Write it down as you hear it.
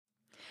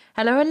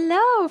Hello,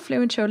 hello,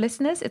 Fluent Show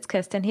listeners. It's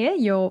Kirsten here,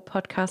 your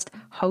podcast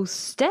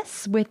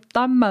hostess with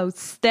the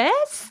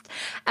mostest.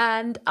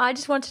 And I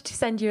just wanted to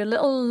send you a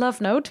little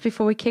love note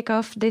before we kick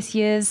off this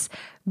year's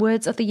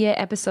Words of the Year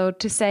episode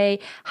to say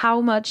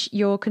how much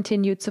your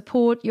continued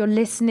support, your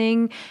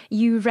listening,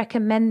 you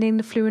recommending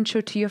the Fluent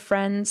Show to your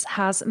friends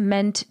has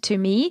meant to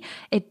me.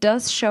 It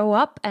does show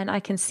up and I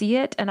can see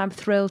it, and I'm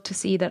thrilled to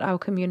see that our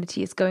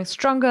community is going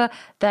stronger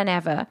than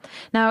ever.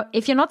 Now,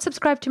 if you're not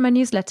subscribed to my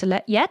newsletter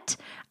yet,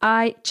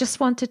 I just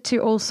wanted to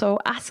also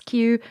ask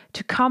you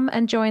to come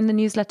and join the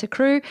newsletter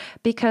crew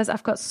because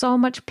I've got so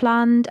much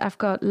planned. I've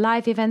got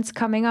live events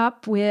coming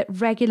up. We're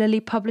regularly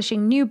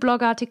publishing new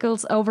blog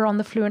articles over on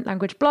the Fluent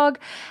Language blog,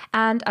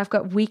 and I've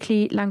got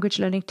weekly language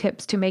learning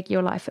tips to make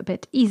your life a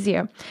bit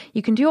easier.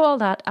 You can do all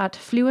that at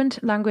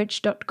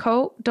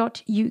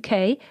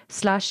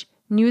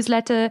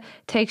fluentlanguage.co.uk/newsletter.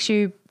 Takes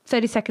you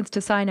 30 seconds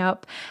to sign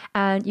up,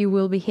 and you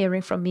will be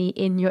hearing from me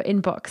in your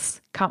inbox.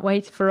 Can't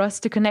wait for us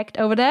to connect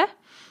over there.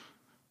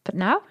 But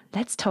now,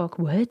 let's talk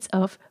Words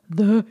of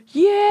the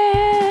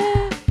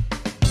Year.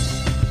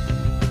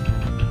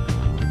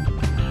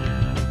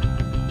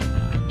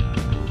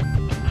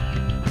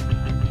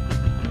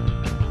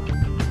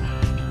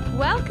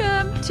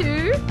 Welcome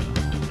to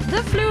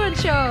The Fluent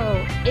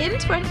Show in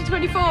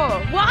 2024.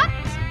 What?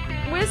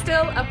 We're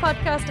still a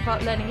podcast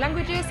about learning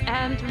languages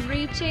and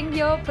reaching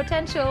your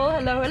potential.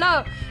 Hello,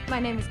 hello. My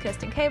name is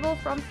Kirsten Cable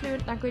from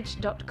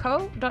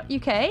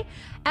fluentlanguage.co.uk,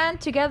 and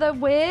together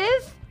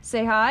with,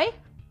 say hi.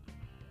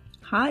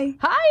 Hi.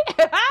 Hi.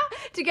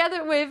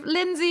 Together with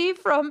Lindsay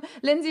from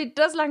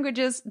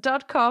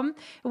lindsaydoeslanguages.com,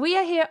 we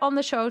are here on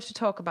the show to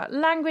talk about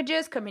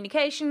languages,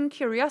 communication,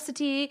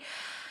 curiosity,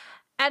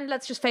 and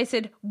let's just face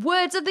it,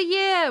 Words of the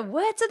Year.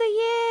 Words of the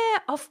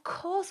Year. Of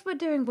course we're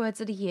doing Words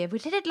of the Year. We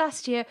did it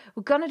last year.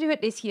 We're going to do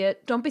it this year.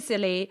 Don't be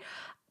silly.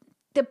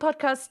 The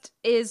podcast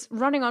is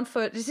running on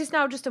foot. This is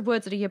now just a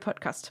Words of the Year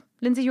podcast.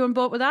 Lindsay, you on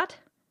board with that?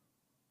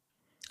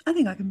 I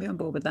think I can be on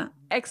board with that.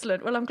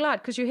 Excellent. Well, I'm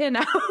glad because you're here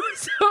now.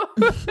 So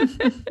we're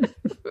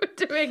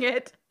doing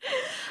it.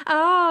 Just so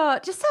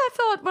I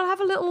thought we'll have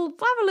a little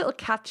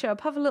catch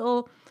up,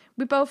 we're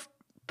both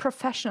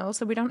professionals,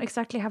 so we don't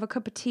exactly have a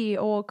cup of tea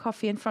or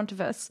coffee in front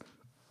of us.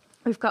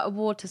 We've got a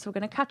water, so we're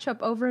going to catch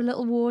up over a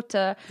little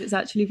water. It's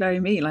actually very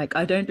me. Like,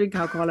 I don't drink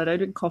alcohol. I don't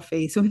drink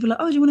coffee. Some people are like,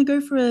 oh, do you want to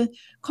go for a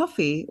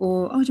coffee?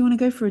 Or, oh, do you want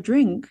to go for a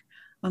drink?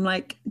 I'm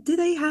like, do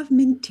they have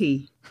mint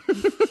tea?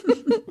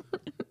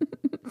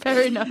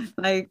 Fair enough.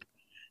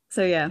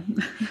 So yeah.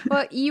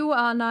 Well, you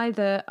are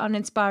neither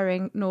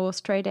uninspiring nor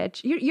straight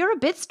edge. You're a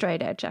bit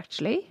straight edge,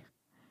 actually.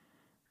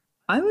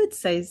 I would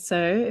say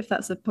so, if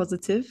that's a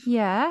positive.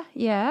 Yeah,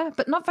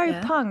 but not very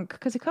punk,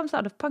 because it comes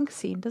out of punk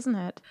scene, doesn't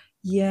it?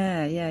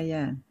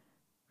 Yeah.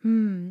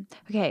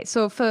 Okay,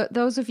 so for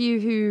those of you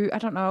who, I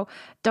don't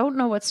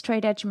know what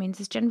straight edge means,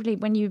 it's generally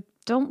when you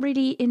don't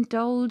really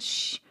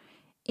indulge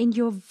in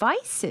your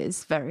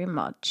vices very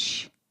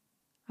much,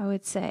 I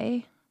would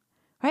say.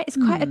 Right? It's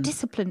quite a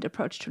disciplined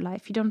approach to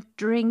life. You don't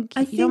drink,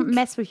 you don't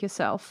mess with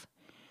yourself.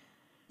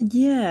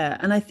 Yeah,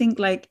 and I think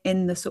like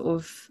in the sort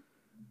of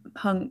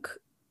punk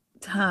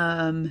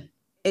term,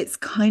 it's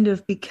kind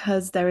of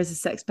because there is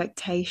this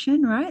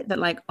expectation, right? That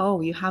like,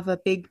 oh, you have a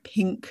big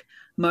pink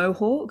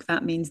mohawk,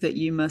 that means that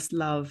you must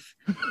love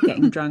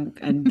getting drunk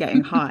and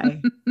getting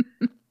high.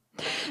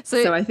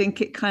 So I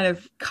think it kind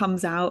of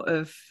comes out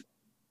of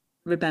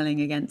rebelling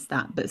against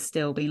that, but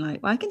still being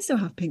like, well, I can still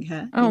have pink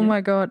hair. Oh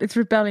my God, it's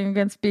rebelling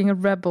against being a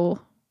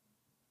rebel.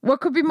 What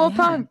could be more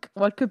punk?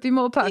 What could be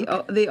more punk?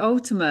 The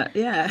ultimate,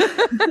 yeah.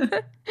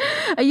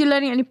 Are you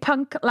learning any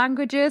punk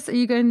languages?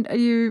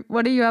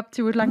 What are you up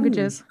to with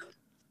languages? Ooh.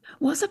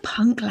 What's a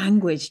punk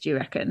language, do you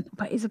reckon?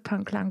 What is a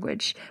punk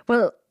language?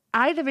 Well,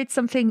 either it's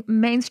something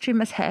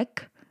mainstream as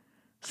heck,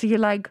 so you're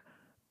like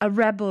a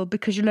rebel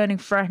because you're learning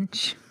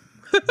French.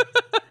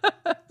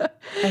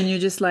 And you're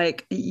just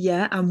like,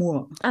 yeah, and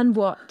what? And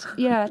what?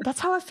 Yeah, that's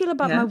how I feel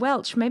about my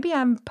Welsh. Maybe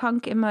I'm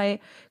punk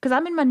because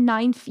I'm in my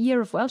 9th year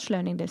of Welsh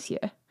learning this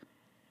year.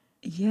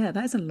 Yeah,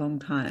 that is a long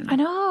time. I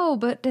know,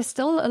 but there's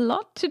still a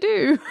lot to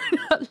do.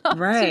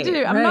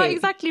 I'm not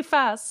exactly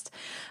fast.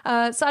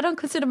 So I don't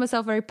consider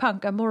myself very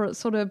punk. I'm more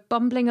sort of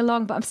bumbling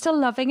along, but I'm still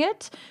loving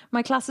it.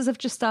 My classes have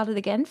just started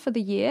again for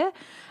the year.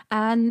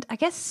 And I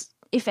guess,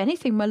 if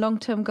anything, my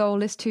long-term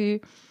goal is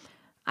to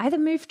either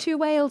move to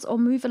Wales or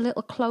move a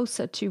little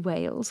closer to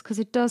Wales, because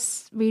it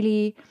does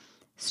really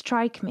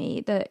strike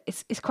me that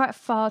it's quite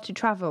far to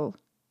travel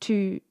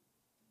to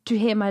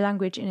hear my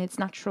language in its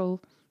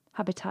natural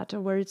habitat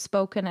or where it's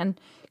spoken.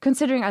 And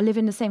considering I live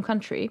in the same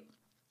country,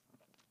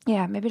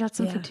 maybe that's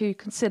something to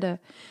consider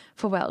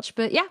for Welsh.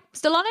 But yeah,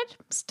 still on it,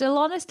 still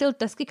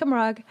dysgu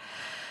Cymraeg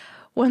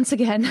once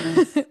again.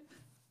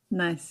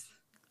 Nice.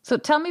 So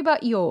tell me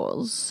about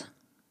yours.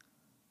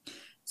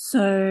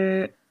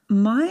 So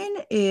mine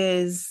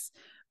is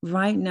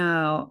right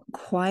now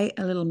quite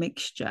a little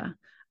mixture.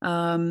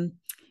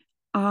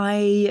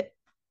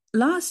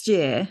 Last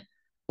year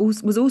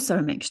was also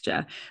a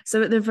mixture.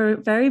 So at the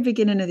very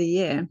beginning of the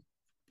year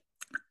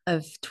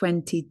of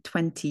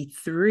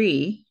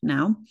 2023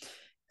 now,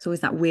 it's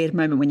always that weird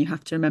moment when you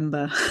have to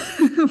remember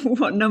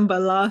what number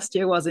last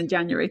year was in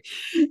January.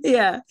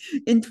 Yeah.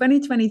 In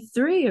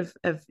 2023 of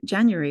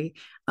January,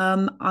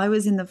 I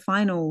was in the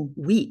final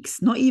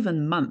weeks, not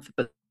even month,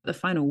 but the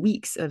final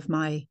weeks of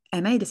my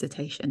MA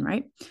dissertation,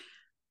 right?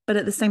 But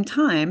at the same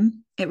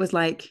time, it was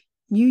like,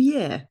 new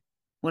year.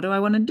 What do I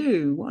want to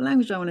do? What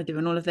language do I want to do?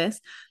 And all of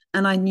this.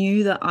 And I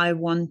knew that I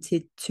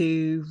wanted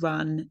to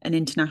run an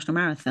international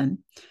marathon.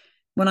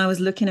 When I was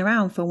looking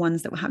around for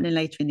ones that were happening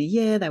later in the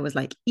year, there was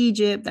like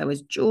Egypt, there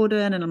was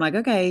Jordan. And I'm like,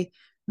 okay,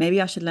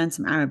 maybe I should learn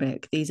some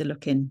Arabic. These are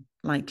looking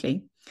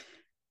likely.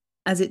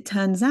 As it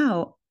turns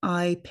out,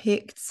 I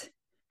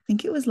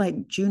think it was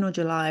like June or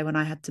July when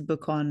I had to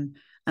book on,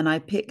 and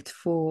it's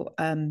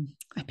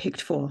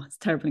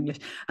terrible English,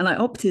 and I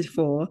opted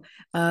for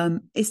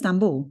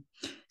Istanbul.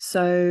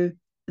 So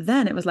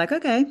then it was like,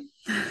 okay,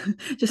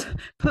 just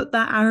put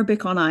that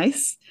Arabic on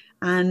ice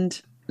and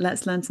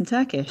let's learn some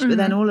Turkish. Mm-hmm. But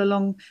then all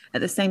along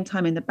at the same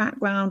time in the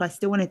background, I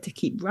still wanted to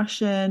keep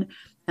Russian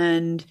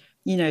and,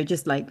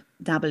 just like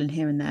dabbling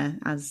here and there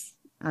as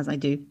I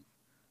do.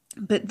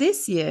 But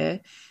this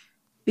year,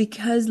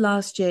 because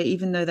last year,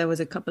 even though there was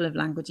a couple of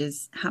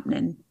languages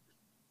happening,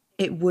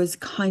 it was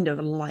kind of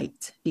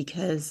light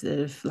because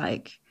of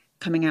like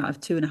coming out of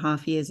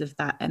 2.5 years of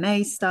that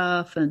MA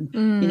stuff. And,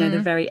 the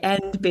very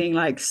end being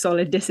like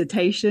solid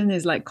dissertation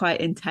is like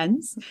quite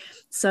intense.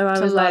 So I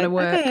was like,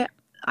 okay,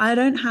 I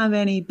don't have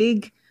any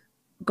big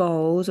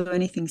goals or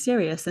anything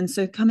serious. And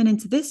so coming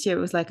into this year,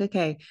 it was like,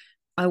 okay,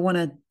 I want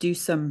to do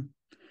some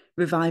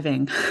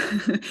reviving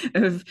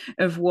of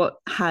what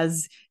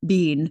has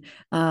been,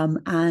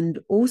 and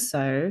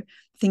also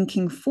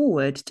thinking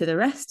forward to the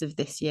rest of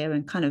this year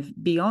and kind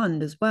of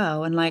beyond as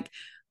well. And like,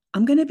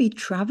 I'm going to be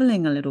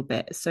traveling a little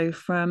bit. So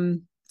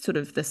from sort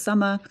of the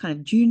summer, kind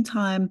of June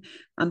time,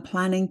 I'm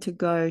planning to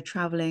go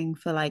traveling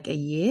for like a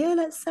year,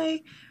 let's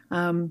say.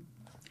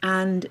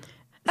 And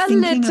a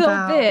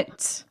little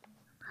bit.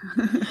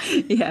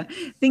 Yeah.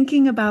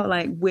 Thinking about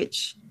like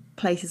which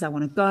places I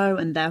want to go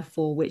and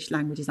therefore which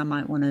languages I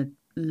might want to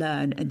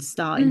learn and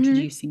start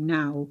introducing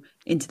now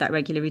into that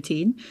regular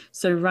routine.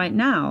 So right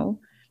now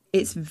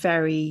it's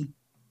very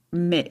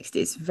mixed.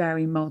 It's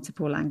very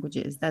multiple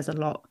languages. There's a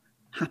lot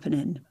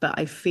happening, but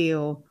I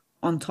feel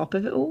on top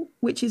of it all,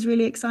 which is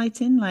really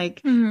exciting.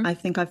 Like, I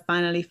think I've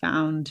finally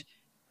found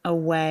a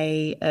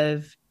way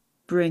of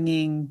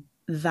bringing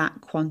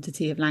that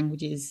quantity of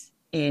languages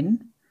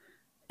in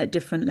at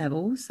different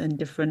levels and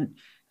different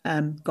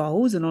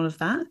goals and all of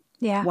that,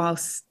 while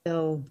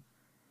still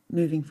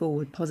moving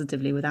forward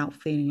positively without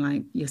feeling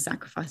like you're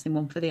sacrificing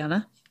one for the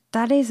other.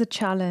 That is a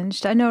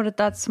challenge. I know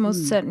that's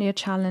most certainly a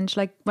challenge.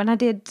 Like when I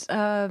did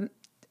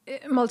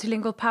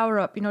Multilingual Power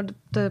Up,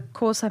 the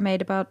course I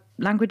made about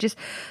multiple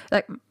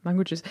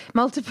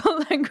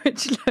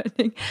language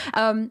learning.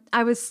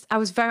 I was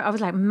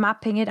like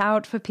mapping it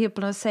out for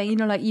people. I was saying,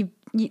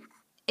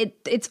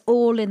 it's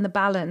all in the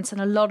balance, and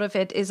a lot of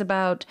it is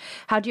about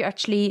how do you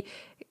actually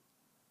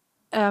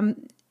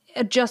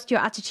adjust your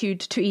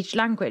attitude to each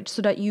language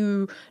so that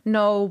you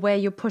know where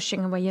you're pushing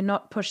and where you're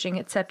not pushing,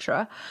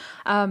 etc.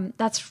 So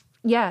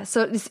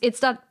it's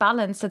that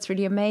balance that's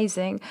really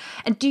amazing.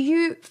 And do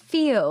you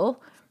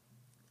feel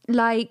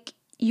like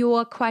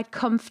you're quite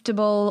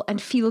comfortable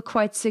and feel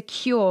quite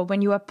secure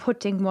when you are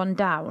putting one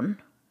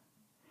down?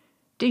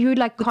 Do you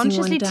like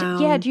consciously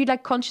do you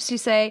like consciously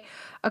say,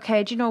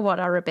 okay, do you know what,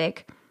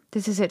 Arabic,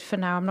 this is it for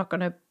now, I'm not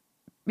going to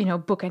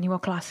book any more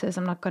classes,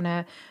 I'm not going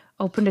to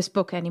open this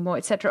book anymore,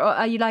 etc.? Or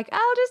are you like,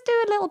 I'll just do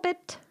a little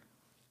bit?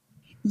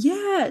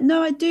 Yeah,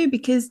 no, I do,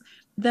 because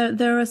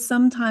there are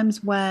some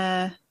times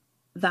where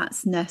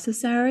that's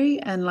necessary.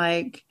 And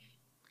like,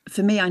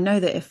 for me, I know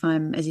that if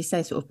I'm, as you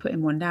say, sort of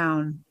putting one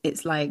down,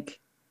 it's like,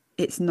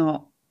 it's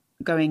not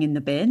going in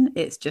the bin,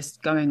 it's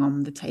just going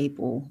on the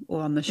table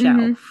or on the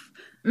shelf,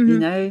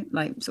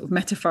 like sort of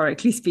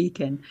metaphorically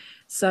speaking.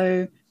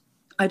 So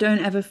I don't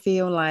ever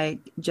feel like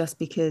just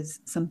because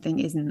something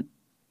isn't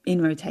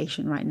in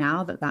rotation right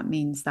now that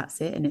means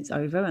that's it and it's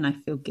over and I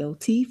feel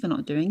guilty for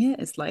not doing it.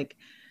 It's like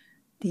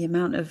the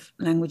amount of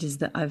languages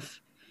that I've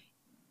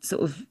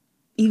sort of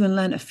even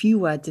learned a few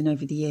words in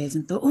over the years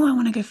and thought, I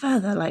want to go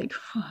further. Like,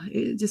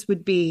 it just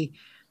would be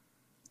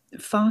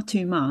far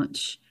too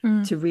much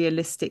to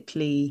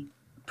realistically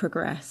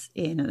progress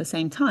in at the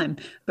same time.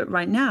 But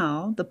right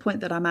now, the point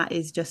that I'm at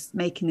is just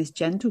making this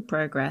gentle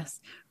progress,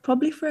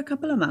 probably for a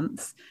couple of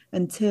months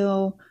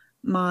until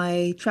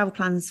my travel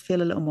plans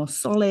feel a little more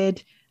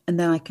solid. And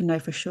then I can know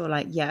for sure,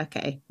 like, yeah,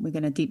 okay, we're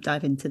going to deep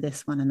dive into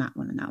this one and that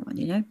one and that one,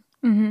 Yeah.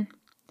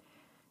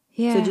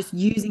 So just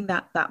using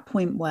that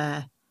point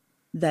where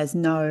there's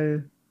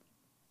no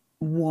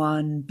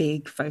one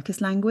big focus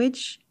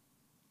language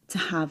to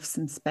have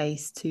some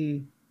space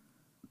to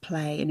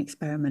play and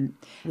experiment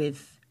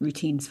with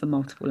routines for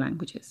multiple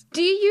languages.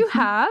 Do you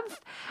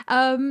have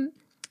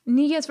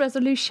New Year's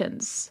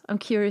resolutions? I'm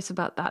curious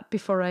about that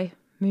before I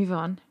move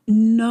on.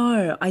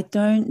 No, I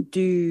don't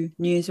do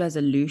New Year's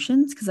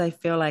resolutions because I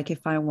feel like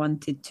if I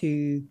wanted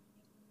to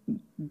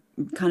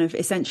kind of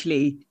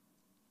essentially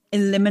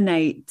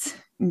eliminate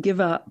and give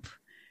up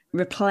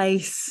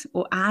replace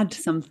or add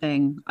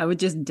something, I would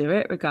just do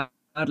it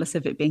regardless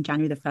of it being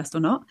January the 1st or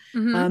not.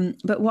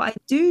 But what I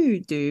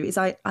do is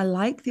I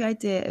like the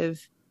idea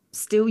of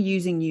still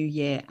using New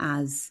Year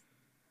as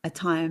a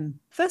time,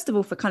 first of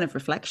all, for kind of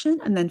reflection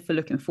and then for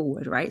looking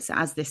forward, right? So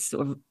as this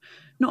sort of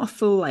not a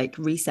full like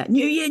reset,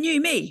 new year,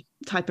 new me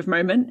type of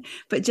moment,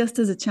 but just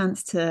as a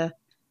chance to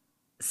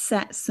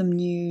set some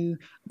new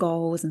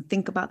goals and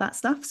think about that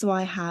stuff. So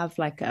I have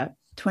like a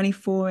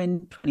 24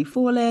 in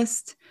 24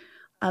 list.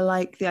 I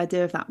like the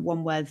idea of that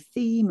one word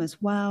theme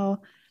as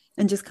well,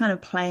 and just kind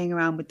of playing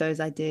around with those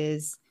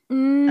ideas. Oh,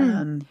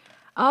 you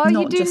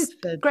Not do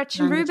just for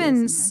Gretchen languages.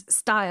 Rubin's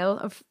style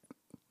of.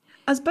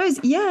 I suppose,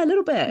 yeah, a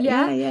little bit.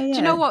 Yeah. Yeah. Do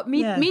you know what?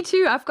 Yeah. Me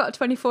too. I've got a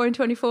 24 in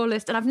 24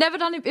 list and I've never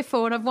done it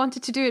before and I've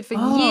wanted to do it for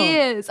Oh,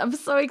 years. I'm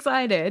so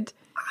excited.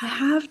 I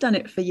have done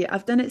it for years.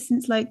 I've done it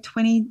since like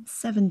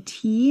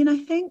 2017, I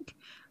think.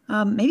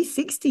 Maybe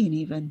 16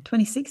 even,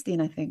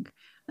 2016, I think.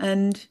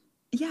 And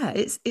yeah,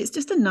 it's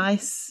just a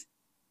nice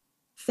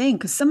thing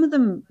because some of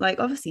them, like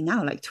obviously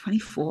now, like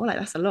 24, like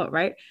that's a lot,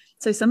 right?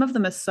 So some of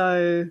them are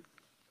so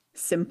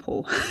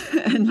simple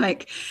and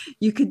like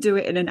you could do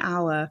it in an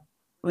hour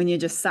when you're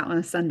just sat on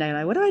a Sunday,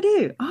 like, what do I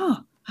do?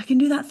 Oh, I can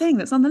do that thing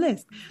that's on the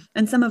list.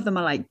 And some of them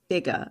are like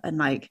bigger and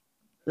like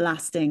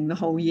lasting the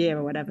whole year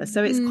or whatever.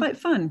 So it's quite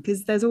fun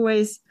because there's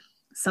always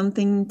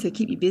something to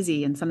keep you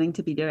busy and something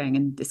to be doing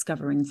and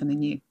discovering something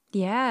new.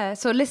 Yeah.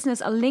 So,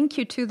 listeners, I'll link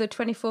you to the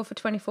 24 for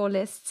 24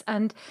 lists.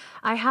 And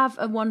I have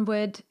a one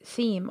word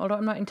theme, although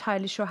I'm not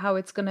entirely sure how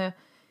it's going to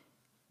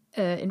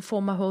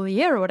inform my whole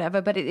year or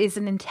whatever, but it is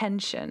an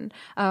intention.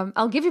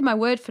 I'll give you my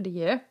word for the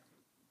year.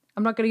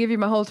 I'm not going to give you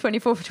my whole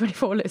 24 for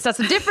 24 list. That's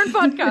a different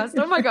podcast.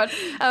 Oh, my God.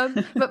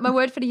 But my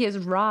word for the year is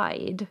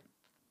ride.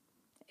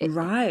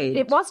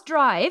 It was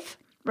drive,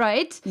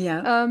 right?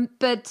 Yeah.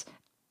 But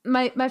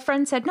my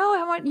friend said, no,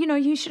 I want,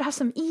 you should have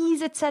some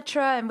ease,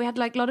 etc. And we had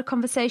like a lot of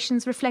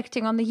conversations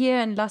reflecting on the year.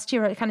 And last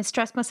year I kind of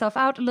stressed myself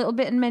out a little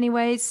bit in many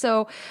ways.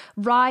 So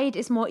ride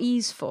is more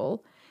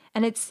easeful.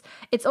 And it's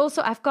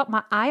also, I've got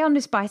my eye on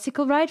this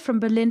bicycle ride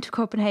from Berlin to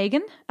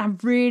Copenhagen. I'm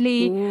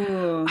really,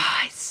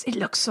 it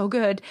looks so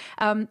good.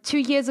 2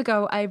 years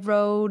ago, I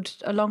rode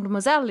along the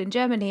Moselle in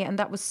Germany, and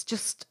that was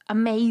just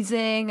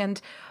amazing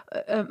and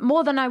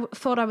more than I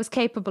thought I was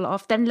capable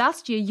of. Then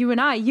last year,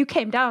 you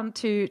came down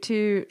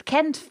to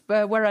Kent,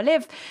 where I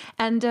live,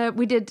 and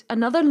we did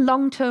another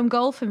long-term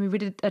goal for me. We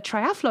did a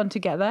triathlon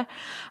together,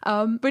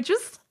 which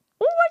was,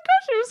 oh my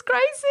gosh, it was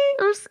crazy.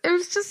 It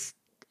was just,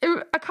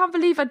 I can't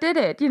believe I did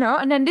it,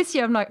 And then this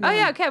year I'm like, oh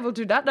yeah, okay, we'll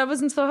do that. That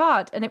wasn't so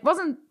hard. And it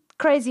wasn't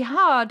crazy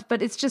hard,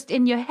 but it's just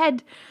in your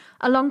head.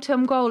 A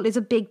long-term goal is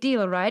a big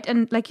deal, right?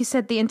 And like you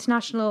said, the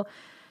international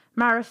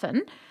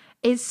marathon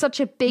is such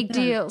a big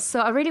deal.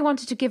 So I really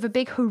wanted to give a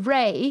big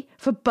hooray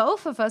for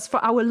both of us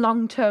for our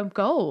long-term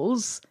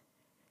goals.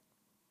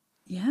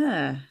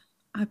 Yeah,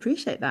 I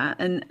appreciate that.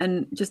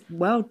 And just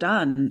well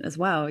done as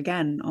well,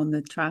 again, on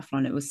the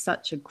triathlon. It was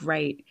such a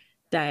great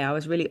day. I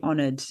was really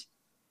honored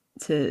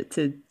to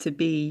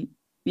be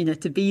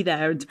to be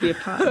there and to be a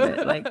part of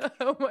it. Like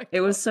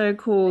it was so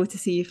cool to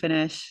see you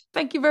finish.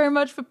 Thank you very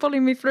much for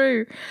pulling me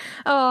through.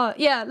 Oh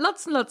yeah,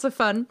 lots and lots of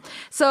fun.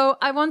 So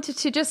I wanted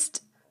to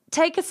just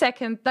take a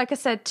second, like I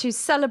said, to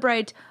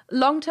celebrate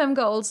long-term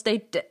goals.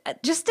 They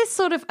just this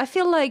sort of, I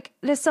feel like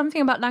there's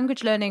something about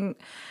language learning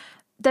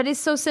that is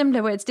so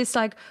similar, where it's this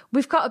like,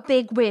 we've got a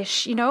big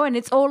wish, and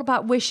it's all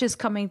about wishes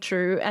coming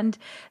true. And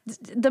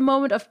the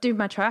moment of doing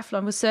my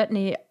triathlon was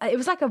certainly, it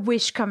was like a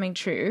wish coming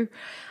true,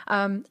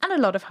 and a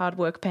lot of hard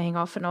work paying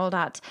off and all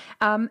that.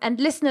 And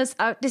listeners,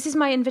 this is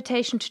my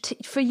invitation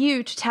for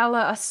you to tell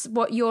us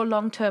what your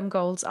long-term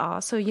goals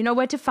are. So you know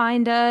where to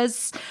find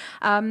us,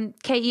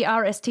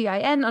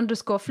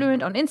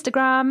 KERSTIN_fluent on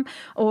Instagram,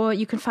 or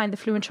you can find The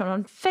Fluent Show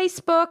on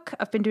Facebook.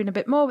 I've been doing a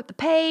bit more with the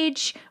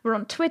page. We're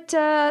on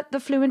Twitter, The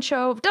Fluent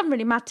Show. Doesn't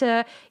really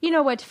matter. You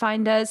know where to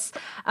find us.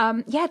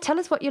 Tell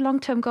us what your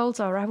long-term goals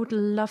are. I would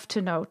love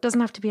to know. It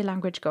doesn't have to be a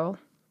language goal.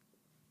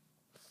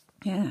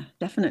 Yeah,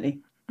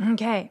 definitely.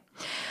 Okay.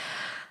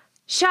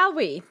 Shall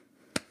we?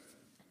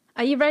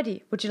 Are you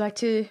ready? Would you like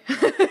to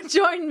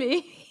join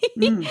me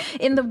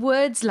in the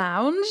Words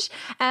Lounge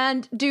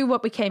and do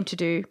what we came to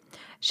do?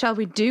 Shall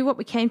we do what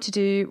we came to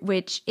do,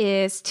 which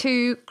is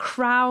to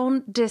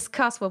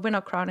discuss. Well, we're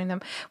not crowning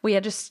them. We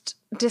are just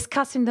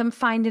discussing them,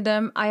 finding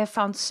them. I have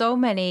found so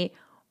many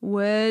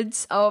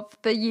words of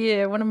the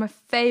year. One of my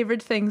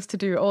favorite things to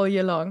do all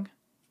year long.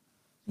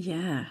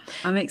 Yeah,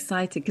 I'm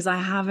excited because I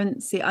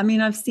haven't seen,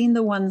 I've seen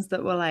the ones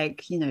that were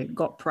like,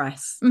 got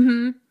press,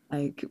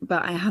 like,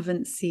 but I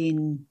haven't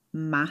seen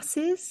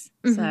masses.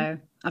 So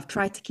I've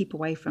tried to keep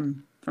away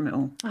from it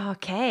all.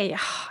 Okay,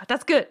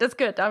 that's good. That's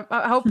good.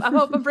 I hope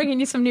I'm bringing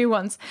you some new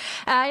ones.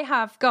 I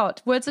have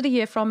got words of the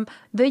year from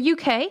the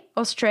UK,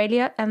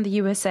 Australia, and the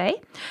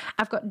USA.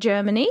 I've got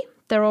Germany.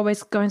 They're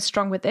always going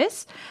strong with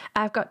this.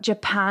 I've got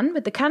Japan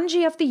with the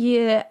kanji of the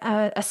year,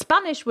 a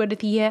Spanish word of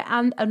the year,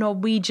 and a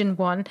Norwegian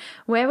one.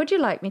 Where would you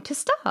like me to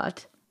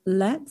start?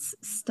 Let's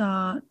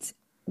start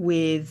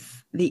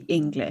with the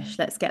English.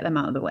 Let's get them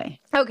out of the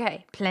way.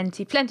 Okay,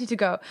 plenty to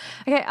go.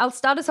 Okay, I'll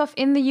start us off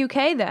in the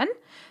UK then.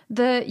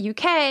 The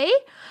UK,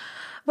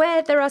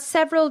 where there are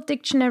several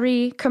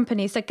dictionary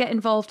companies that get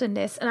involved in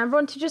this. And I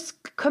want to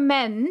just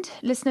commend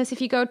listeners,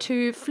 if you go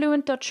to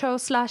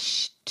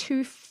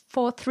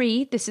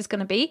fluent.show/243, this is going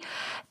to be,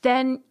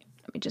 then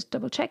let me just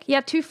double check.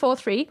 Yeah,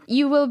 243.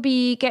 You will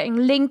be getting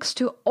links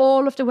to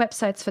all of the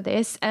websites for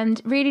this, and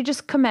really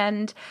just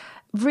commend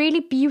really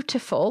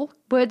beautiful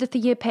Word of the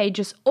Year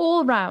pages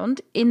all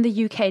round in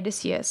the UK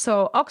this year.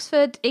 So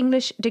Oxford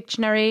English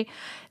Dictionary,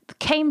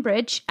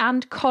 Cambridge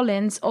and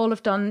Collins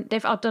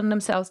they've outdone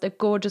themselves. They're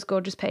gorgeous,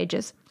 gorgeous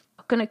pages.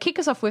 I'm going to kick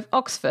us off with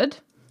Oxford.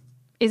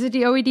 Is it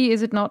the OED?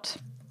 Is it not?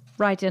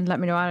 Write in, let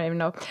me know. I don't even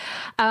know.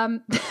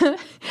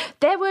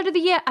 Their Word of the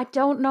Year, I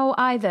don't know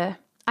either.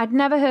 I'd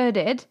never heard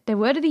it. Their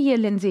Word of the Year,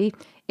 Lindsay,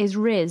 is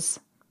Riz.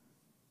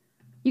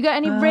 You got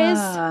any Riz?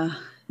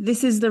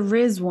 This is the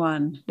Riz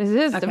one. This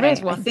is the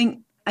Riz one.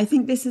 I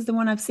think this is the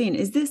one I've seen.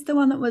 Is this the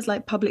one that was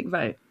like public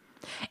vote?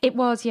 It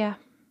was, yeah.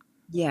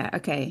 Yeah,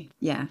 okay.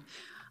 Yeah.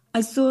 I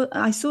saw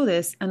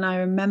this and I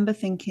remember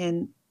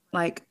thinking,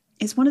 like,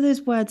 it's one of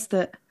those words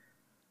that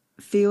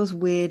feels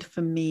weird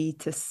for me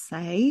to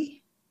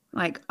say.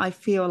 Like, I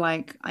feel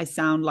like I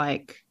sound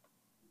like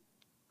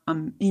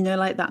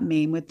like that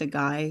meme with the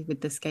guy with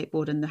the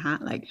skateboard and the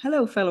hat, like,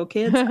 hello, fellow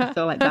kids. I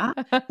feel like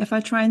that. If I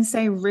try and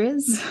say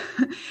Riz,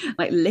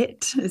 like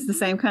lit is the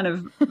same kind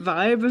of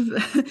vibe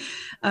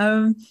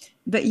of,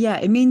 but yeah,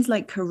 it means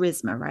like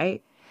charisma,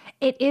 right?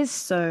 It is.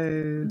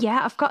 So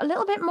yeah, I've got a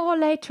little bit more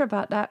later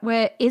about that.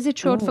 Where is it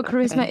short for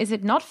charisma? Okay. Is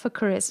it not for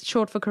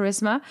short for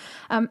charisma?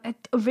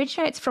 It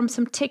originates from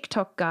some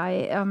TikTok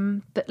guy.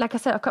 But like I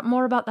said, I've got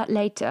more about that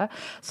later.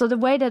 So the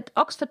way that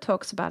Oxford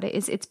talks about it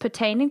is it's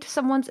pertaining to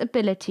someone's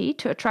ability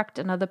to attract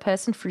another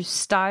person through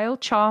style,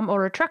 charm,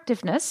 or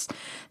attractiveness.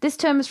 This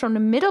term is from the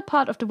middle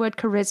part of the word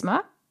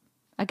charisma,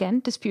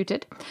 again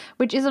disputed,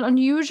 which is an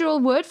unusual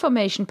word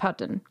formation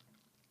pattern.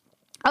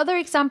 Other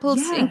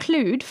examples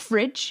include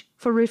fridge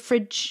for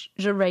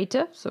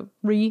refrigerator, so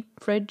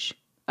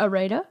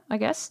refrigerator, I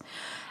guess,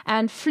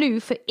 and flu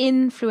for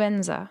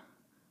influenza.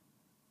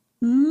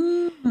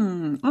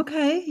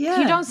 Okay,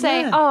 yeah. You don't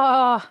say,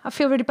 oh, I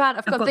feel really bad.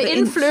 I've got the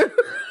influ.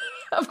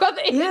 I've got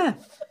the Yeah.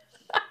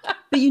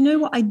 But you know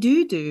what I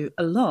do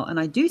a lot, and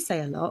I do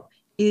say a lot,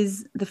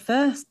 is the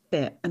first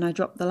bit and I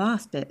drop the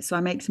last bit. So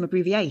I make some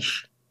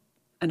abbreviation.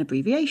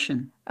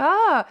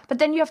 But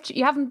then you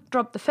haven't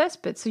dropped the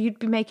first bit, so you'd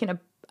be making a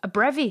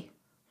brevy.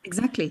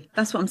 Exactly.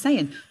 That's what I'm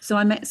saying. So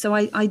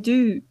I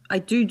do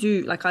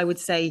like I would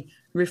say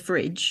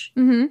refridge.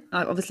 Mm-hmm.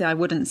 Obviously I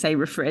wouldn't say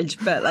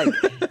refridge, but like,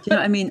 do you know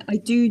what I mean? I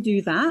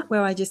do that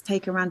where I just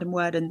take a random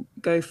word and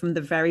go from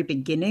the very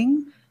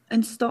beginning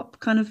and stop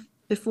kind of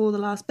before the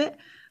last bit.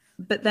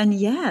 But then,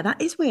 yeah, that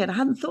is weird. I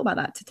hadn't thought about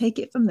that, to take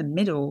it from the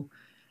middle.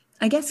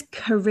 I guess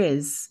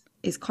chariz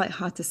is quite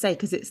hard to say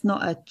because it's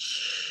not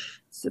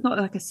it's not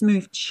like a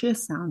smooth ch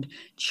sound.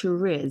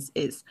 Chariz,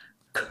 it's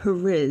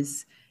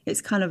chariz. It's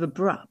kind of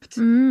abrupt.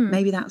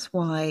 Maybe that's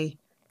why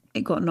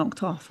it got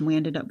knocked off and we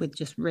ended up with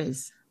just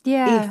Riz.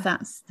 Yeah. If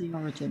that's the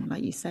origin,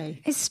 like you say.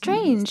 It's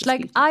strange.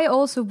 Like, I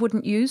also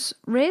wouldn't use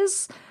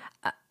Riz.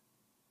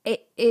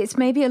 It's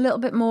maybe a little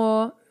bit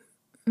more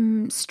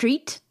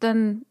street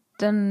than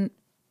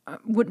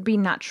would be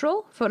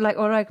natural for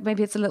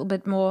maybe it's a little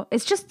bit more,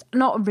 it's just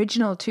not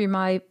original to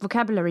my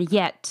vocabulary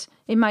yet.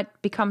 It might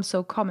become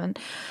so common.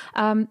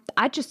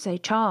 I'd just say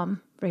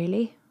charm,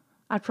 really.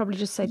 I'd probably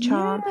just say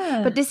charm.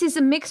 Yeah. But this is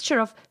a mixture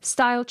of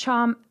style,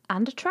 charm,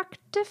 and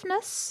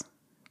attractiveness.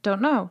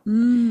 Don't know.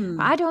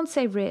 I don't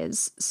say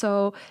Riz.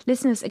 So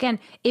listeners, again,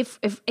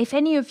 if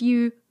any of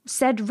you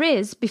said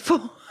Riz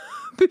before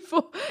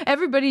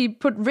everybody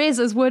put Riz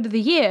as Word of the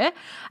Year,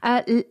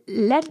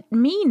 let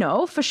me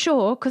know for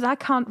sure, because I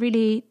can't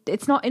really,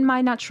 it's not in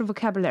my natural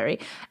vocabulary.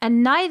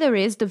 And neither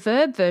is the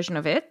verb version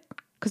of it,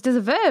 because there's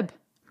a verb.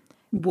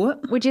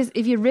 What? Which is,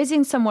 if you're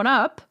rizzing someone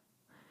up,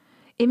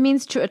 it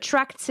means to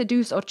attract,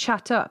 seduce, or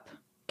chat up.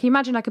 Can you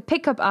imagine, like, a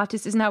pickup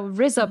artist is now a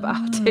rizz-up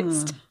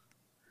artist?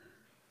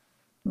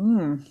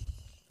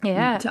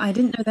 Yeah. I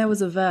didn't know there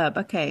was a verb.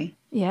 Okay.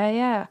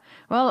 Yeah.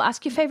 Well,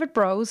 ask your favorite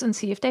bros and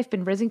see if they've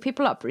been rizzing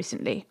people up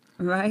recently.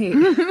 Right.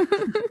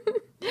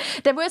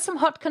 There were some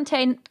hot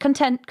contenders.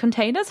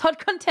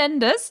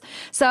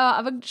 So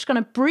I'm just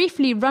going to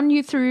briefly run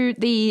you through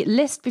the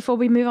list before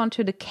we move on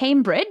to the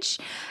Cambridge.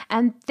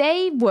 And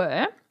they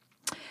were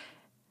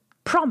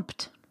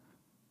prompt.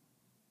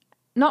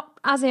 Not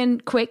as in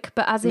quick,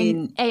 but as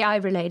in AI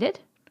related.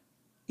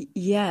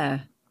 Yeah.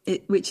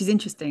 Which is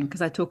interesting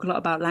because I talk a lot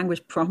about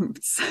language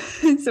prompts.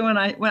 So when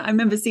I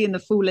remember seeing the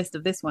full list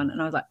of this one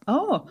and I was like,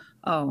 oh.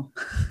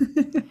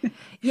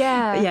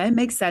 Yeah. But yeah, it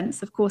makes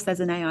sense. Of course, there's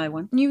an AI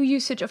one. New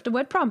usage of the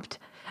word prompt,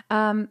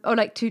 or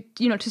like to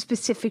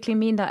specifically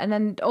mean that. And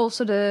then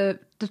also the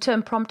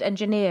term prompt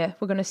engineer,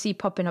 we're going to see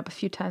popping up a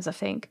few times, I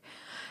think,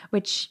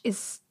 which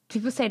is,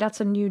 people say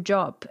that's a new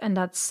job. And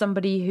that's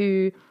somebody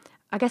who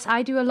I guess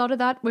I do a lot of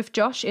that with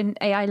Josh in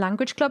AI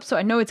Language Club, so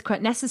I know it's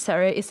quite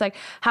necessary. It's like,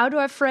 how do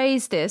I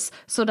phrase this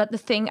so that the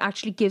thing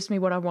actually gives me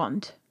what I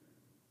want?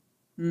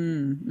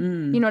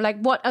 You know, like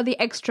what are the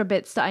extra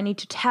bits that I need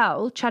to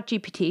tell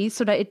ChatGPT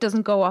so that it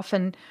doesn't go off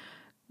and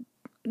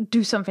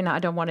do something that I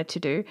don't want it to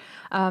do?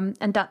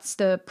 And that's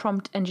the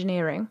prompt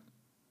engineering.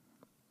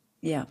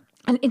 Yeah.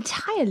 An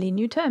entirely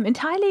new term.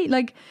 Entirely,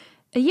 like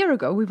a year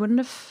ago, we wouldn't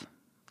have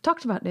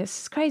talked about this.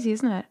 It's crazy,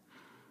 isn't it?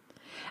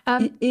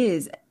 It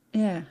is.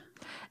 Yeah.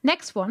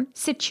 Next one,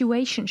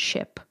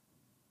 situationship.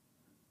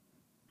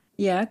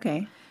 Yeah,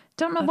 okay.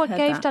 Don't know I've what heard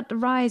gave that. that the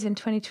rise in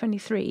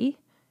 2023.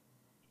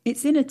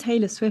 It's in a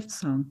Taylor Swift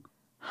song.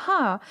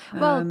 Huh.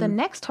 Well, the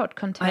next hot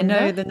contender. I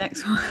know the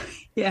next one.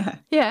 Yeah.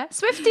 Yeah,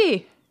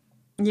 Swiftie.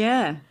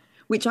 Yeah.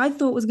 Which I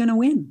thought was going to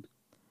win.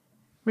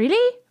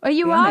 Really? Oh,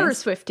 you Be are a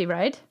honest. Swiftie,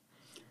 right?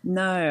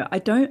 No,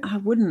 I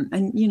wouldn't.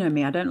 And you know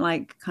me, I don't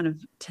like kind of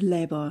to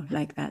label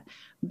like that.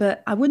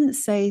 But I wouldn't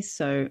say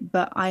so.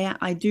 But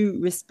I do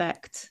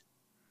respect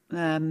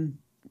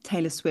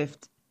Taylor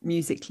Swift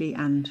musically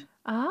and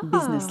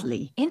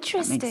businessly.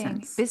 Interesting. That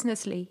makes sense.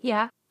 Businessly,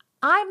 yeah.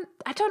 I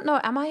don't know,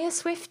 am I a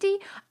Swiftie?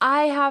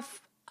 I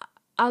have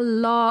a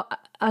lot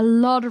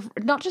of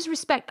not just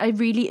respect, I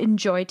really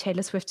enjoy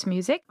Taylor Swift's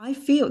music. I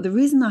feel the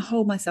reason I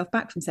hold myself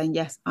back from saying,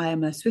 yes, I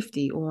am a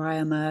Swiftie or I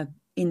am a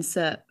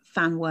insert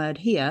fan word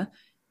here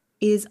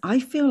is I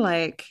feel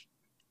like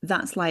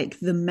that's like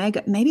the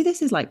mega, maybe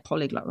this is like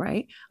polyglot,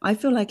 right? I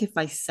feel like if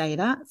I say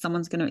that,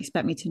 someone's going to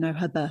expect me to know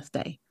her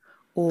birthday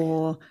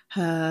or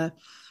her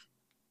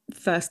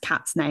first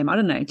cat's name. I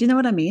don't know. Do you know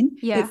what I mean?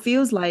 Yeah. It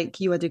feels like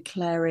you are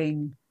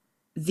declaring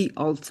the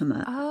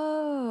ultimate.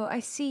 Oh, I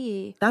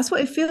see. That's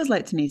what it feels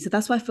like to me. So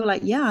that's why I feel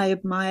like, yeah, I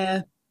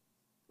admire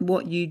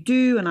what you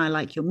do and I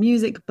like your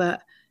music,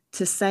 but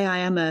to say I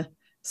am a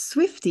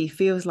Swiftie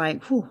feels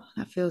like, whew,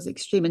 that feels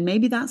extreme. And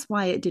maybe that's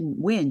why it didn't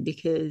win,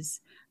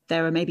 because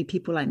there are maybe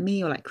people like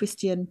me or like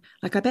Christian.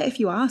 Like, I bet if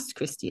you asked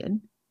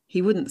Christian,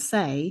 he wouldn't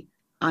say,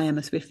 I am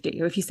a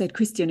Swiftie. Or if you said,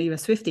 Christian, are you a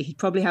Swiftie? He'd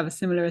probably have a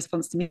similar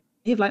response to me.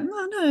 He'd be like,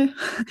 oh,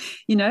 no,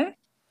 you know,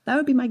 that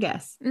would be my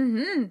guess.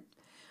 Mm-hmm.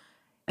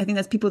 I think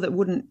there's people that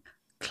wouldn't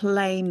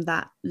claim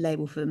that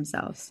label for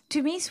themselves.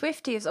 To me,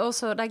 Swiftie is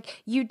also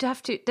like you'd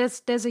have to.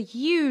 There's a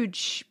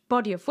huge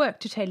body of work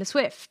to Taylor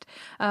Swift.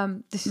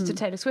 This is the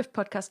Taylor Swift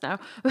podcast now.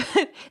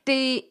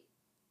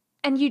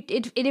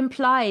 It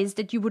implies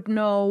that you would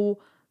know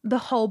the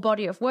whole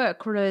body of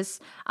work, whereas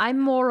I'm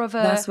more of a.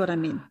 That's what I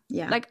mean.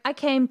 Yeah. Like I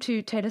came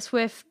to Taylor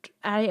Swift.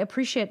 I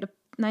appreciate the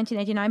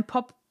 1989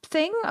 pop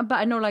thing, but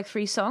I know like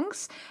 3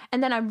 songs,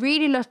 and then I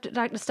really loved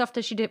like the stuff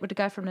that she did with the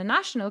guy from The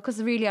National,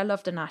 because really I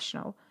love The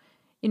National.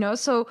 You know,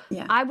 so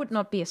yeah. I would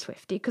not be a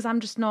Swiftie because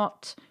I'm just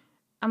not.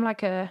 I'm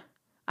like I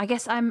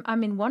guess I'm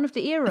in one of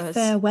the eras. A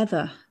fair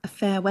weather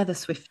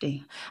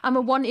Swiftie. I'm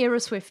a one era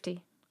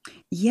Swiftie.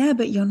 Yeah,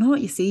 but you're not.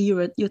 You see,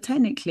 you're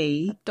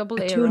technically Double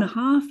a era.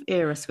 2.5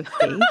 era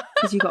Swiftie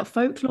because you've got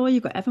Folklore,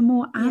 you've got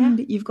Evermore, and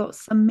you've got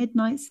some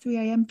Midnight's 3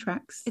 a.m.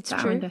 tracks. It's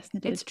that true. Aaron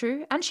Dessner did. It's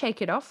true, and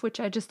Shake It Off, which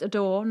I just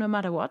adore, no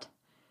matter what.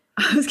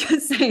 I was going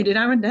to say, did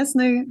Aaron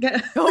Dessner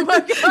get Oh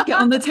my God.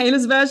 get on the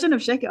Taylor's version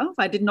of Shake It Off?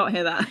 I did not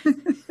hear that.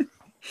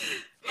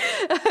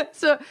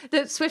 So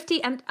the Swiftie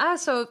and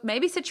so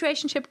maybe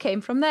situationship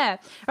came from there.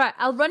 Right,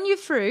 I'll run you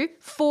through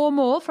 4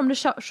 more from the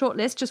short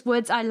list, just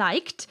words I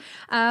liked,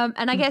 and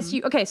I guess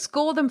you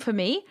score them for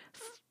me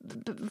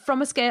from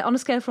on a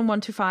scale from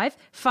 1 to 5.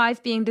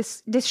 5 being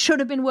this should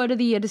have been word of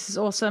the year, this is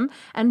awesome,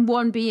 and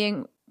 1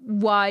 being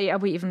why are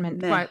we even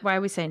meant why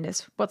are we saying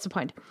this? What's the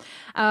point?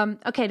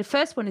 Okay, the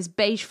first one is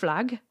beige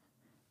flag.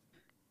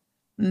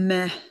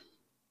 Meh.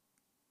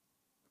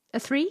 A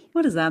 3?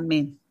 What does that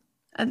mean?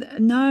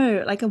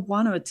 No, like a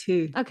 1 or a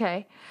 2.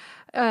 Okay.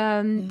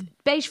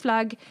 Beige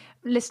flag,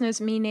 listeners,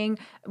 meaning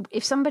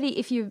it's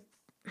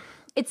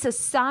a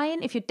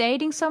sign if you're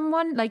dating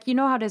someone, like, you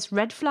know how there's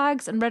red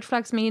flags, and red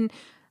flags mean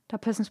that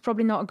person's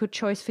probably not a good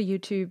choice for you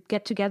to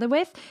get together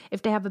with.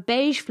 If they have a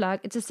beige flag,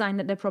 it's a sign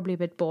that they're probably a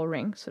bit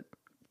boring. So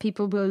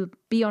people will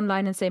be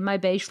online and say, my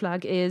beige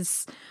flag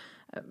is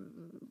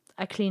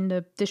I clean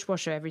the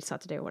dishwasher every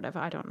Saturday or whatever.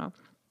 I don't know.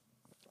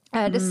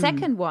 The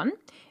second one,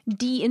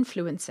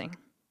 de-influencing.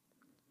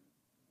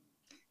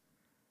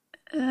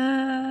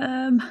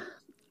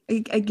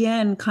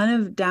 Again,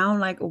 kind of down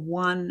like a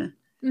 1,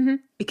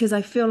 because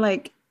I feel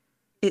like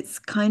it's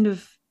kind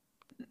of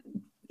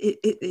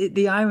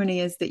the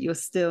irony is that you're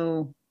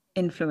still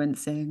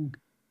influencing.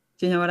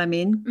 Do you know what I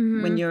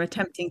mean? When you're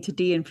attempting to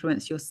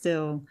de-influence, you're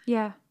still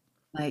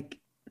like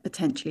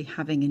potentially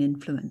having an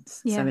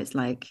influence. So it's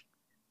like,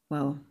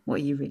 well, what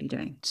are you really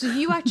doing? So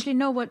you actually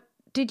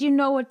did you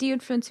know what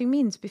de-influencing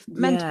meant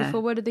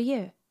before word of the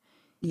year?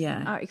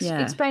 Yeah.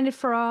 Explain it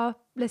for our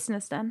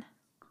listeners then.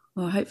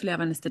 Well, hopefully I've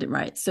understood it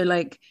right. So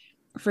like,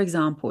 for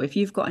example, if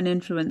you've got an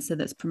influencer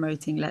that's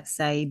promoting, let's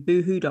say,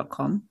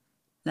 boohoo.com,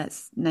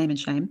 let's name and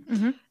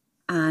shame,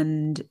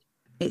 and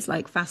it's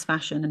like fast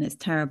fashion and it's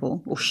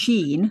terrible, or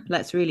Shein,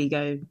 let's really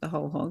go the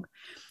whole hog.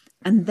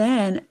 And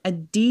then a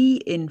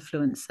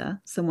de-influencer,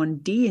 someone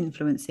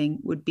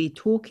de-influencing, would be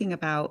talking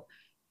about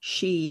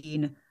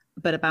Shein,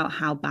 but about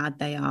how bad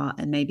they are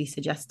and maybe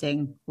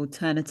suggesting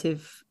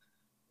alternative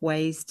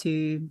ways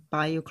to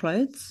buy your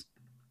clothes.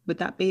 Would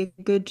that be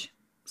a good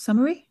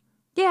summary?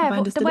 Yeah, Have I but the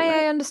understood it way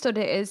right? I understood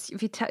it is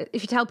if you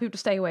tell people to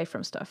stay away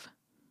from stuff,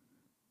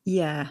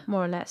 Yeah.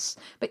 more or less.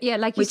 But yeah,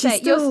 like you Which is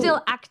say, you're still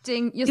still,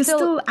 acting, you're you're still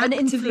still an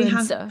actively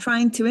influencer.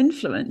 trying to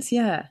influence.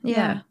 Yeah. Yeah.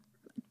 Yeah.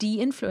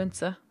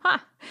 De-influencer.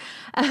 Ha.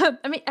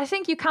 I mean, I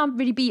think you can't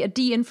really be a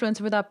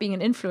de-influencer without being an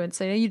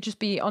influencer. You'd just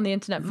be on the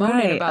internet moaning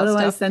Right. about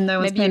Otherwise, stuff. then no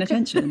one's Maybe you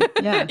paying could. attention.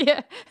 Yeah.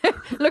 Yeah.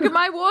 Look at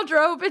my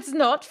wardrobe. It's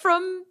not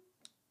from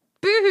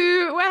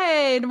Boohoo.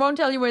 Wait, I won't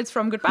tell you where it's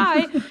from.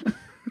 Goodbye.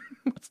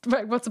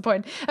 What's the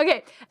point?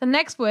 Okay. The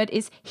next word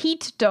is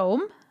heat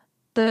dome.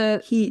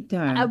 The Heat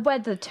a dome.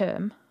 weather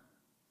term.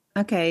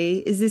 Okay.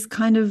 Is this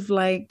kind of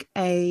like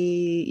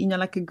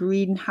like a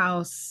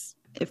greenhouse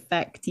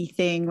effecty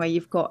thing where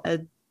you've got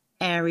an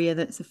area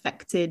that's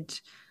affected?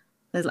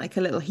 There's like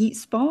a little heat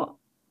spot.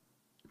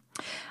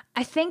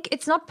 I think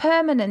it's not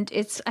permanent.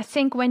 I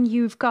think when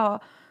you've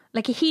got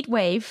like a heat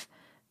wave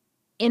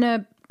in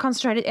a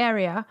concentrated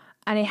area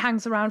and it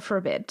hangs around for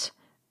a bit,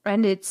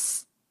 and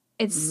it's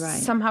Right.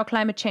 somehow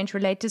climate change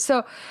related.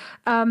 So,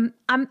 I'm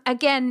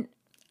again,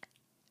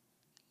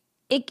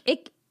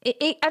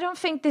 I don't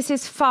think this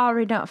is far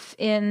enough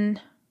in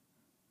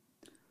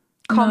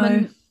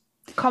No.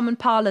 common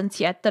parlance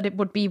yet that it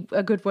would be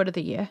a good word of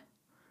the year.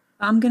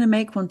 I'm going to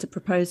make one to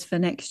propose for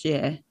next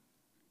year,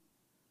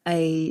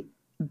 a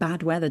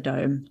bad weather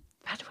dome,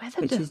 Bad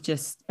weather. which is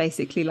just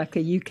basically like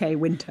a UK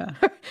winter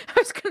I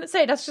was going to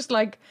say that's just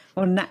like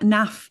or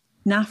NAF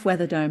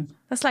weather dome.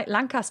 that's like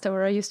Lancaster,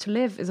 where I used to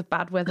live, is a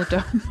bad weather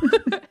dome.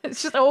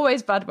 It's just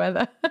always bad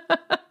weather.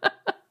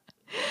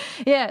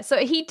 Yeah, so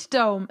a heat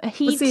dome,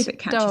 We'll see if it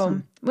catches dome.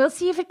 on. We'll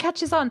see if it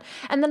catches on.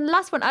 And then the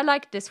last one, I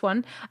liked this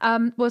one,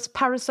 was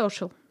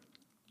parasocial.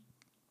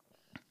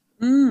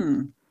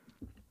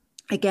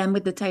 Again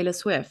with the Taylor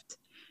Swift.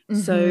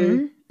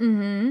 So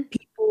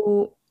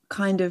people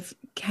kind of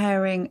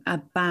caring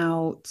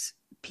about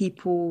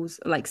people's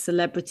like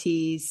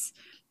celebrities'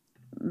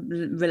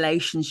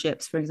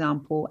 relationships, for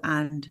example,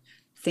 and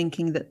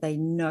thinking that they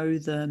know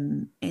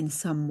them in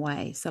some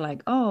way. So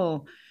like,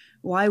 oh,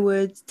 why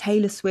would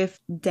Taylor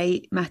Swift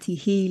date Matty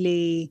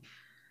Healy?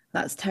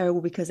 That's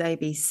terrible because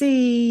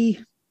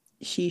ABC.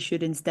 She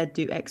should instead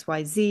do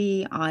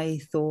XYZ. I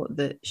thought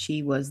that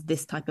she was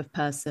this type of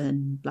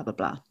person, blah, blah,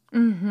 blah.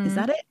 Is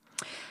that it?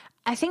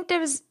 I think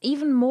there's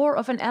even more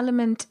of an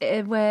element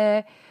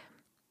where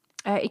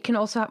it can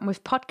also happen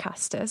with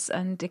podcasters,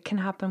 and it can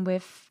happen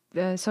with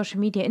social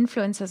media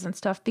influencers and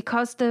stuff,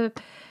 because the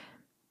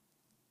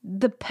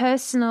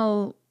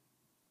personal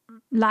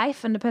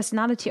life and the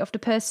personality of the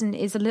person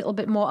is a little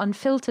bit more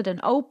unfiltered and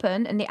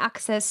open, and the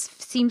access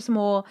seems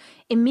more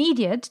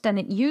immediate than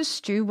it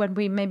used to when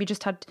we maybe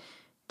just had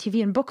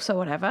TV and books or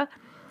whatever.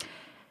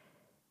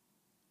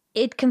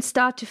 It can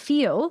start to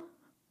feel,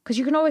 because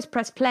you can always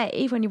press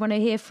play when you want to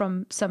hear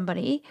from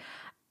somebody,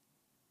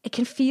 it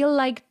can feel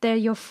like they're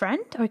your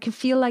friend, or it can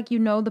feel like you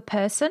know the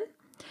person,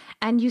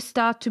 and you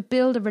start to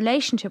build a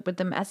relationship with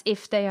them as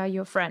if they are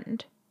your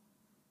friend,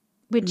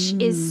 which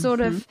is sort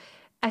of,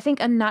 I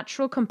think, a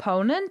natural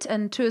component,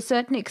 and to a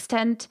certain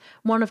extent,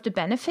 one of the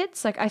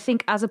benefits. Like, I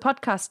think as a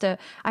podcaster,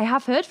 I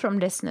have heard from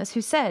listeners who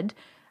said,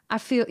 I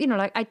feel,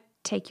 like I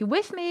take you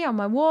with me on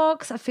my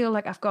walks. I feel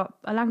like I've got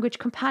a language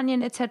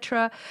companion,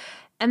 etc.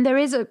 And there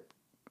is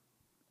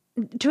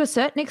to a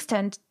certain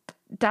extent,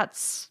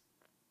 that's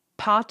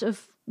part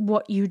of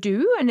what you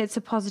do, and it's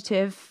a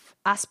positive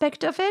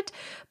aspect of it.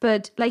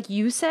 But like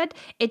you said,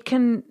 it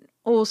can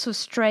also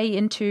stray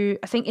into,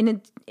 I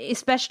think,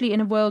 especially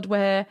in a world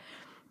where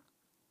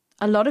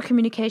a lot of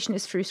communication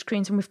is through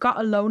screens and we've got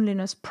a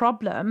loneliness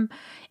problem,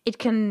 it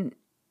can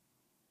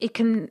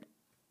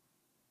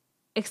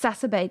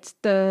exacerbate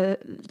the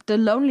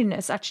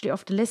loneliness actually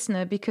of the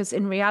listener, because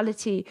in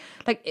reality,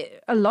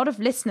 like, a lot of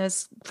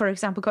listeners, for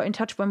example, got in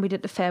touch when we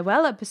did the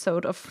farewell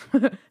episode of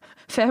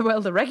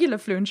Farewell, the regular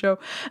Fluent show,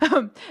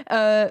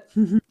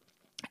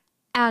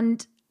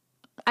 and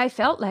I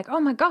felt like, oh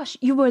my gosh,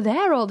 you were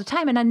there all the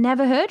time and I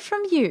never heard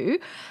from you.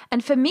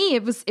 And for me,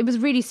 it was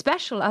really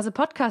special as a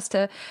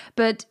podcaster,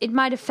 but it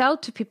might have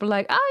felt to people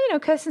like, oh,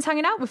 Kirsten's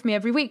hanging out with me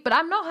every week, but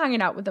I'm not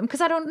hanging out with them because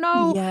I don't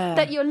know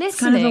that you're listening. It's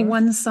kind of a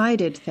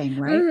one-sided thing,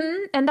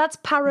 right? And that's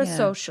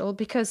parasocial,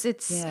 because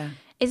it's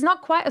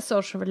not quite a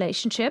social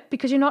relationship,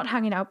 because you're not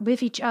hanging out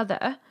with each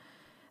other,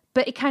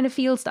 but it kind of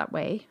feels that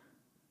way.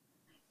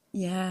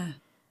 Yeah.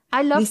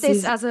 I love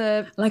this as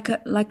like a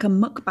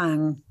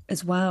mukbang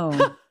as well.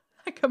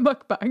 like a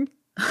mukbang.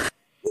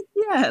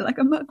 Yeah, like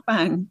a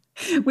mukbang,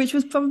 which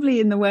was probably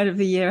in the Word of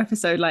the Year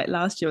episode like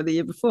last year or the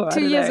year before.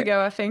 2 years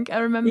ago, I think. I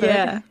remember.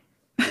 Yeah.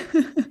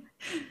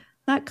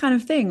 That kind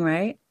of thing,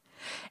 right?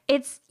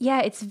 It's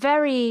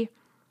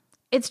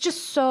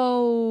just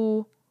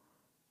so,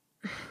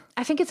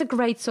 I think it's a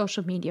great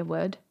social media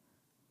word.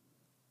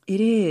 It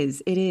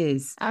is. It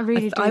is. I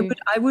really do.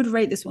 I would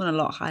rate this one a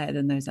lot higher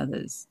than those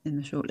others in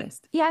the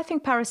shortlist. Yeah, I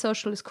think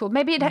parasocial is cool.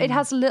 Maybe it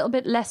has a little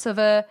bit less of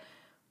a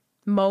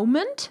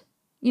moment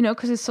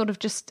because it's sort of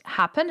just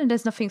happened and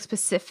there's nothing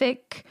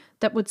specific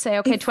that would say,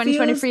 okay, It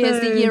 2023 feels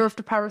is the though, year of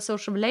the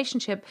parasocial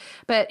relationship.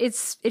 But it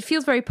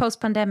feels very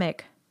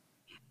post-pandemic.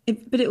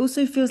 but it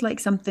also feels like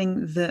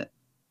something that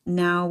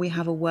now we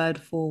have a word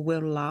for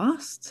will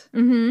last.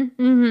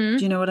 Mm-hmm. Mm-hmm.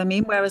 Do you know what I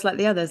mean? Whereas like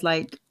the others,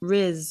 like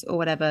Riz or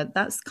whatever,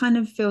 that's kind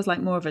of feels like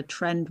more of a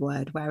trend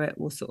word where it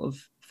will sort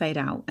of fade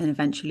out and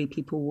eventually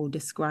people will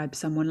describe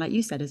someone, like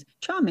you said, as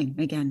charming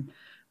again,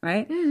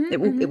 right? Mm-hmm.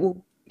 It will Mm-hmm. it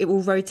will it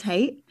will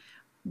rotate.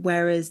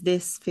 Whereas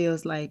this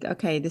feels like,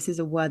 okay, this is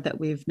a word that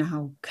we've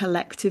now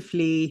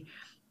collectively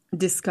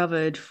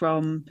discovered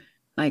from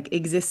like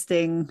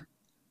existing,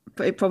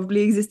 but it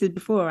probably existed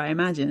before, I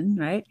imagine,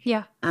 right?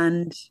 Yeah.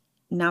 And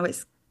now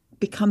it's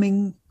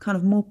becoming kind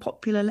of more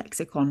popular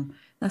lexicon.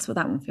 That's what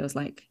that one feels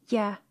like.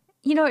 Yeah.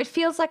 It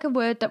feels like a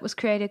word that was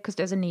created because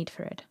there's a need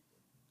for it.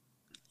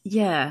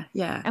 Yeah,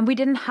 yeah. And we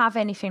didn't have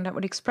anything that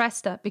would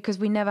express that because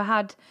we never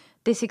had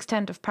this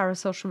extent of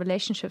parasocial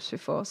relationships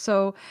before.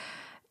 So,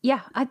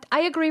 yeah,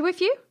 I agree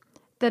with you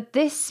that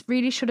this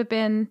really should have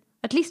been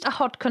at least a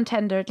hot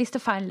contender, at least a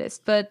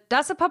finalist. But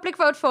that's a public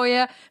vote for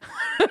you.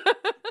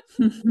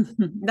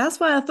 That's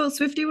why I thought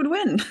Swifty would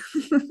win.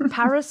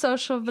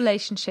 Parasocial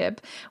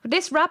relationship.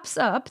 This wraps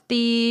up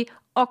the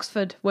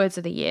Oxford Words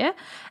of the Year.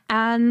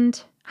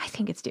 And I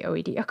think it's the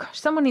OED. Oh gosh,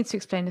 someone needs to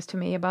explain this to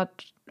me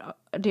about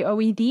the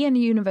OED and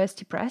the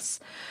University Press.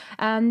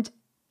 And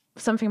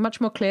something much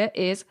more clear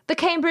is the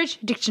Cambridge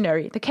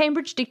Dictionary. The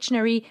Cambridge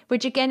Dictionary,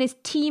 which again is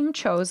team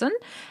chosen.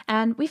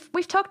 And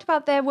we've talked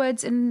about their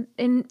words in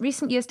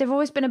recent years. They've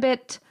always been a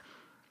bit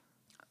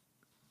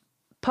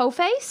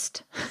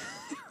po-faced,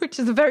 which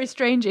is a very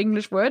strange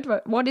English word.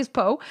 But what is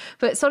po?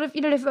 But sort of,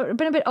 they've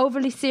been a bit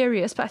overly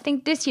serious. But I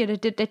think this year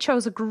they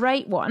chose a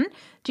great one.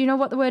 Do you know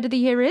what the word of the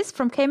year is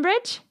from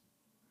Cambridge?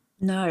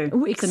 No.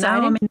 Ooh, so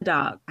now I'm in the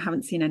dark. I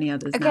haven't seen any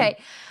others. Okay.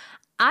 Now.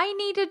 I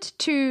needed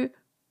to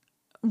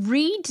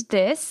read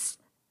this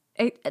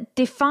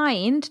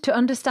defined to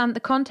understand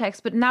the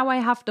context, but now I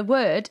have the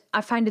word.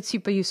 I find it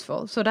super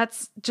useful. So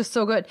that's just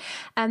so good.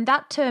 And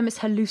that term is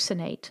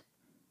hallucinate.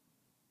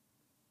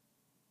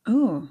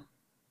 Oh.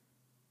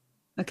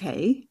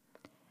 Okay.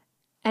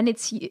 And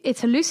it's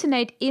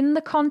hallucinate in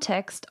the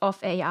context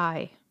of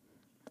AI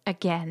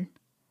again.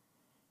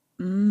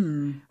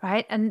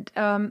 Right? And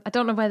I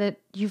don't know whether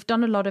you've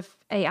done a lot of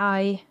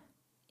AI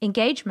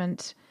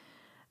engagement.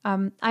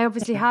 I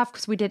obviously have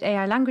because we did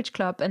AI Language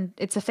Club and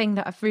it's a thing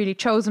that I've really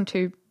chosen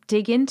to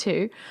dig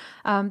into.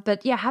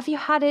 But yeah, have you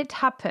had it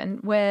happen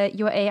where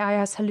your AI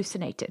has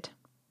hallucinated?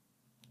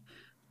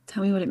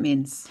 Tell me what it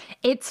means.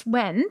 It's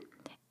when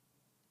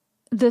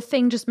the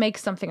thing just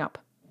makes something up.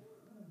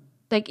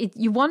 Like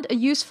you want a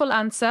useful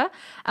answer,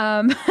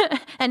 and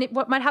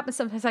what might happen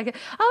sometimes like,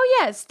 oh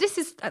yes, this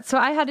is. So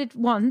I had it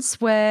once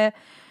where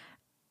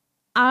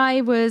I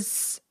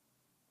was.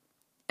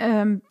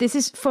 This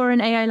is for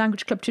an AI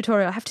Language Club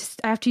tutorial.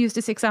 I have to use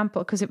this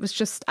example because it was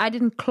just I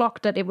didn't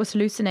clock that it was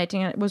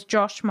hallucinating, and it was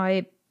Josh,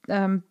 my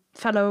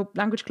fellow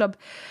Language Club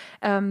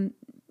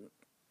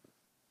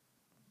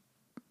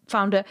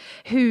founder,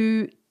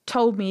 who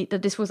told me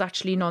that this was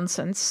actually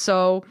nonsense.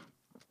 So.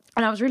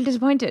 And I was really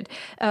disappointed.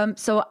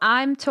 So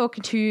I'm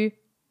talking to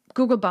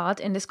Google Bard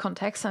in this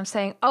context. I'm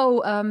saying,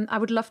 I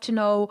would love to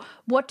know,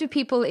 what do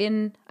people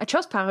I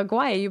chose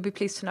Paraguay, you'll be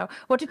pleased to know.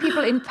 What do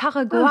people in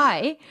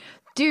Paraguay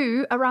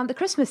do around the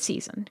Christmas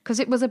season? Because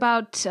it was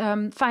about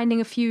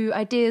finding a few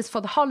ideas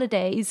for the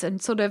holidays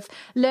and sort of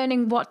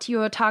learning what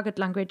your target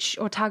language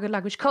or target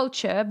language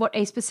culture, what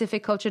a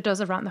specific culture does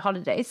around the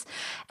holidays.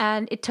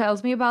 And it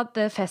tells me about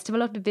the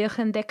Festival of the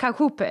Virgen de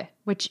Carupe,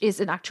 which is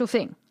an actual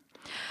thing.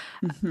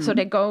 Mm-hmm. So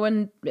they go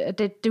and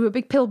they do a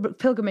big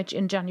pilgrimage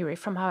in January,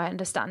 from how I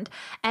understand.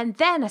 And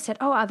then I said,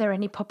 are there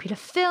any popular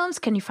films?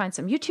 Can you find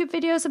some YouTube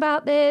videos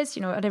about this?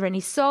 Are there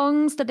any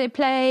songs that they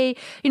play?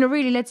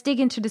 Really, let's dig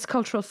into this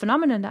cultural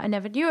phenomenon that I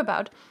never knew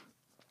about.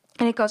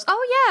 And it goes,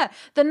 oh yeah,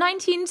 the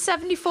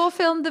 1974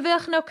 film, The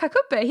Virgen of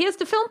Cacupe. Here's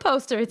the film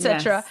poster,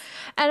 etc. Yes.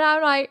 And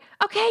I'm like,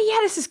 okay, yeah,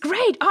 this is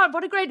great. Oh,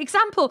 what a great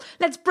example.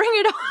 Let's bring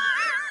it on.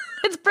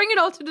 Let's bring it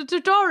all to the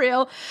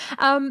tutorial.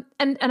 And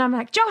I'm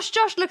like, Josh,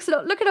 look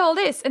at all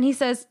this. And he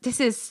says,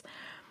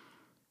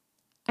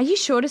 are you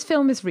sure this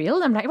film is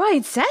real? I'm like, well,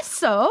 it says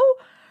so.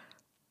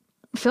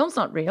 Film's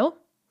not real.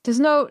 There's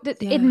no,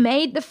 it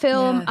made the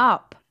film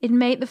up. It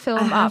made the film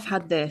up. I have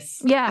had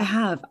this. Yeah. I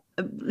have.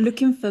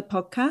 Looking for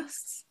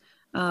podcasts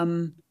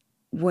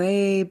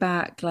way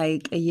back,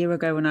 like a year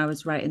ago when I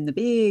was writing the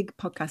big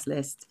podcast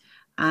list.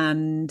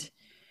 And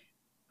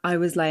I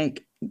was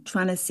like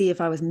trying to see if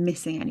I was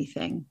missing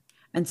anything.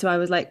 And so I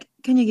was like,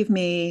 can you give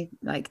me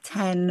like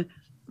 10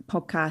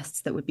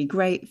 podcasts that would be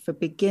great for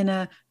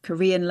beginner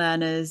Korean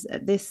learners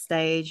at this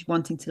stage,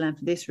 wanting to learn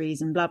for this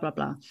reason, blah, blah,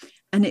 blah.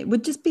 And it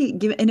would just be,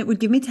 and it would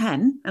give me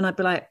 10. And I'd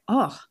be like,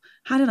 oh,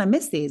 how did I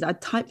miss these?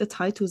 I'd type the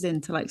titles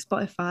into like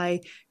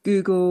Spotify,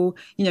 Google,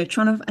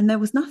 and there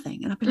was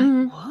nothing. And I'd be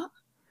like, what?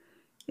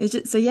 It's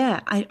just, so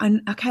yeah, I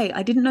okay,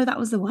 I didn't know that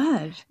was the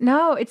word.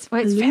 No, it's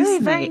very,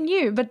 very Hallucinate.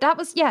 new. But that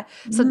was, yeah.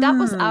 So that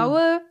was Mm,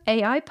 our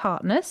AI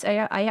partners,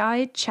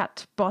 AI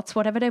chat bots,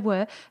 whatever they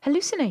were,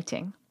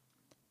 hallucinating.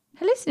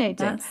 Hallucinating.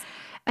 that's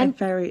a And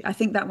very, I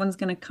think that one's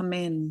going to come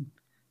in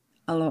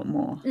a lot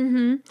more.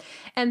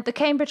 And the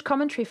Cambridge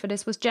commentary for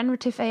this was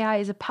generative AI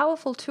is a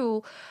powerful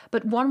tool,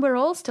 but one we're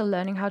all still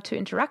learning how to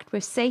interact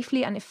with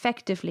safely and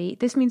effectively.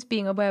 This means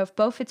being aware of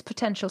both its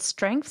potential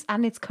strengths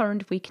and its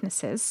current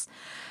weaknesses.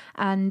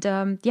 And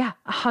yeah,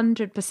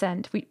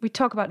 100%. We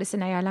talk about this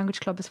in AI Language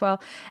Club as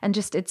well. And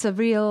just it's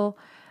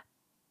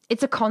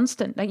a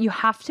constant. Like you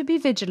have to be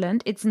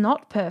vigilant. It's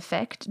not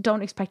perfect.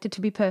 Don't expect it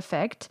to be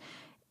perfect.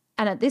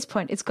 And at this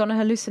point, it's going to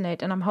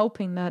hallucinate. And I'm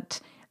hoping that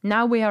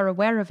now we are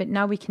aware of it,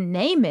 now we can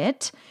name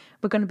it,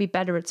 we're going to be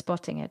better at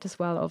spotting it as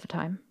well over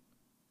time.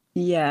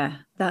 Yeah,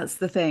 that's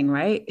the thing,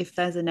 right? If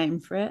there's a name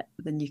for it,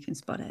 then you can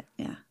spot it.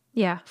 Yeah.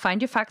 Yeah,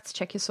 find your facts,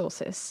 check your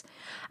sources.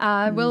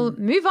 We'll Mm.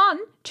 move on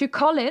to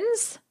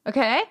Collins.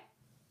 Okay.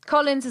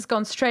 Collins has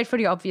gone straight for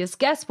the obvious.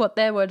 Guess what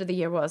their word of the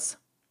year was?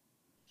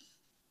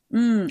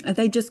 Have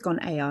they just gone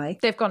AI?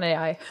 They've gone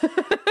AI.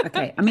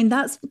 Okay. I mean,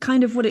 that's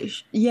kind of what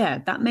yeah,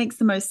 that makes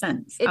the most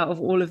sense It, out of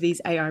all of these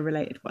AI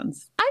related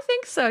ones. I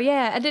think so,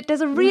 yeah. And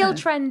there's a real Yeah.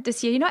 trend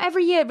this year. You know,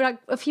 every year, like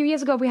a few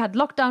years ago, we had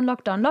lockdown,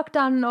 lockdown,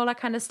 lockdown, and all that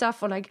kind of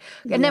stuff. Or like,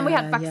 and then we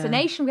had Yeah. Yeah.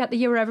 vaccination. We had the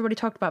year where everybody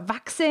talked about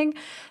vaxing.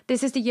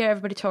 This is the year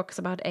everybody talks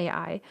about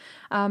AI.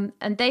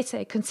 And they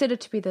say, considered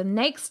to be the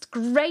next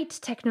great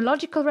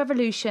technological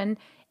revolution.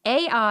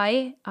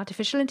 AI,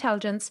 artificial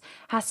intelligence,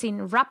 has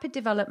seen rapid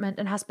development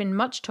and has been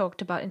much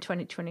talked about in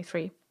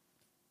 2023.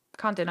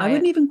 Can't I deny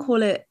wouldn't it. even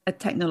call it a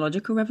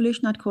technological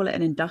revolution. I'd call it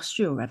an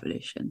industrial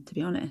revolution, to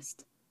be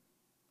honest.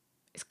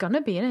 It's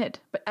gonna be in it.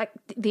 But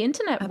the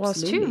internet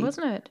was too, Absolutely.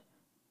 wasn't it?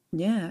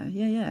 Yeah.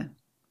 Yeah. Yeah.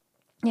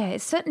 Yeah,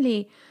 it's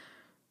certainly.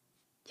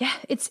 Yeah,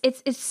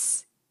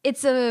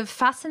 it's a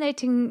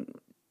fascinating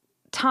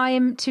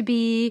time to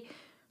be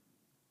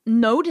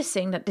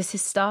noticing that this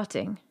is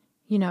starting.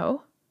 You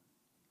know.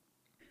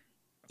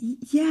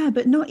 Yeah,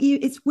 but not you.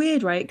 It's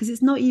weird, right? Because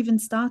it's not even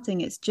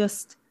starting. It's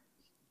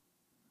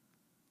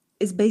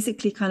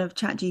basically kind of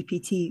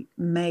ChatGPT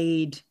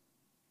made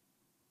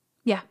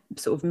Yeah.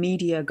 sort of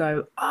media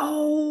go,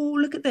 oh,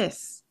 look at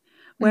this.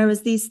 Mm.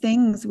 Whereas these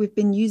things we've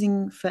been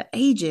using for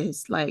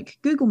ages, like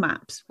Google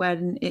Maps,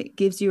 when it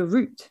gives you a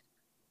route,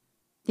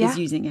 is Yeah.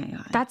 using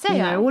AI. That's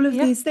AI. All of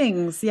Yeah. these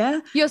things,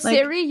 yeah. Your Like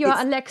Siri, your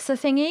it's Alexa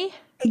thingy.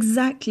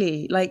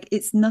 exactly like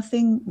it's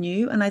nothing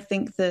new. And I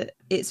think that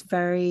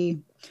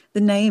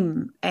the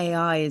name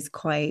AI is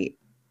quite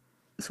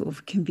sort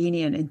of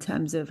convenient in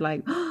terms of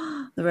like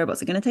the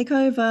robots are going to take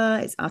over,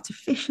 it's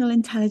artificial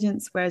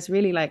intelligence, whereas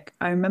really like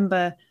I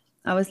remember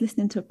I was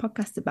listening to a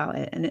podcast about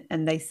it,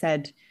 and they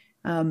said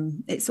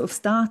it sort of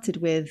started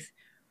with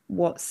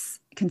what's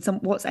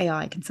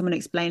AI, can someone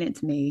explain it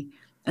to me,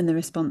 and the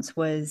response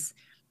was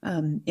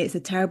it's a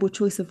terrible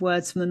choice of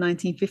words from the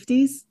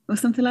 1950s or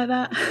something like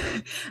that.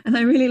 And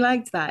I really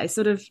liked that. It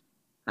sort of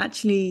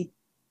actually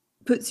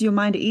puts your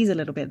mind at ease a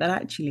little bit that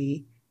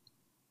actually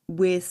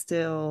we're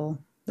still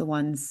the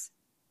ones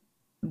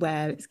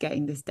where it's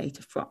getting this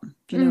data from.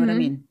 Do you know what I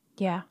mean?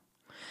 Yeah.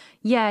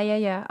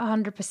 Yeah.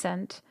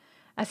 100%.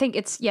 I think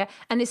it's, yeah.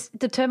 And it's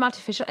the term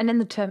artificial and then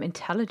the term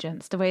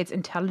intelligence, the way it's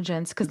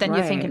intelligence, because then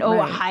you're thinking, Right, oh, a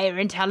right. higher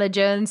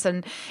intelligence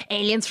and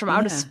aliens from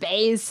outer Yeah.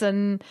 space.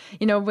 And,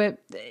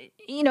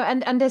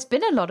 and there's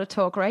been a lot of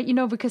talk, right?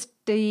 Because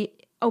the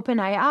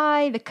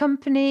OpenAI, the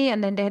company,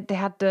 and then they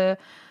had the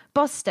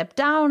boss step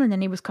down and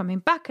then he was coming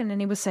back and then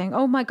he was saying,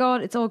 oh my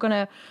God, it's all going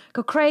to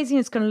go crazy.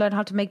 It's going to learn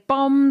how to make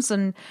bombs.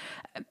 And,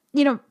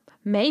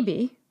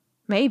 maybe.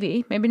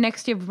 Maybe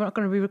next year we're not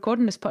going to be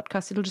recording this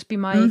podcast. It'll just be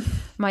my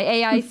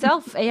AI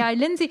self, AI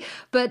Lindsay.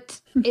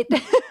 But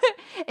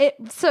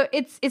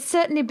it's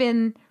certainly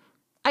been.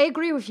 I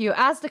agree with you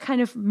as the kind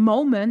of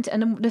moment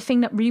and the thing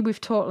that really we've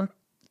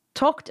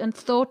talked and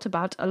thought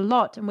about a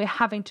lot, and we're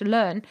having to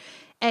learn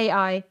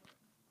AI.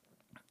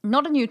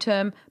 Not a new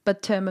term,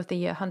 but term of the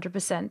year,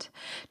 100%.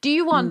 Do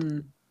you want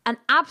an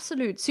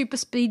absolute super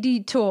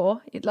speedy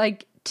tour,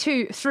 like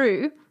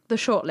through the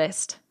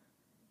shortlist?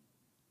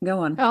 Go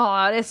on.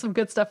 Oh, there's some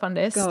good stuff on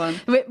this. Go on.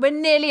 We're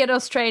nearly at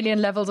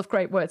Australian levels of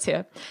great words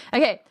here.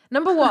 Okay,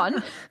 number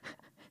one.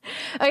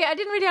 Okay, I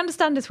didn't really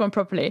understand this one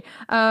properly.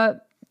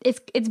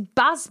 It's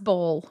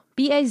Bazball,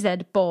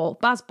 BAZ ball,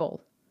 Bazball.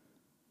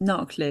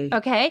 Not a clue.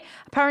 Okay,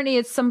 apparently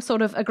it's some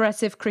sort of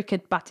aggressive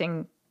cricket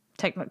batting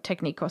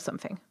technique or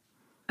something.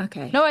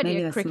 Okay. No Maybe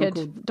idea. there's Cricket.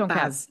 someone called Don't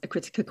Baz, a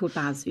cricketer called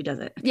Baz who does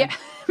it. Okay. Yeah,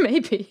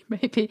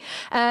 maybe.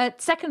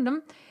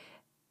 Second,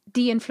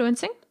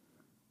 de-influencing.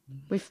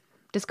 We've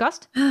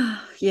discussed.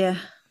 Yeah.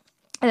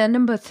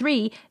 Number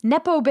 3,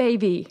 Nepo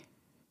baby.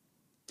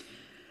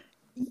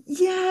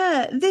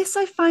 Yeah. This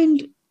I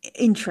find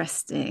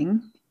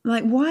interesting.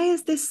 Like, why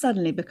has this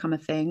suddenly become a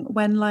thing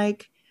when,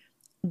 like,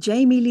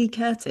 Jamie Lee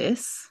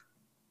Curtis,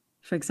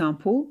 for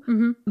example,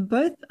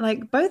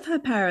 both her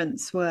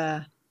parents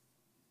were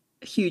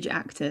huge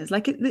actors.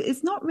 Like,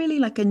 it's not really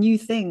like a new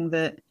thing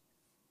that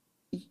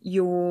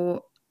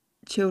your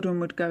children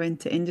would go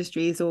into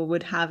industries or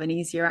would have an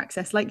easier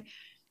access. Like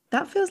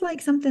that feels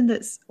like something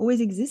that's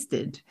always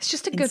existed. It's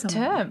just a in good some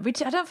term. way.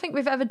 I don't think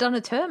we've ever done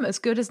a term as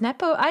good as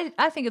Nepo.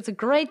 I think it's a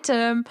great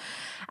term.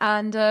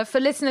 And for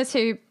listeners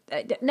who,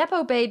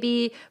 Nepo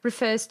baby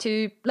refers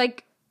to,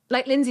 like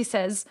Lindsay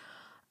says,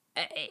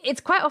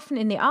 it's quite often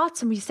in the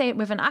arts and we say it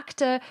with an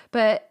actor,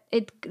 but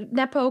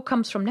Nepo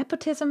comes from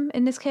nepotism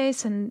in this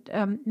case. And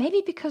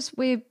maybe because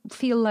we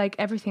feel like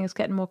everything is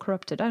getting more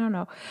corrupted. I don't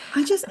know.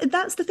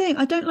 That's the thing.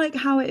 I don't like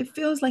how it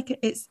feels like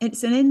it's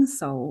an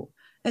insult.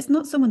 It's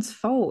not someone's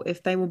fault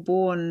if they were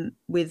born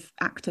with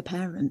actor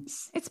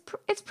parents. It's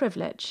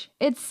privilege.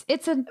 It's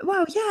a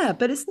Well, yeah,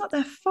 but it's not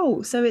their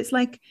fault. So it's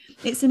like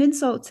it's an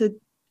insult to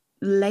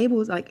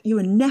labels like you're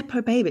a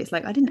nepo baby. It's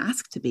like I didn't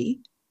ask to be.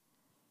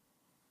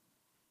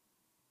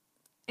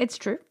 It's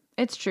true.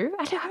 It's true.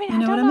 I don't You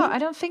know what I know. mean? I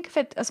don't think of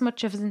it as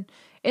much of an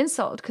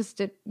insult because,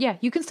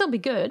 you can still be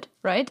good,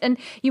 right? And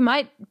you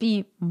might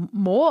be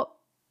more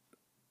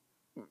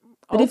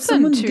But if open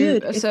someone's to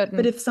good, a certain.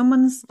 but if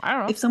someone's I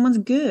don't know. if someone's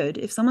good,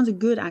 if someone's a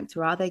good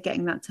actor, are they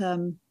getting that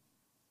term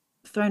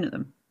thrown at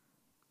them?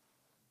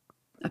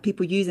 Are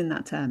people using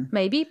that term?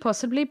 Maybe,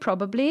 possibly,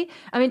 probably.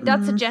 I mean,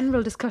 that's a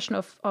general discussion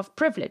of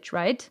privilege,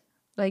 right?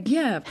 Like,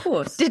 Yeah, of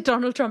course. did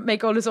Donald Trump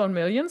make all his own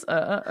millions?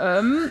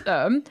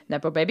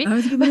 Nepo baby. I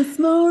was given a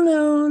small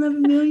loan of $1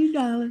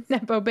 million.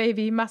 Nepo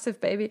baby,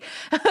 massive baby.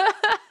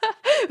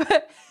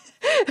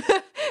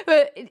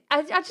 But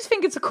I just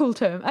think it's a cool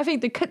term. I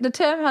think the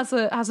term has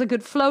a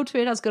good flow to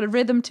it, has got a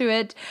rhythm to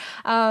it.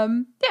 I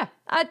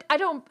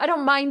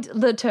don't mind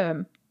the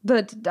term,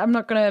 but I'm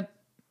not gonna.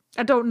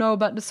 I don't know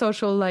about the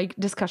social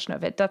discussion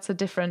of it. That's a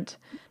different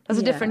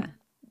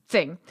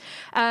thing.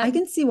 I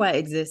can see why it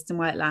exists and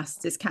why it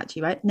lasts. It's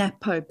catchy, right?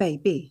 Nepo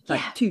baby,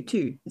 like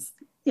tutu. It's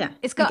I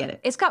got get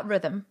it. It's got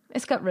rhythm.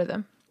 It's got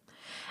rhythm.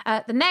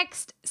 The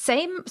next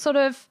same sort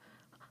of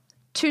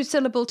two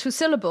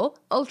syllable,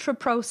 ultra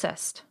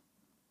processed.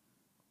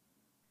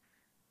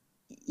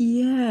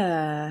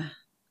 Yeah.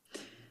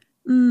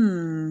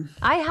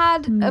 I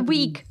had a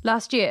week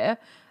last year,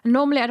 and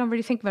normally I don't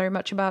really think very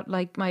much about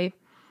my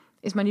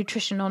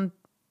nutrition on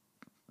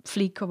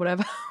fleek or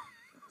whatever.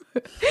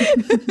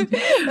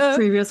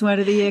 Previous word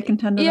of the year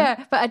contender.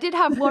 Yeah, but I did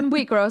have one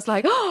week where I was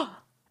like, oh,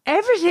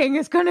 everything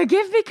is going to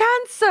give me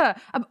cancer.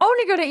 I'm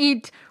only going to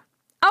eat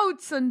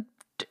oats and,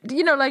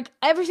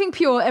 everything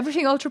pure,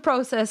 everything ultra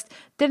processed.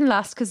 Didn't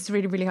last because it's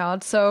really, really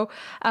hard. So,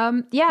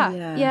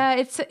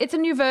 it's a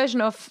new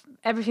version of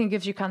everything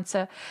gives you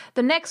cancer.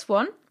 The next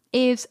one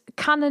is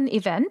Canon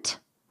Event,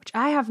 which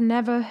I have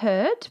never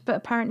heard, but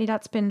apparently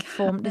that's been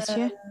formed this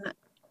year.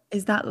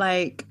 Is that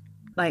like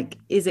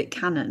is it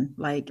canon?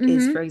 Like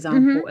is, for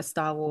example, a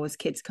Star Wars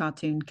kids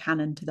cartoon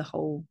canon to the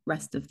whole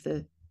rest of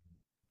the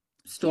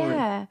story?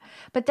 Yeah,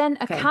 but then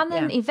a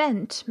canon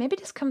event, maybe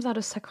this comes out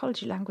of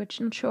psychology language,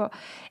 not sure,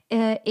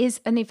 is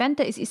an event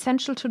that is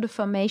essential to the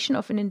formation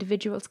of an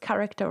individual's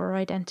character or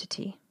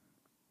identity.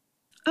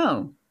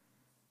 Oh,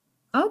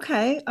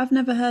 okay. I've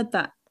never heard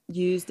that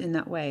used in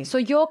that way. So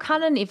your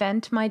canon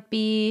event might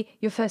be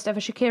your first ever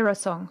Shakira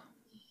song.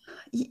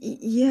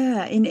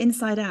 Yeah, in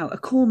Inside Out, a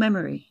core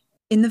memory.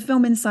 In the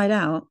film Inside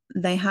Out,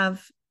 they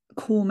have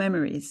core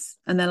memories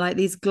and they're like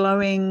these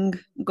glowing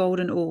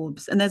golden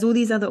orbs, and there's all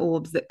these other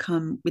orbs that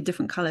come with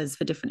different colors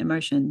for different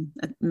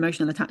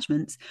emotional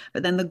attachments,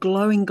 but then the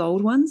glowing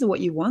gold ones are what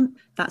you want.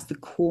 That's the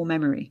core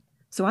memory.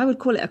 So I would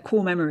call it a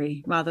core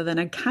memory rather than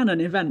a canon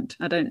event.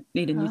 I don't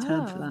need a new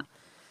term for that.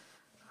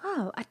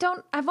 Oh,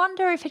 I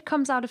wonder if it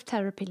comes out of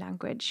therapy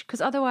language,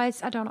 because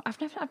otherwise I don't know. I've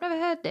never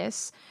heard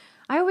this.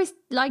 I always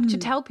like to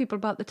tell people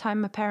about the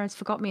time my parents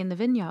forgot me in the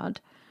vineyard.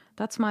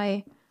 But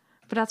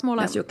that's more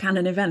like... That's your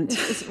canon event.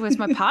 It was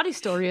my party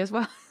story as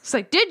well. It's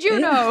like, did you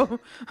know?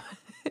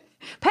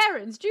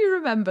 Parents, do you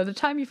remember the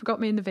time you forgot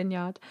me in the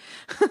vineyard?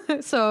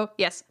 So,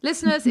 yes,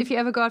 listeners, if you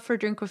ever go out for a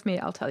drink with me,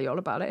 I'll tell you all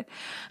about it.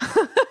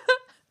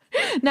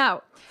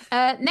 Now,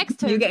 next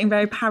term... You're getting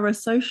very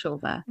parasocial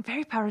there.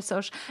 Very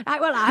parasocial.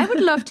 I would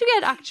love to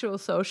get actual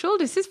social.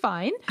 This is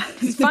fine.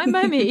 This is fine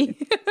by me.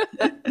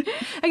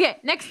 Okay,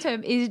 next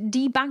term is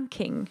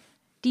debanking.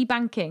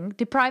 Debanking,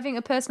 depriving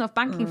a person of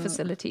banking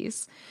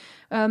facilities,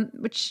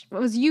 which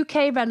was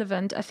UK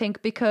relevant, I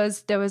think,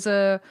 because there was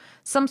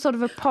some sort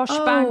of a posh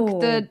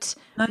bank that...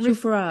 Nigel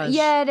Farage.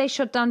 Yeah, they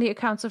shut down the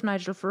accounts of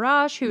Nigel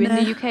Farage, who in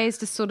the UK is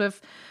this sort of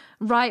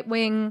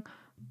right-wing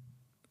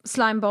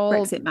slimeball.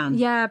 Brexit man.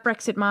 Yeah,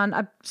 Brexit man.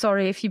 I'm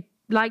sorry if you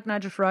like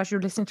Nigel Farage,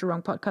 you're listening to the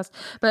wrong podcast.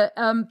 But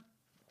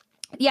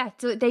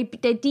so they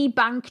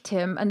debanked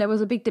him, and there was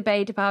a big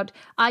debate about,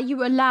 are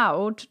you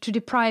allowed to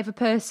deprive a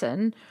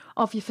person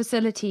of your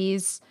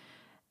facilities?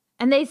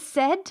 And they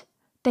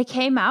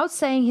came out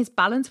saying his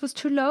balance was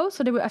too low.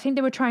 So I think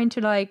they were trying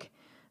to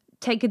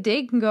take a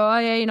dig and go, oh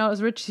yeah, you're not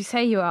as rich as you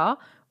say you are,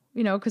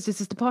 because this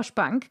is the posh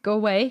bank. Go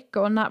away,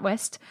 go on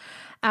NatWest.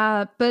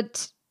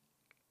 But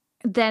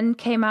then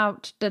came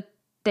out that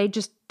they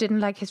just didn't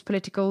like his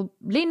political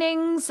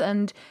leanings.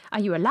 And are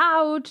you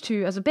allowed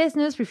to, as a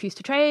business, refuse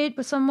to trade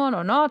with someone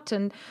or not?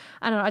 And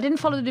I don't know, I didn't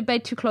follow the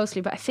debate too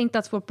closely, but I think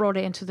that's what brought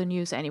it into the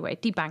news anyway,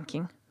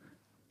 debanking.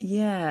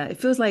 Yeah, it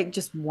feels like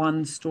just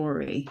one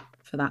story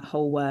for that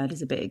whole word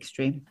is a bit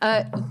extreme.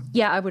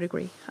 Yeah, I would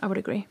agree.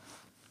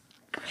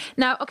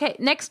 Now, okay,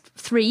 next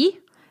 3,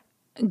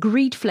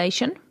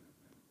 greedflation.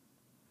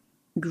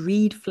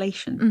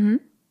 Greedflation. Mm-hmm.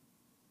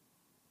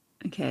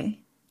 Okay.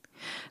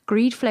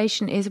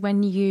 Greedflation is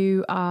when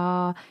you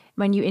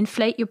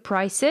inflate your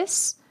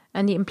prices,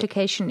 and the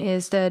implication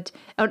is that,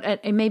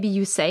 and maybe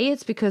you say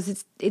it's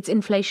because it's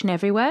inflation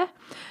everywhere,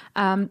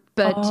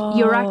 but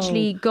you're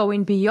actually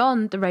going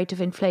beyond the rate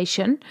of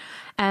inflation,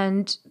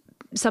 and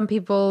some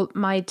people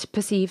might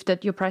perceive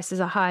that your prices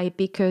are high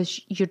because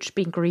you're just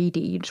being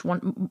greedy.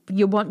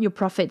 You want your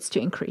profits to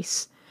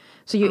increase,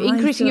 so you're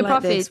increasing your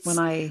profits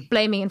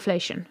blaming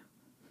inflation.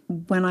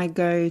 When I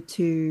go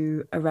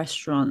to a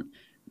restaurant,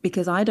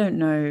 because I don't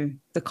know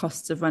the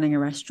costs of running a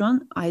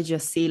restaurant, I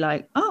just see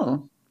like,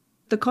 oh,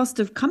 the cost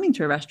of coming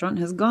to a restaurant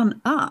has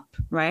gone up,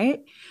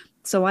 right?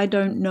 So I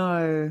don't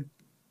know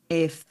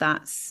if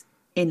that's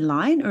in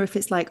line or if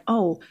it's like,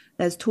 oh,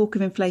 there's talk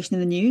of inflation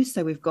in the news,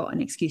 so we've got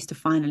an excuse to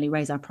finally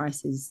raise our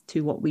prices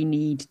to what we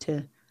need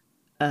to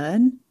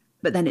earn.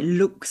 But then it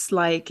looks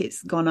like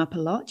it's gone up a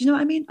lot. Do you know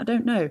what I mean? I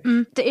don't know.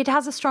 It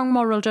has a strong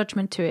moral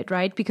judgment to it,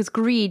 right? Because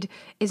greed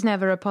is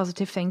never a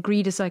positive thing.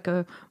 Greed is like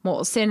a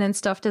mortal sin and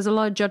stuff. There's a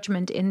lot of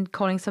judgment in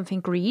calling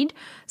something greed.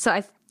 So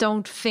I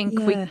don't think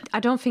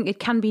it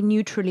can be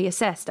neutrally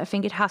assessed. I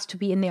think it has to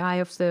be in the eye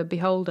of the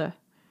beholder.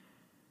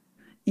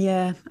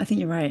 Yeah, I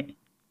think you're right.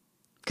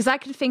 Because I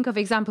can think of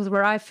examples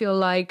where I feel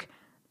like,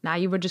 nah,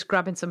 you were just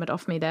grabbing something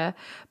off me there.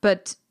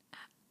 But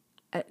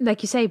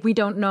like you say, we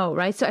don't know,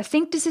 right? So I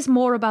think this is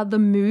more about the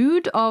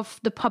mood of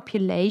the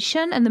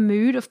population and the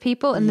mood of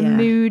people and the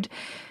mood,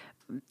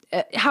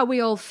 how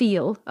we all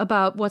feel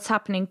about what's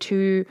happening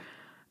to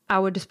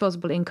our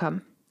disposable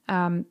income.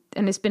 And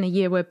it's been a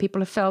year where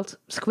people have felt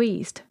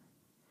squeezed.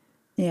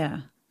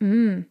 Yeah.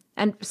 And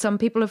some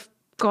people have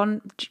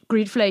gone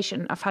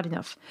greedflation. I've had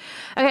enough.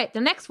 Okay,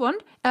 the next one,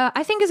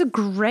 I think is a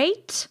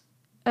great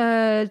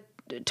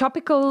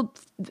topical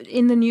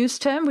in the news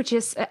term, which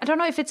is, I don't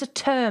know if it's a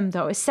term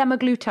though, is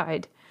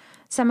semaglutide.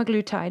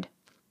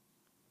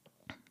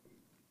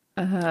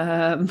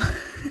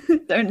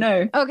 Don't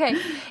know. Okay,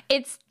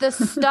 it's the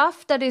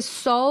stuff that is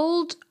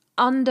sold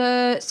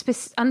under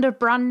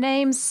brand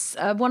names.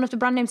 One of the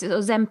brand names is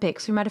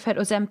Ozempic, so you might have heard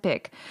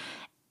Ozempic.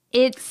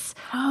 It's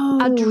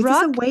a drug. Is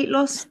this a weight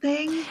loss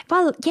thing?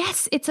 Well,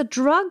 yes, it's a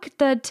drug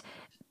that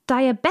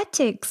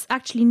diabetics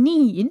actually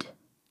need.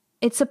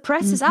 It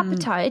suppresses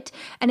appetite,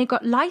 and it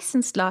got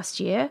licensed last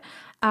year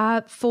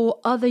for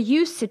other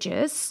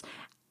usages,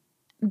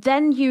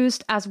 then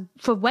used as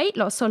for weight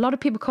loss. So a lot of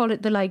people call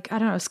it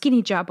the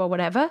skinny jab or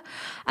whatever.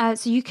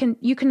 So you can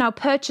now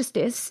purchase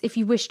this if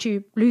you wish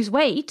to lose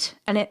weight,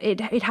 and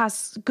it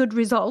has good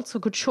results or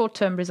good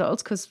short-term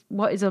results, because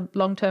what is a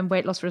long-term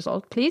weight loss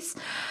result, please?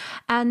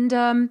 And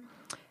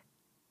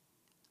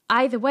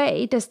either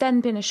way, there's then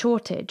been a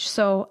shortage.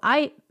 So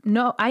I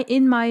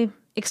in my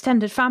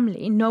extended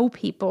family know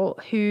people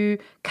who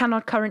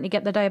cannot currently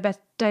get the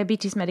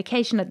diabetes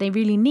medication that they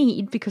really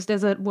need because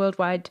there's a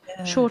worldwide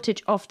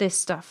shortage of this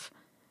stuff.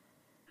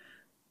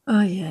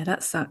 Oh yeah,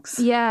 that sucks.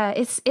 Yeah,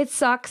 it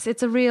sucks.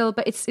 It's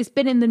but it's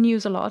been in the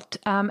news a lot,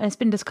 and it's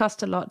been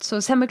discussed a lot. So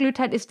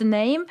semaglutide is the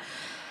name.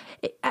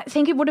 I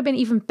think it would have been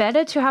even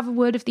better to have a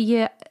word of the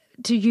year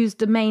to use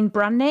the main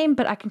brand name,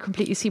 but I can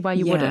completely see why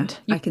you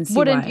wouldn't. I can see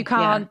why. You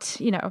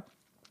can't,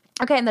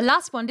 Okay, and the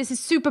last one, this is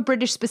super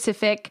British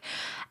specific,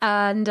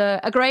 and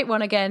a great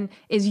one again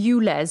is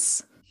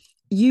ULEZ.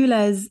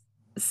 ULEZ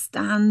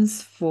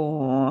stands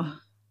for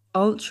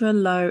Ultra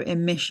Low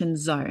Emission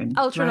Zone.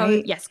 Ultra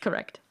low, yes,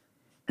 correct.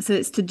 So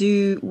it's to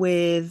do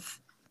with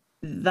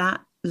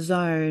that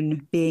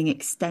zone being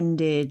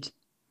extended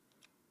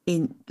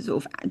in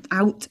sort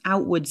of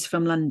outwards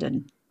from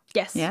London.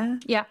 Yes. Yeah?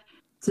 Yeah.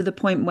 To the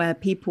point where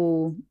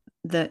people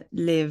that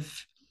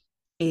live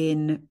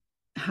in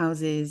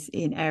houses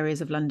in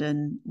areas of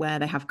London where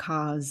they have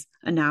cars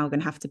are now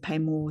going to have to pay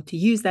more to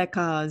use their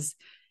cars,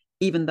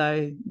 even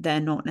though they're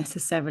not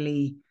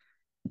necessarily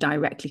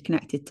directly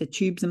connected to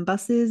tubes and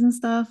buses and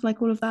stuff,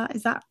 like all of that.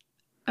 Is that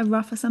a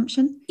rough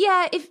assumption?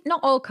 Yeah, if not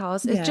all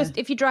cars. It's just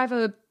if you drive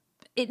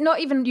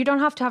you don't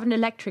have to have an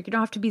electric, you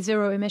don't have to be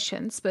zero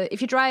emissions, but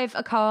if you drive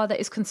a car that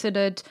is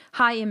considered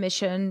high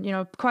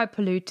emission, quite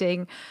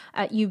polluting,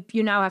 you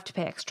now have to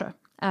pay extra.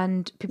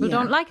 And people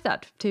don't like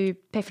that, to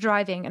pay for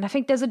driving. And I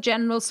think there's a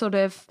general sort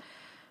of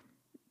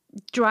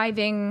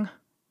driving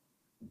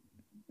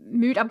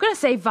mood. I'm going to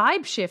say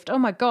vibe shift. Oh,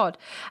 my God.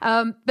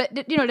 But,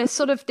 there's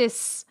sort of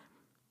this,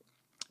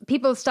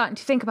 people starting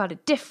to think about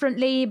it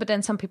differently, but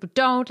then some people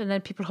don't. And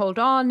then people hold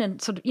on.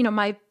 And sort of,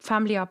 my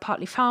family are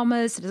partly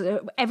farmers.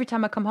 Every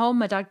time I come home,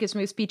 my dad gives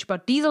me a speech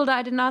about diesel that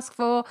I didn't ask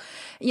for.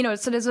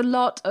 So there's a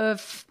lot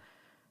of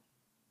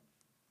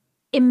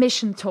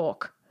emission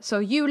talk. So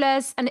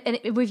ULEZ, and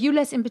with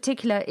ULEZ in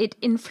particular, it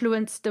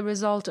influenced the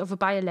result of a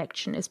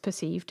by-election, is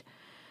perceived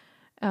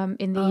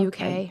in the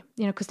UK.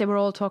 You know, because they were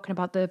all talking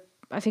about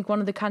I think one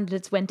of the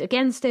candidates went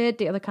against it,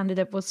 the other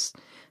candidate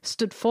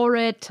stood for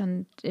it,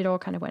 and it all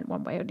kind of went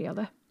one way or the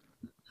other.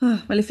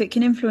 Oh, well, if it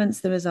can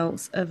influence the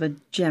results of a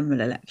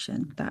general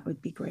election, that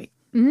would be great.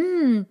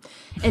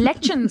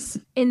 Elections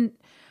in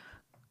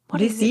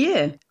this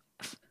year.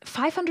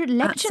 500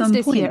 elections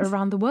this year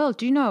around the world.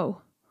 Do you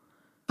know?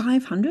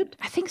 500?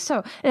 I think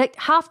so. Like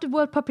half the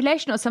world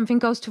population or something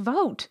goes to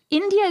vote.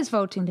 India is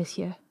voting this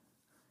year.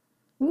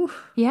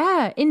 Oof.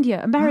 Yeah,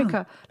 India,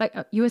 America, like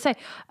USA,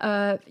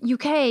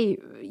 UK,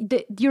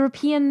 the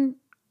European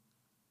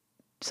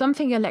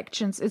something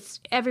elections.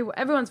 It's everywhere.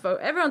 Everyone's going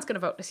to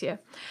vote this year.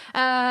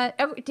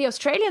 The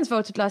Australians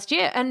voted last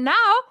year, and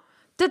now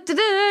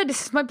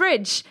this is my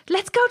bridge.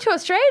 Let's go to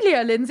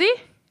Australia, Lindsay.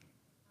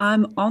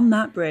 I'm on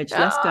that bridge.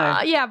 Let's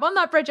go. Yeah, I'm on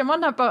that bridge. I'm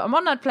on that boat. I'm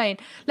on that plane.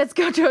 Let's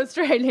go to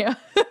Australia.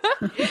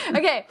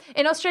 Okay,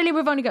 in Australia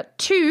we've only got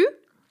 2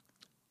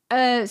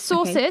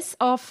 sources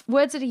of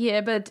words of the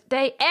year, but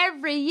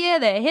every year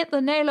they hit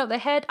the nail on the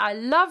head. I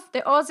love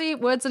the Aussie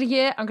words of the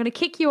year. I'm going to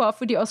kick you off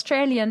with the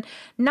Australian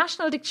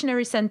National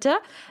Dictionary Centre.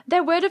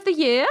 Their word of the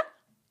year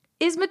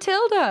is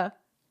Matilda.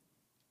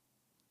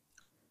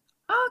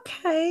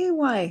 Okay,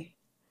 why?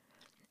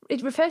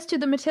 It refers to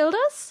the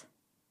Matildas.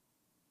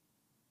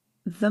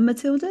 The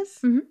Matildas?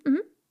 Mm-hmm, mm-hmm.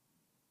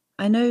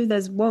 I know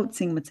there's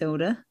Waltzing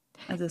Matilda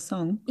as a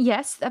song.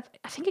 Yes,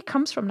 I think it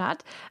comes from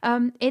that.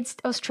 It's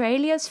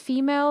Australia's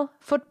female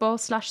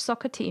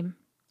football/soccer team.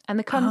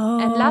 And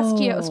last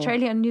year,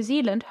 Australia and New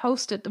Zealand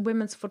hosted the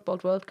Women's Football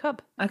World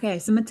Cup. Okay,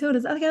 so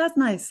Matildas. Okay, that's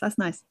nice. That's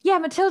nice. Yeah,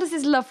 Matildas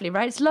is lovely,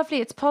 right? It's lovely.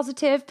 It's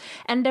positive.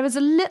 And there was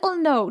a little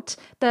note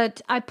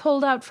that I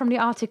pulled out from the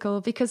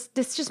article because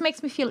this just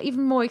makes me feel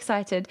even more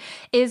excited,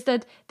 is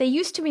that they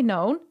used to be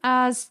known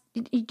as...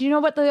 Do you know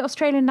what the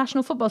Australian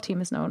national football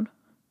team is known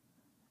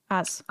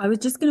as? I was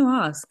just going to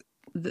ask.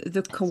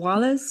 The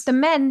koalas? The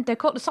men, they're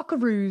called the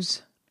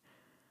Socceroos.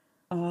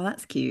 Oh,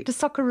 that's cute. The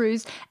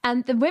Socceroos.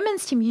 And the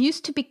women's team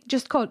used to be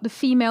just called the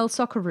female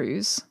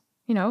Socceroos,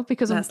 you know,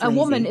 because a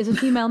woman is a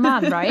female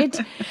man, right?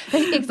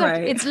 Exactly.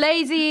 Right. It's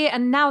lazy,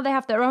 and now they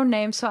have their own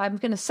name, so I'm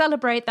going to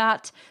celebrate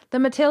that. The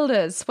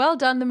Matildas. Well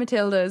done, the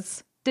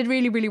Matildas. Did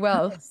really, really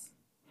well. Nice.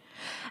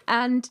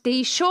 And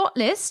the short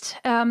list,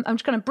 I'm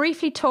just going to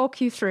briefly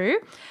talk you through.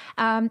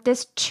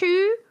 There's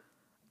two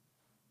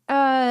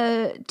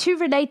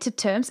related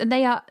terms, and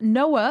they are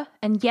knower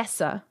and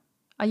yesser.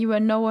 Are you a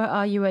knower?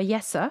 Are you a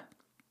yesser?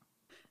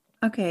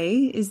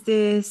 Okay.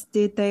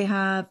 Did they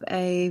have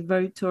a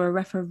vote or a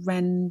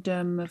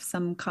referendum of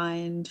some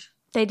kind?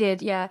 They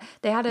did, yeah.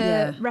 They had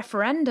a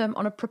referendum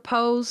on a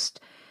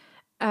proposed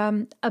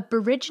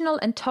Aboriginal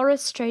and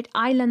Torres Strait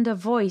Islander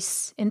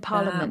voice in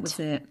Parliament. That was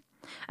it.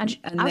 And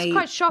I was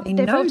quite shocked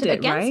they voted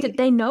against it.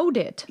 They knowed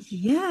it.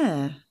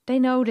 Yeah. They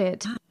knowed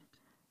it.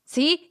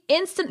 See?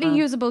 Instantly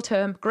usable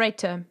term. Great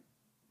term.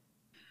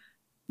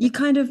 You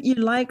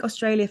like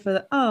Australia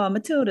for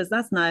Matildas,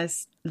 that's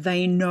nice.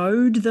 They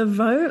knowed the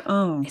vote.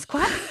 Oh, it's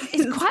quite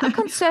a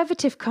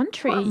conservative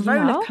country. A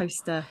roller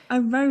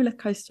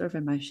coaster of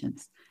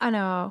emotions. I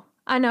know.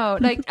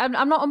 Like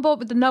I'm not on board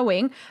with the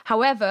knowing.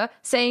 However,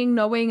 saying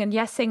knowing and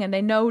yesing, and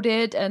they knowed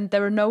it, and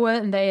they're a knower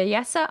and they're a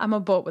yeser, I'm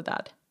on board with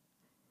that.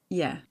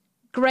 Yeah.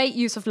 Great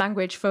use of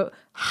language for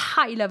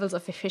high levels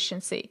of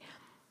efficiency.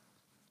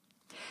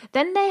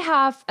 Then they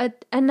have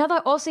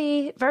another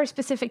Aussie very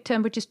specific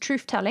term, which is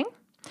truth-telling.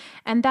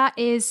 And that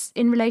is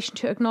in relation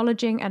to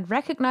acknowledging and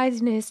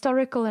recognizing the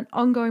historical and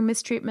ongoing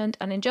mistreatment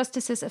and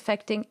injustices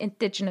affecting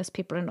Indigenous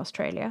people in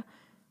Australia.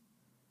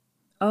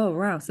 Oh,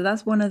 wow. So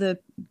that's one of the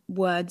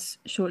words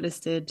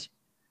shortlisted.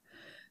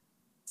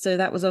 So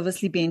that was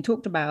obviously being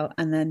talked about,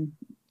 and then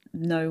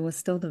no was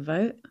still the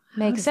vote.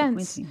 Makes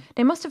sense.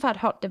 They must have had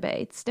hot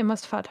debates.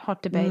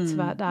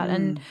 About that.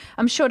 And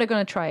I'm sure they're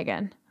going to try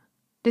again.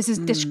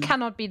 This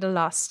cannot be the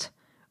last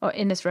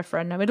in this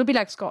referendum. It'll be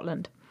like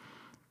Scotland.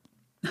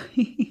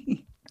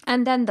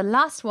 And then the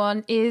last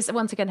one is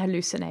once again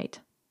hallucinate.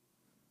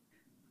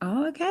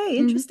 Oh, okay,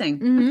 interesting.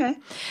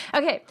 Mm-hmm.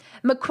 Okay.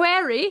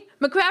 Macquarie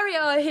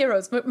are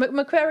heroes.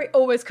 Macquarie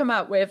always come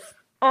out with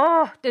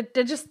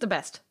they're just the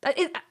best.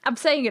 I'm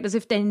saying it as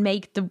if they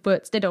make the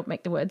words. They don't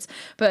make the words,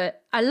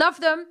 but I love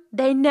them.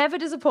 They never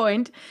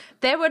disappoint.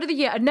 Their word of the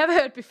year I'd never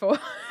heard before.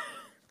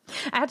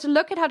 I had to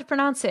look at how to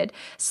pronounce it.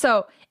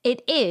 So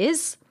it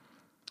is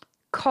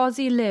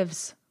Cosy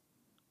Lives.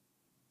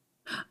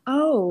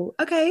 Oh,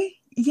 okay.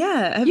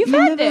 Yeah. You've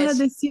heard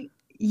this?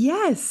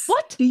 Yes.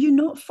 What? Do you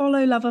not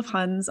follow Love of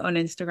Huns on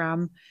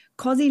Instagram?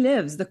 Cosy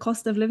Lives, the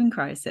cost of living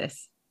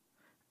crisis.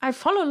 I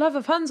follow Love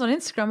of Huns on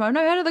Instagram. I've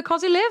never heard of the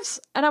Cosy Lives.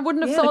 And I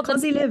wouldn't have thought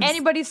that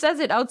anybody says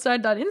it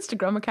outside that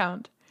Instagram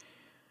account.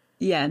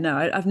 Yeah, no,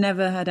 I've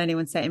never heard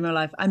anyone say it in my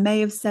life. I may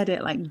have said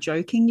it like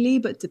jokingly,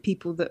 but to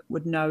people that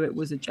would know it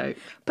was a joke.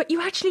 But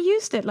you actually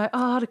used it like,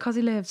 the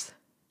Cosy Lives.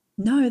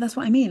 No, that's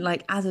what I mean.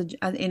 Like as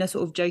in a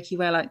sort of jokey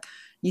way, like,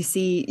 you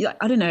see, like,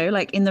 I don't know,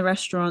 like in the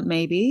restaurant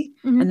maybe,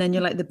 Mm-hmm. and then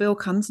you're like, the bill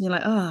comes and you're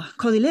like, oh,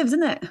 Cosy lives,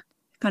 isn't it?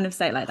 Kind of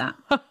say it like that.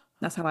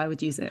 That's how I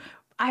would use it.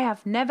 I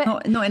have never,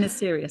 Not in a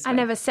serious I way.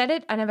 never said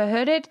it. I never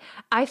heard it.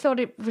 I thought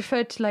it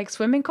referred to like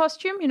swimming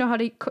costume. You know how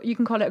you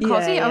can call it a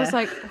cosy. I was Yeah.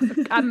 like,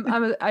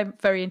 I'm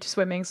very into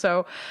swimming,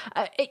 so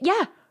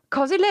yeah.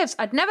 Cosy Lives.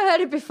 I'd never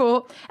heard it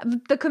before.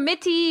 The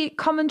committee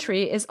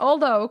commentary is,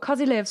 although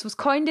Cosy Lives was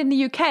coined in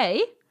the UK,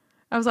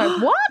 I was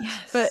like, what?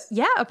 Yes. But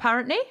yeah,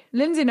 apparently,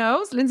 Lindsay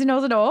knows. Lindsay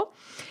knows it all.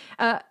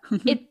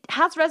 It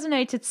has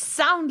resonated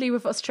soundly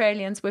with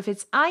Australians with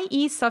its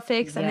IE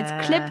suffix and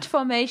its clipped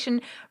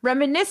formation,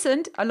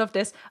 reminiscent, I love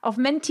this, of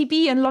Menti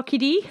B and Locky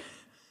D.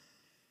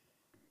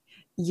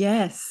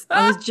 Yes.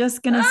 I was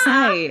just gonna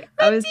say.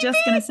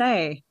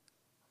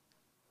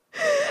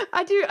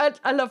 I do.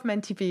 I love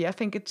Menti B. I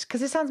think it's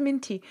because it sounds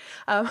minty.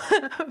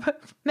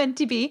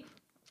 Menti B.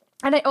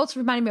 And it also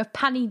reminded me of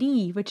Panny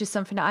D, which is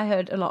something that I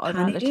heard a lot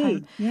around the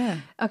time. Yeah.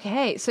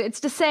 Okay, so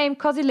it's the same.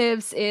 Cosy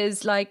Lives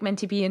is like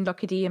Menti B and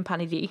Locky D and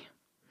Panny D.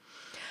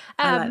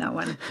 I like that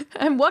one.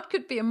 And what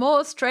could be a more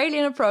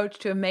Australian approach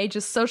to a major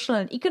social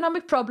and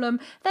economic problem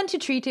than to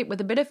treat it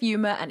with a bit of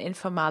humour and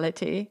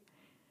informality?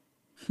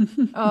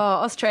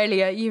 Oh,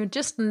 Australia, you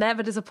just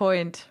never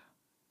disappoint.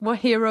 What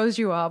heroes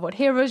you are. What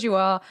heroes you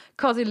are.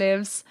 Cosy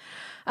Lives.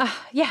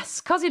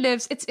 Yes, Cosy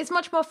Lives. It's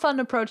much more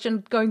fun approach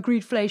than going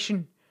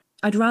greedflation.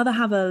 I'd rather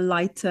have a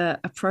lighter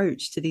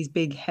approach to these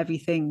big, heavy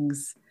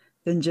things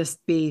than just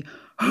be,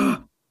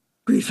 oh,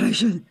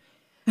 greedflation.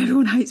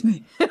 Everyone hates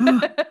me. Oh.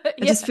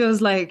 It just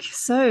feels like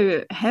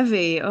so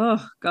heavy.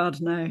 Oh,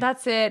 God, no.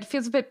 That's it. It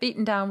feels a bit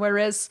beaten down.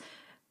 Whereas,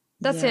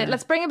 that's it.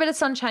 Let's bring a bit of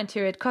sunshine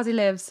to it. Cosy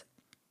Lives.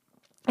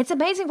 It's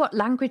amazing what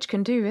language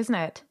can do, isn't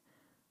it?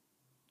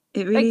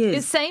 It really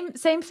is. Same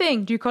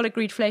thing. Do you call it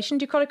greedflation?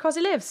 Do you call it Cosy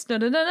Lives? No.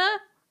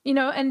 You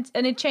know, and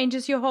it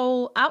changes your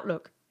whole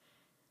outlook.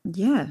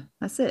 Yeah,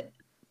 that's it.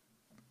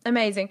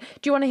 Amazing.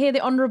 Do you want to hear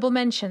the honourable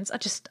mentions?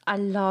 I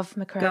love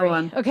Macquarie. Go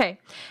on. Okay.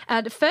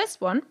 The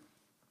first one,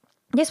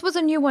 this was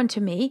a new one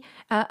to me,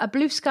 a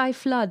blue sky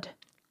flood,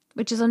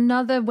 which is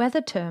another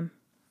weather term.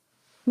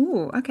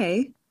 Ooh,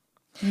 okay.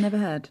 Never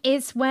heard.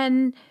 Is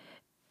when,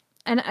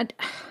 and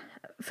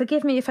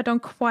forgive me if I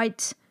don't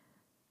quite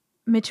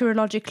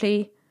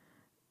geologically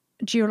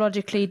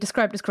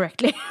describe this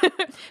correctly,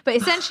 but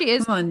essentially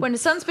is when the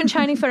sun's been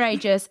shining for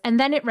ages and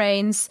then it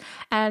rains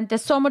and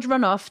there's so much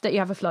runoff that you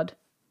have a flood.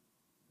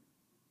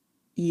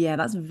 Yeah,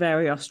 that's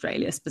very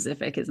Australia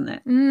specific, isn't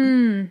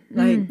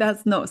it?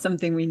 That's not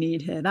something we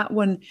need here. That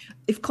one,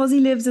 if Cosy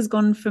Lives has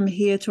gone from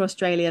here to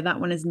Australia, that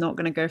one is not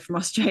going to go from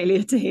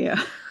Australia to here.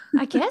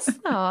 I guess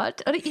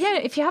not. Yeah,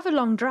 if you have a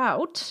long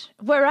drought,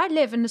 where I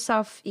live in the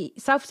south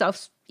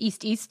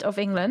east of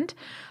England,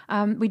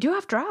 we do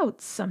have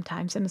droughts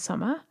sometimes in the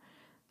summer.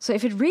 So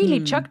if it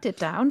really chucked it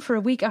down for a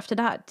week after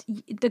that,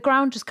 the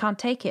ground just can't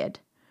take it.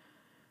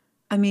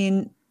 I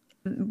mean,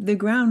 the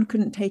ground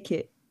couldn't take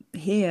it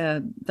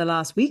here the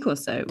last week or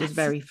so. It was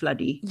very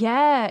floody.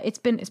 Yeah, it's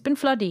been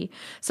floody.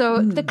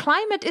 So the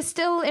climate is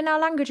still in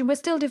our language and we're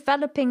still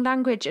developing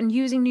language and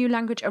using new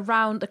language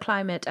around the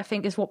climate, I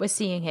think is what we're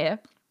seeing here.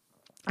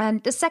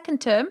 And the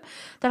second term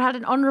that had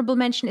an honourable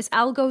mention is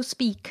algo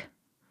speak.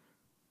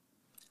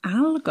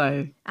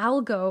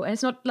 Algo, and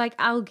it's not like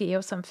algae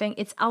or something,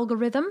 it's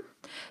algorithm.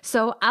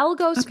 So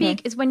algo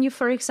speak is when you,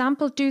 for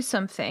example, do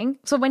something.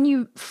 So when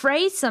you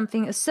phrase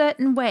something a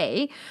certain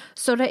way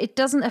so that it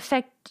doesn't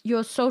affect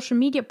your social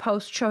media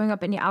post showing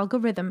up in your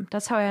algorithm.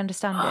 That's how I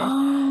understand it.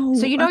 Oh,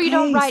 so you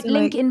don't write so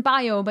link in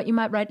bio, but you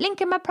might write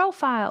link in my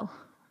profile.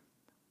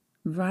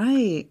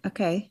 Right.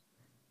 Okay.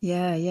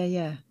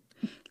 Yeah.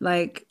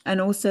 Like,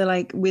 and also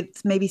like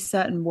with maybe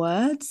certain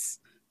words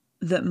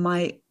that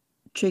might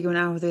trigger an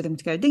algorithm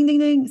to go ding, ding,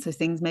 ding. So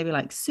things maybe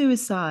like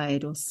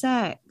suicide or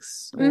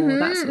sex or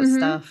that sort of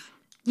stuff.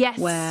 Yes.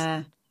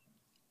 Where,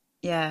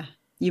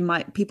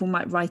 people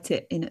might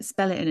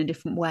spell it in a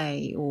different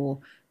way or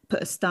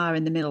put a star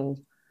in the middle.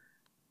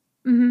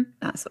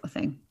 That sort of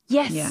thing.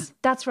 Yes, yeah.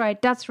 That's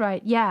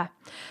right. Yeah.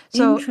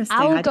 So interesting.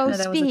 algo I didn't know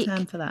there speak. was a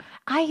term for that.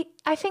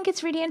 I think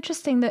it's really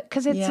interesting that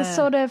because it's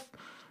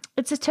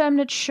it's a term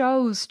that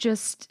shows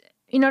just,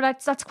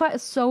 that's quite a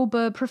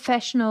sober,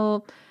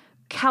 professional,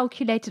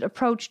 calculated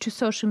approach to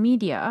social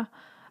media,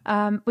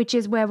 which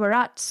is where we're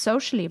at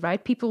socially,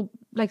 right? People,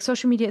 like,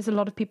 social media is a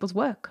lot of people's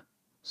work.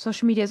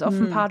 Social media is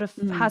often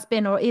has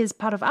been or is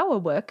part of our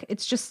work. It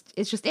just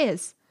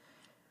is.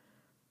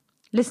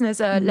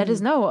 Listeners, let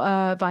us know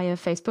via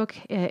Facebook,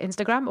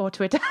 Instagram, or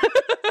Twitter.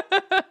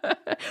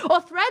 Or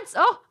Threads.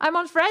 Oh, I'm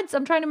on Threads.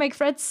 I'm trying to make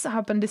Threads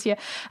happen this year.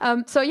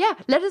 So yeah,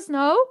 let us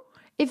know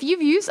if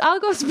you've used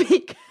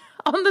AlgoSpeak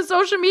on the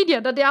social media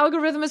that the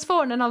algorithm is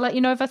for, and then I'll let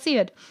you know if I see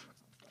it.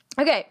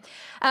 Okay,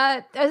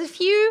 there's a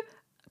few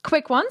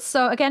quick ones.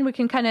 So again, we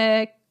can kind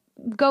of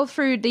go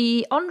through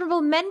the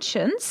honorable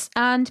mentions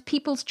and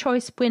people's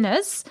choice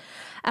winners.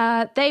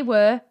 They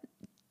were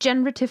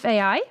generative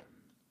AI.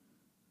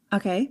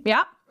 Okay.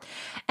 Yeah.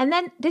 And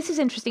then this is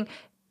interesting.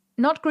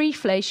 Not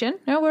greedflation.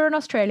 No, we're in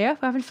Australia.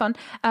 We're having fun.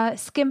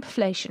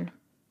 Skimpflation.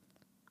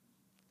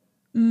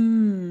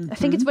 I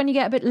think it's when you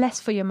get a bit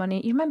less for your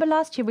money. You remember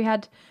last year we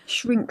had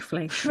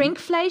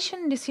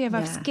shrinkflation. This year we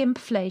have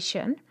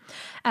skimpflation.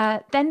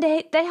 Then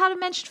they had a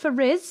mention for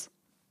Riz.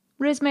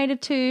 Riz made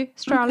it to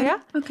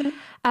Australia. Okay.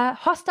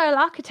 Hostile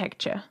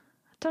architecture.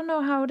 I don't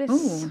know how it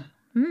is.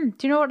 Do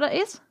you know what that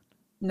is?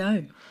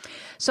 No.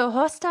 So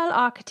hostile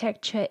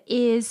architecture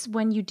is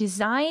when you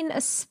design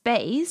a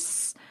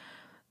space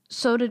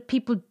so that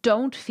people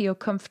don't feel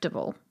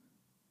comfortable.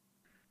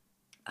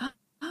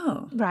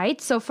 Oh.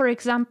 Right. So, for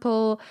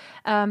example,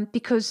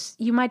 because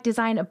you might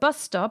design a bus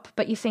stop,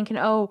 but you're thinking,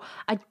 oh,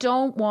 I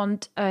don't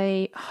want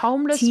a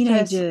homeless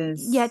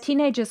teenagers.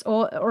 Teenagers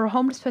or a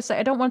homeless person.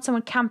 I don't want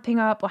someone camping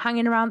up or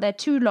hanging around there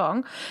too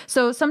long.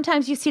 So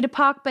sometimes you see the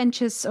park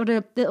benches or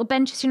the little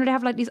benches, they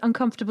have like these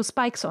uncomfortable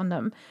spikes on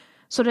them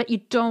so that you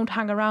don't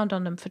hang around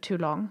on them for too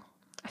long.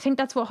 I think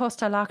that's what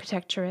hostile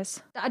architecture is.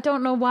 I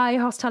don't know why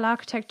hostile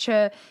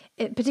architecture,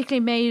 particularly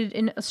made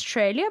in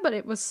Australia, but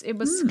it was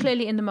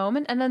clearly in the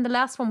moment. And then the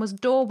last one was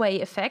doorway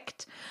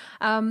effect,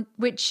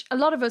 which a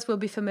lot of us will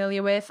be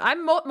familiar with.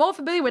 I'm more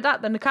familiar with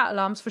that than the cat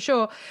alarms for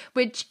sure,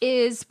 which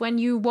is when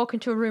you walk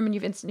into a room and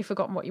you've instantly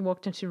forgotten what you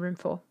walked into the room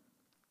for.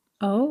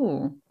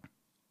 Oh,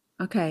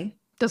 okay.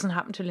 Doesn't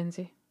happen to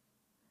Lindsay.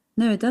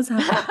 No, it does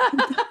happen.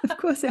 Of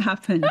course it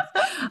happens.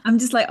 I'm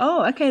just like,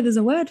 oh, okay, there's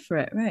a word for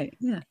it. Right.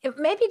 Yeah.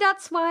 Maybe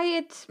that's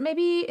why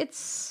maybe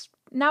it's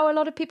now a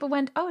lot of people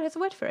went, oh, there's a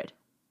word for it.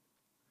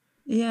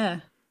 Yeah.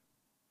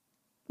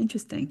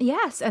 Interesting.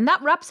 Yes. And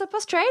that wraps up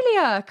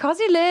Australia.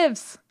 Cosy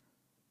lives.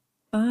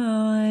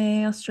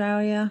 Bye,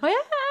 Australia.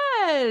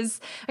 Yes.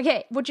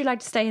 Okay. Would you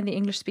like to stay in the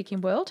English speaking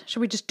world?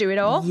 Should we just do it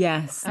all?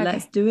 Yes. Okay.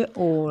 Let's do it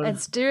all.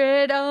 Let's do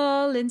it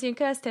all. Lindsay and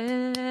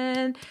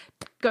Kirsten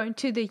going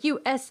to the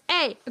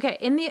USA. Okay.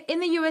 In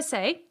the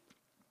USA,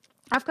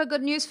 I've got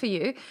good news for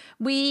you.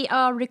 We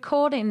are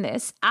recording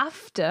this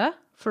after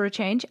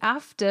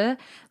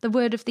the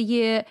word of the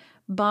year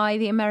by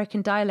the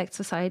American Dialect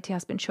Society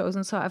has been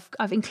chosen. So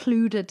I've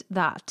included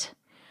that.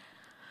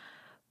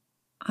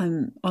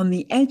 I'm on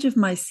the edge of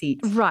my seat.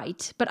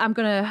 Right, but I'm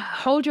going to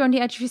hold you on the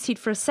edge of your seat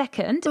for a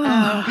second.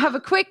 Have a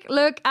quick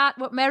look at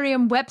what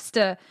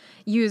Merriam-Webster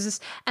uses.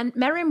 And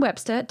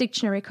Merriam-Webster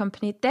Dictionary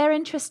Company, they're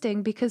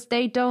interesting because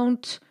they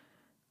don't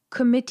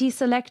committee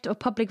select or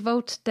public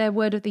vote their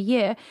word of the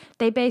year.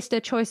 They base their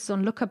choices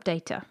on lookup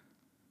data.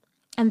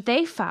 And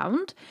they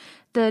found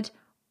that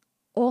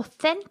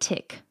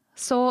authentic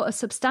saw a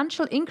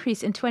substantial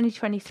increase in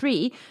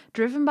 2023,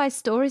 driven by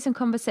stories and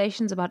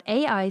conversations about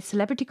AI,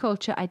 celebrity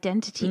culture,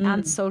 identity,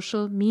 and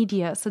social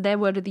media. So their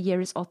word of the year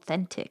is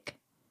authentic.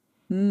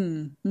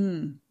 That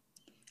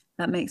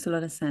makes a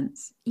lot of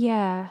sense.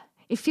 Yeah.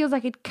 It feels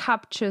like it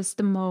captures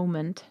the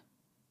moment.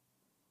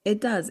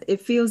 It does. It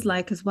feels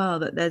like as well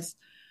that there's,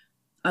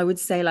 I would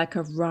say, like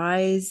a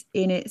rise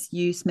in its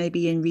use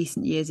maybe in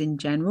recent years in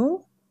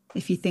general.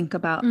 If you think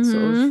about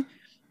sort of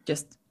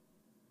just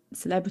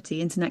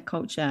celebrity, internet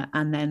culture,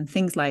 and then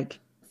things like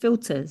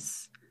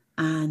filters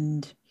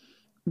and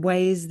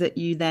ways that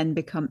you then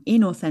become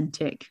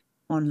inauthentic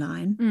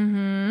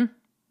online.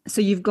 So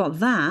you've got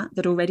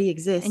that already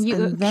exists,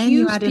 and then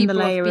you add in the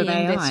layer of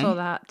AI. This or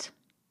that.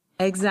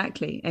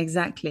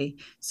 Exactly.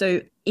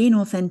 So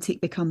inauthentic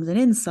becomes an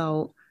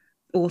insult.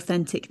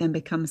 Authentic then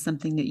becomes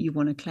something that you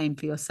want to claim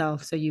for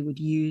yourself, so you would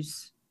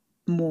use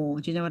more.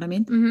 Do you know what I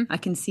mean? I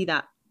can see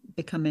that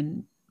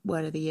becoming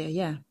word of the year.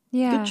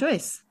 Yeah. Good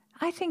choice.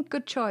 I think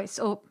good choice,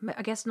 or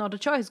I guess not a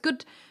choice.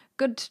 Good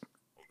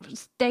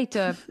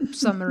data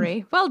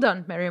summary. Well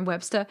done,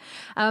 Merriam-Webster.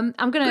 I'm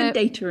going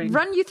to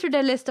run you through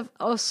their list of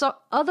also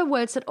other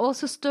words that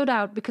also stood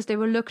out because they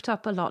were looked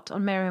up a lot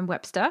on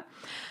Merriam-Webster.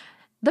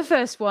 The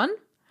first one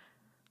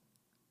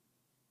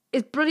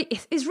is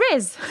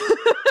Riz.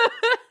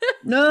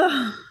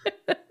 No.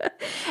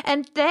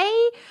 And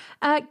they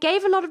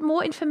gave a lot of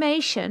more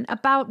information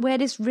about where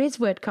this Riz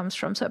word comes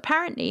from. So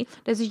apparently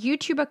there's a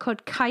YouTuber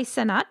called Kai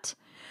Cenat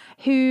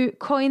who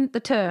coined the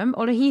term,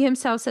 although he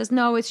himself says,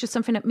 no, it's just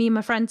something that me and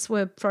my friends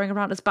were throwing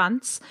around as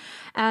bants.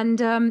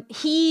 And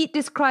he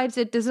describes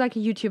it, there's like a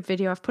YouTube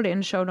video, I've put it in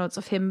the show notes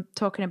of him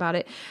talking about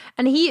it.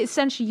 And he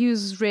essentially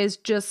uses Riz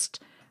just,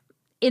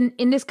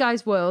 in this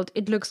guy's world,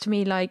 it looks to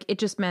me like it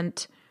just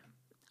meant,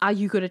 are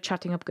you good at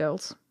chatting up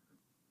girls?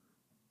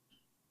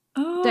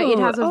 Oh. That it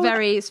has a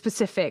very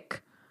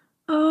specific.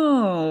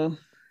 Oh.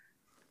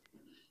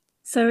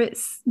 So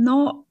it's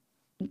not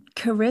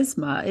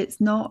charisma, it's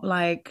not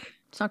like...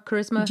 It's not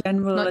charisma,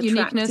 general not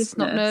uniqueness,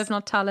 not nerve,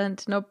 not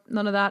talent, no,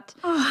 none of that.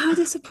 Oh, how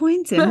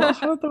disappointing. What a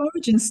horrible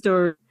origin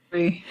story.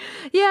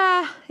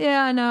 Yeah,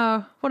 I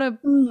know. What a,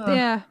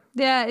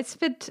 yeah, it's a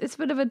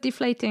bit of a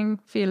deflating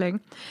feeling.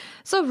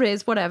 So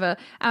Riz, whatever.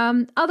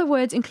 Other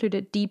words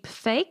included deep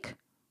fake,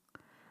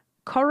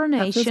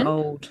 coronation. That's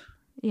old.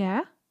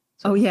 Yeah.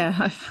 Oh,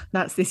 yeah,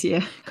 that's this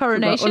year.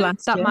 Coronation,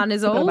 that man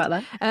is old.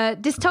 About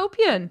that.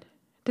 Dystopian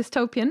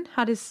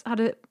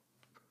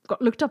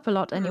got looked up a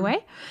lot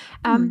anyway.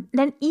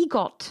 Then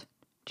EGOT.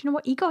 Do you know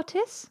what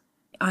EGOT is?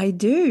 I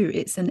do.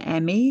 It's an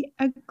Emmy,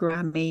 a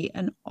Grammy,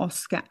 an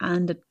Oscar,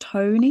 and a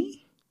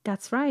Tony.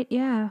 That's right,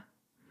 yeah.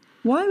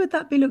 Why would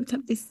that be looked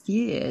up this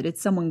year? Did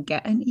someone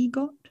get an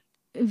EGOT?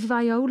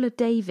 Viola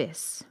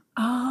Davis.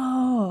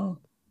 Oh,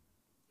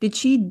 did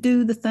she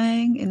do the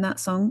thing in that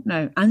song?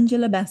 No,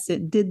 Angela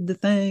Bassett did the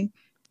thing.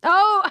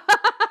 Oh,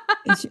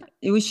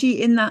 Was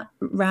she in that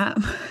rap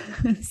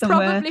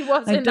somewhere? probably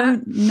was I in that.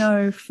 don't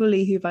know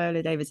fully who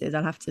Viola Davis is.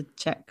 I'll have to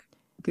check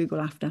Google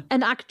after.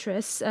 An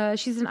actress.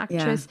 She's an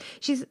actress.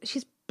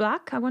 She's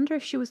black. I wonder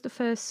if she was the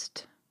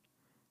first.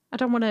 I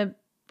don't want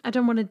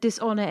to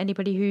dishonor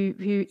anybody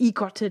who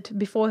egotted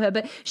before her,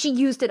 but she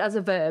used it as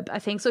a verb, I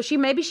think. So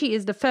maybe she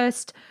is the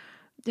first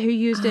who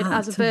used it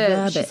as a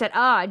verb. She said,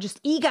 I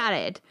just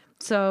egotted.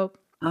 So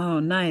oh,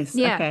 nice.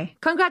 yeah. Okay.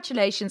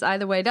 Congratulations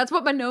either way. That's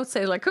what my notes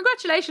say. Like,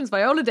 congratulations,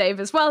 Viola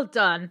Davis. Well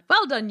done.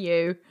 Well done,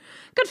 you.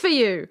 Good for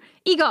you.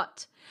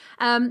 EGOT.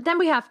 Then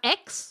we have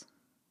X.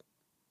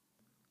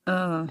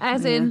 Oh,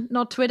 as in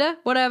not Twitter,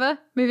 whatever.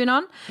 Moving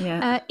on.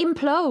 Yeah.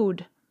 Implode.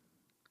 Do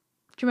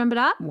you remember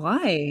that?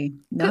 Why?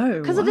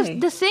 No. Because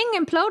the thing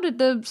imploded,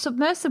 the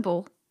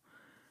submersible.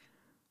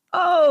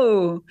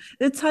 Oh,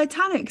 the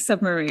Titanic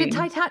submarine.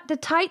 The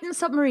Titan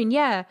submarine,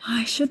 yeah.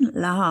 I shouldn't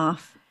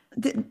laugh.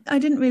 I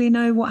didn't really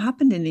know what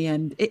happened in the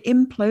end. It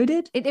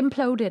imploded? It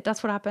imploded.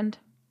 That's what happened.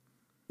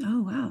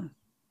 Oh, wow.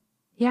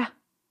 Yeah.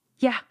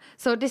 Yeah.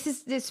 So this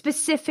is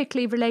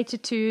specifically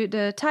related to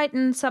the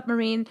Titan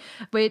submarine,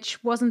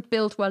 which wasn't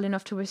built well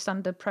enough to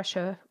withstand the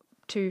pressure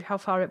to how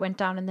far it went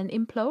down and then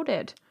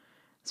imploded.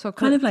 So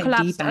kind of like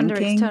collapsed debanking. Under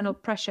external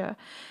pressure.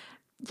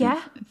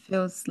 Yeah. It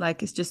feels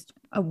like it's just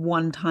a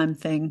one-time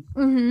thing.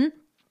 Mm-hmm.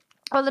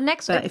 Well, the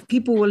next... But if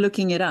people were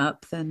looking it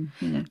up, then,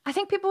 I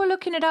think people were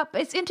looking it up.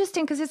 It's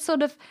interesting because it's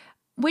sort of,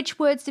 which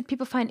words did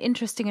people find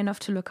interesting enough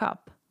to look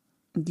up?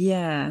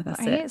 Yeah,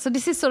 that's it. So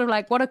this is sort of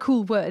like, what are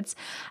cool words?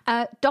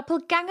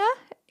 Doppelganger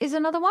is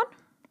another one.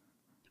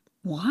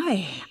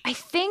 Why? I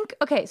think,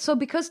 okay, so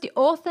because the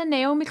author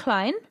Naomi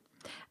Klein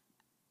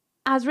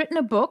has written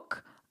a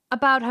book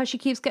about how she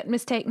keeps getting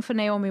mistaken for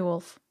Naomi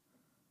Wolf.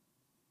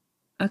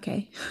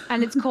 Okay.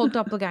 And it's called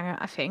Doppelganger,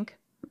 I think.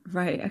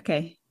 Right,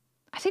 okay.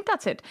 I think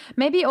that's it.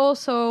 Maybe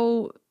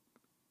also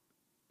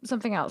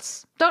something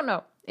else. Don't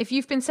know. If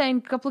you've been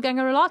saying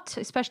doppelganger a lot,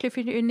 especially if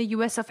you're in the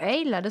US of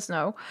A, let us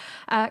know.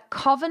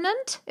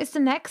 Covenant is the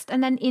next,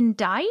 and then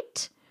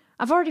indict.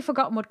 I've already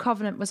forgotten what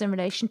covenant was in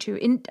relation to.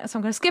 So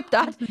I'm going to skip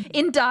that.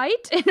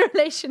 Indict in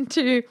relation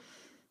to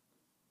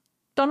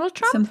Donald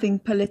Trump? Something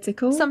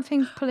political?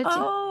 Something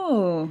political.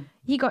 Oh.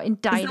 He got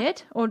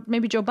indicted, or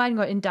maybe Joe Biden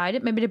got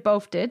indicted. Maybe they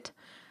both did.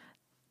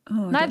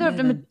 Oh, Neither of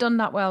them had done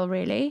that well,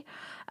 really.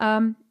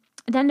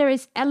 Then there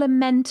is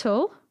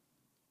Elemental.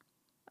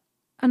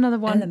 Another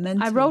one.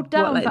 Elemental. I wrote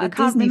down, like but I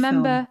can't Disney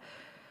remember.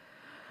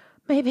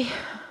 Film?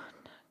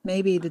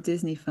 Maybe the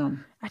Disney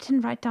film. I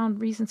didn't write down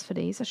reasons for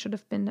these. I should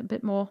have been a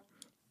bit more.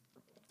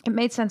 It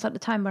made sense at the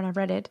time when I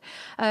read it.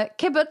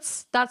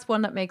 Kibbutz, that's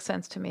one that makes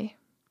sense to me.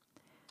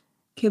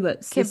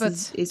 Kibbutz. This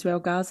is Israel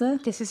Gaza?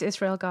 This is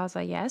Israel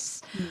Gaza,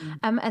 yes.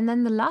 And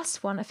then the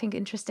last one I think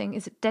interesting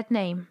is a dead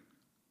name.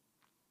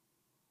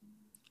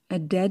 A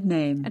dead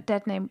name. A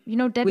dead name. You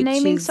know, dead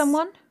naming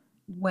someone?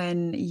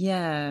 When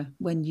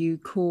you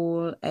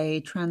call a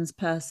trans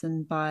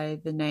person by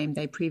the name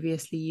they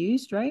previously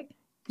used, right?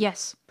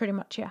 Yes, pretty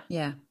much, yeah.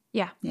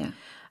 Yeah.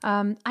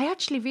 I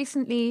actually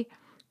recently,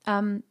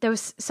 there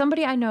was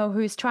somebody I know who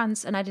is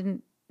trans,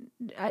 and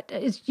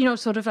it's,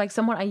 sort of like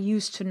someone I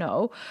used to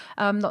know,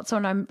 not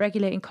someone I'm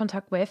regularly in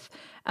contact with.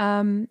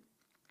 And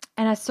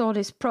I saw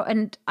this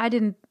and I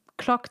didn't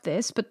clock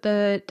this, but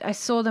I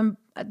saw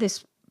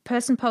this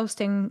person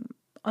posting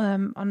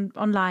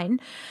online,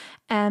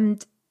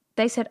 and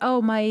they said,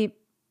 oh, my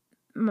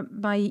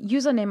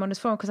username on this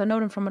forum, because I know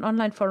them from an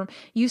online forum,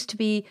 used to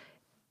be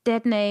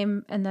dead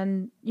name, and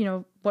then,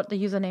 what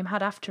the username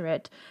had after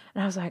it.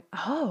 And I was like,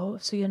 oh,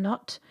 so you're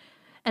not...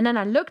 And then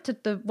I looked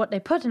at what they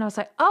put, and I was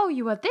like, oh,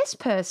 you are this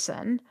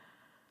person.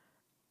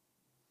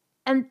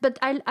 But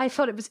I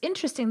thought it was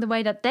interesting the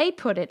way that they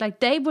put it. Like,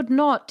 they would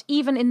not,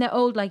 even in their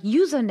old, like,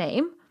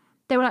 username,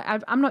 they were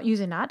like, I'm not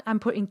using that. I'm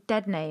putting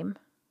dead name.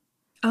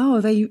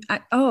 Oh,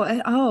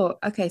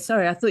 okay.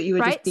 Sorry, I thought you were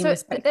just being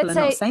respectful and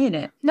not saying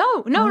it.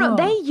 No.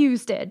 They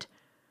used it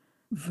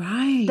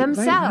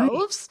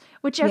themselves, right.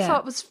 Which I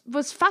thought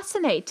was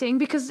fascinating,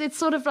 because it's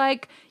sort of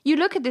like, you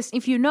look at this,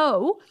 if you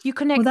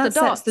connect the dots.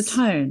 That sets the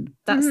tone.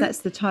 That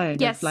sets the tone.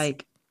 Yes. Of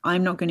like,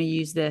 I'm not going to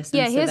use this.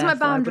 Yeah, here's my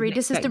boundary.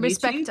 This is the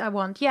respect I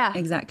want. Yeah,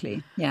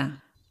 exactly. Yeah.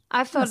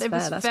 I thought it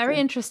was very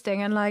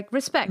interesting, and like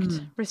respect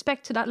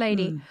to that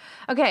lady.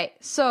 Okay,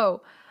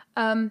 so.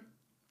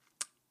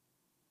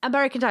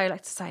 American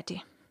Dialect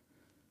Society.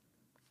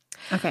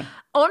 Okay.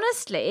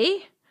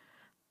 Honestly,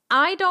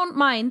 I don't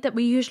mind that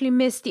we usually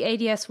miss the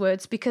ADS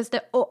words, because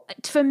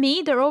for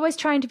me, they're always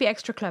trying to be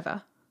extra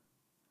clever.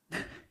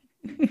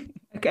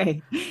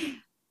 Okay.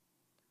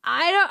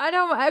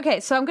 Okay,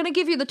 so I'm going to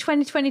give you the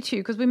 2022,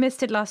 because we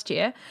missed it last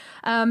year.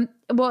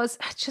 Was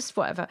just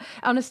whatever.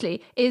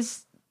 Honestly,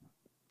 is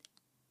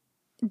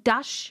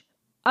dash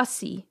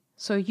USSY,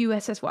 so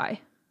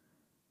USSY.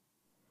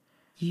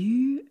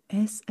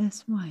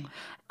 USSY.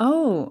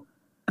 Oh,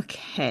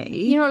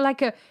 okay.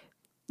 Like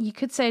you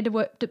could say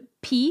the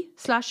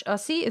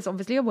P/Ussie is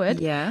obviously a word.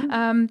 Yeah.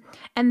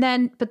 And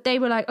then, but they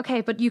were like,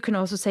 okay, but you can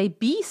also say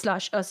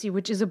B/Ussie,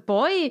 which is a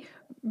boy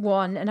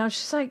one. And I was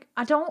just like,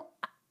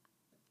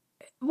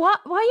 what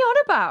are you on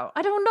about?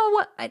 I don't know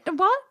what.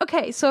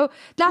 Okay, so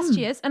last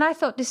year's, and I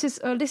thought this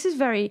is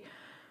very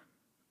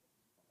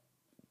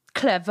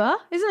clever,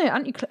 isn't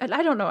it?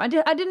 I don't know. I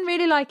didn't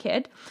really like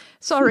it.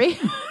 Sorry.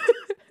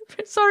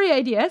 Sorry,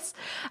 ADS.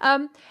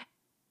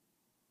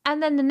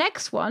 And then the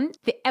next one,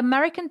 the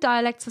American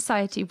Dialect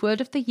Society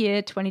Word of the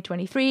Year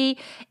 2023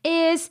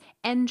 is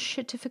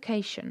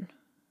enshittification.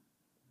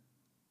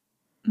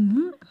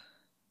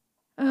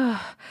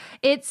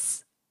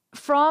 It's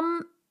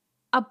from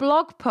a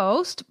blog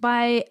post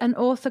by an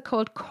author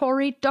called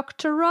Cory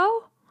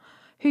Doctorow,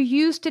 who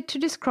used it to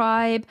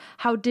describe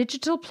how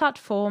digital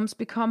platforms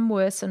become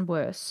worse and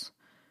worse.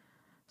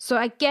 So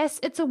I guess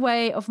it's a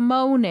way of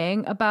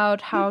moaning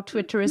about how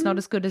Twitter is not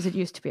as good as it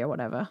used to be or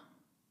whatever.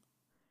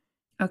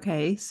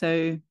 Okay,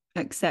 so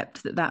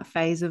accept that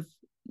phase of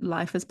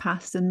life has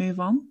passed and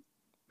move on.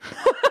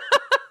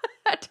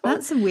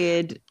 That's a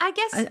weird. I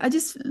guess I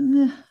just.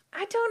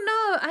 I don't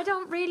know.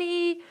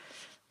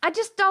 I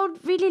just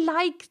don't really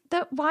like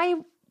that. Why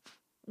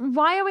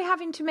are we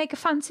having to make a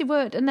fancy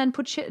word and then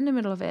put shit in the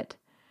middle of it?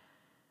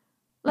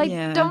 Like,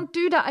 Don't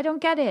do that. I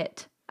don't get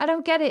it.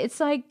 It's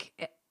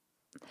like,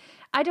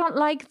 I don't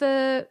like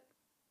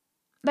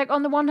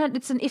on the one hand,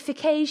 it's an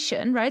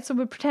ification, right? So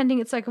we're pretending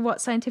it's like a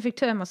scientific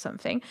term or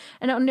something.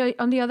 And on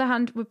the other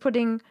hand, we're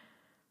putting,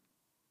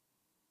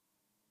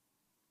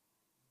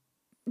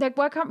 like,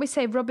 why can't we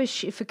say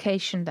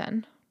rubbishification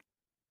then?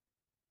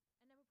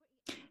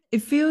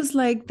 It feels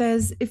like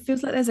there's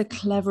a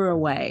cleverer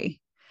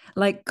way.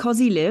 Like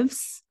Cosy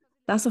Lives,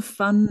 that's a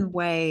fun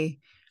way.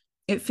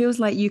 It feels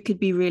like you could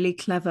be really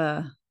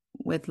clever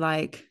with,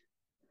 like,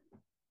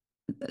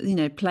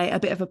 play a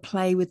bit of a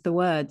play with the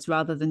words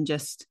rather than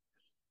just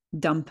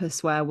dump a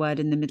swear word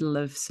in the middle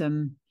of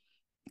some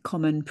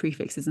common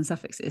prefixes and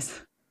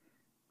suffixes.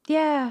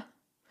 Yeah.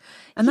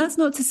 And that's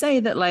not to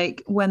say that,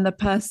 like, when the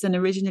person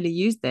originally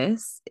used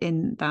this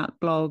in that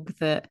blog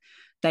that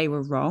they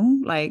were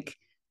wrong. Like,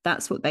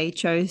 that's what they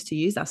chose to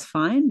use. That's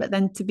fine. But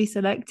then to be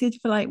selected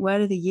for, like,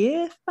 word of the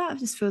year, that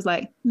just feels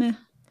like meh.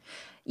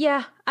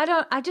 I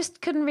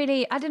didn't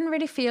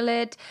really feel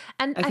it.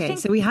 And okay, I think,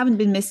 so we haven't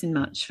been missing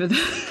much for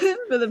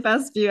the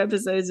past few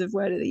episodes of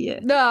Word of the Year.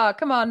 No,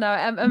 come on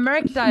now.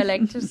 American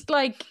dialect, just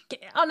like,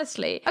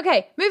 honestly.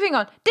 Okay, moving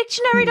on.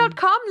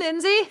 Dictionary.com,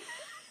 Lindsay.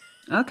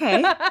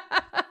 Okay.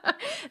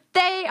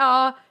 They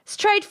are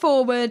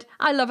straightforward.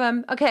 I love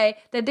them. Okay,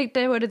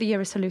 their word of the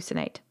year is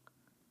hallucinate.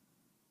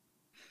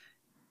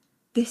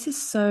 This is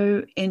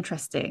so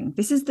interesting.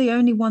 This is the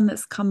only one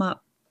that's come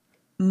up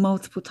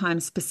multiple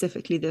times,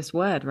 specifically this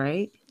word,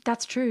 right?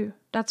 That's true.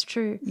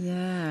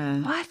 Yeah.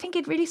 Well, I think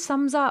it really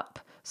sums up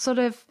sort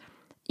of,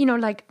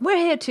 like, we're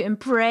here to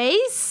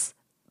embrace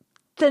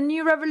the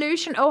new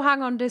revolution. Oh,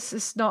 hang on, this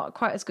is not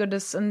quite as good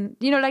as, and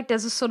like,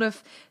 there's a sort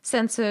of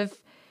sense of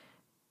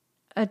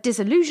a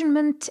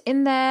disillusionment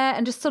in there,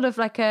 and just sort of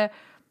like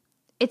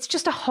it's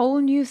just a whole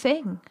new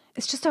thing.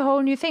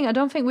 I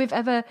don't think we've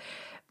ever,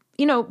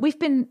 we've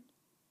been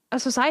a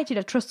society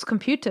that trusts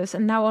computers,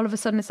 and now all of a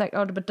sudden it's like,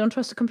 oh, but don't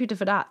trust a computer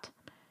for that.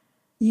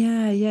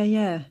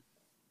 Yeah.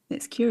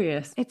 It's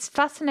curious. It's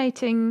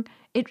fascinating.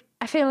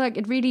 I feel like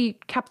it really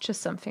captures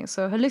something.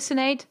 So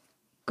hallucinate,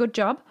 good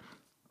job.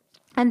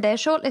 And their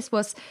shortlist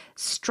was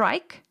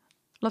strike,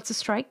 lots of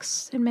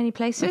strikes in many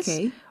places.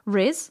 Okay.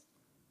 Riz,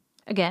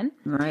 again.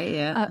 Right,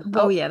 yeah.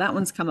 That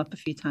one's come up a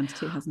few times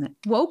too, hasn't it?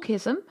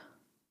 Wokeism.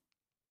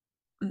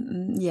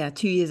 Yeah,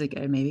 2 years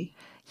ago, maybe.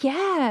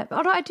 Yeah,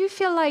 although I do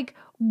feel like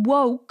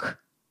woke.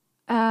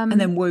 And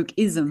then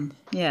wokeism,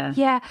 yeah.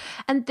 Yeah,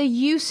 and the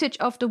usage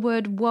of the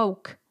word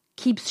woke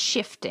keeps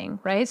shifting,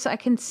 right? So I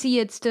can see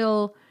it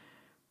still,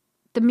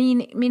 the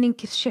meaning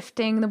keeps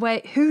shifting, the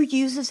way who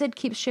uses it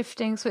keeps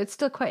shifting, so it's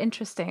still quite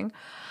interesting.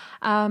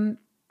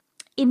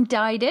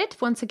 Indicted,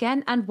 once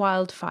again, and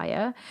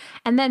wildfire.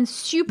 And then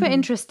super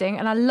interesting,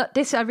 and I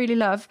really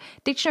love,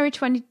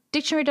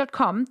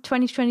 Dictionary.com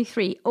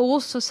 2023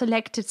 also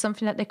selected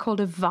something that they called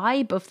a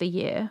vibe of the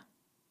year.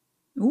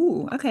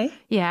 Ooh, okay.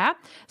 Yeah.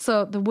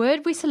 So the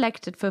word we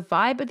selected for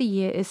vibe of the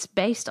year is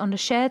based on the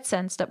shared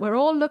sense that we're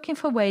all looking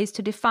for ways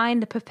to define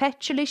the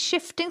perpetually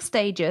shifting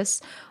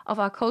stages of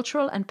our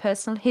cultural and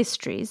personal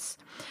histories.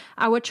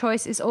 Our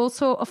choice is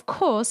also, of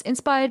course,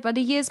 inspired by the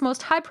year's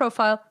most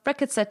high-profile,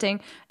 record-setting,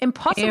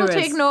 impossible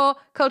to ignore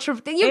cultural...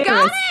 You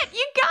got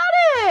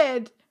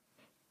it!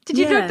 Did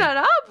you look that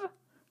up?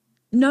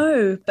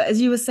 No, but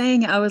as you were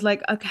saying it, I was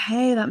like,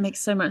 okay, that makes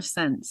so much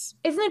sense.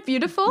 Isn't it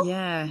beautiful?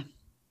 Yeah.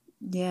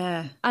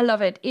 I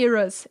love it.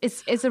 Eras.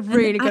 It's a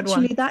really good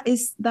one. Actually,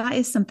 that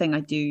is something I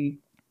do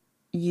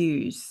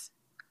use,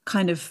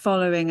 kind of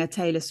following a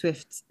Taylor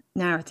Swift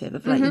narrative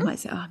of, like, you might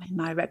say, oh, I'm in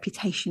my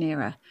Reputation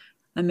era.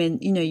 I mean,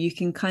 you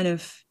can kind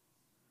of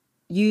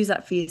use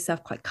that for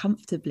yourself quite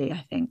comfortably,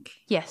 I think.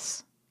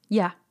 Yes.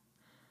 Yeah.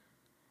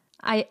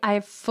 I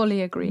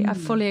fully agree. I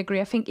fully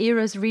agree. I think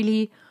eras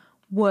really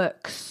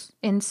works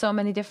in so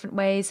many different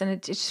ways, and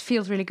it just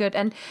feels really good.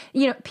 And,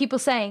 people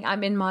saying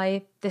I'm in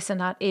my this and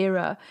that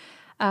era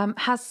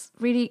has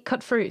really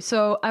cut through.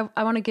 So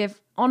I want to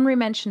give honorary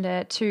mention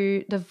there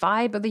to the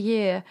Vibe of the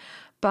Year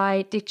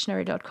by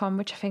dictionary.com,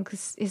 which I think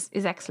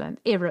is excellent.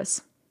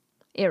 Eras.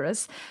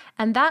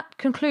 And that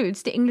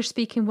concludes the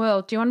English-speaking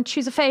world. Do you want to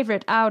choose a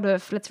favourite out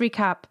of, let's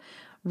recap,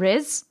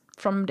 Riz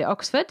from the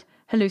Oxford,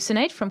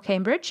 Hallucinate from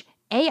Cambridge,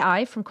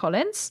 AI from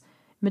Collins,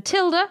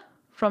 Matilda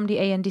from the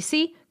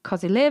ANDC,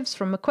 Cosy Lives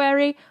from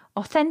Macquarie,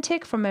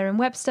 Authentic from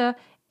Merriam-Webster,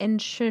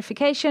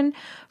 Enchirification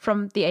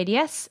from the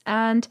ADS,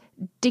 and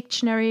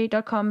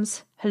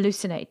Dictionary.com's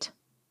Hallucinate.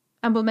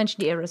 And we'll mention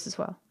the eras as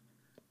well.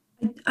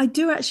 I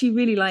do actually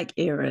really like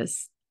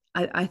eras.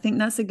 I think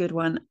that's a good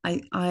one.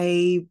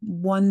 I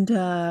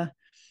wonder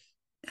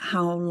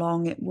how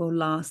long it will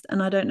last.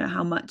 And I don't know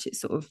how much it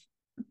sort of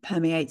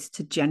permeates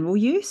to general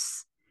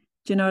use.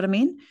 Do you know what I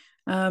mean?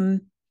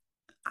 I'm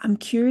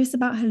curious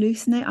about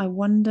hallucinate. I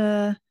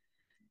wonder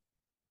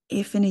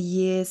if in a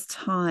year's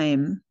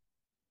time,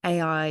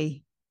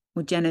 AI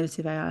or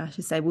generative AI, I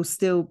should say, will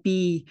still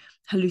be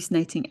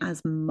hallucinating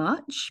as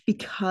much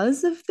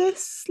because of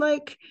this,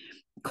 like,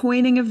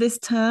 coining of this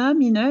term.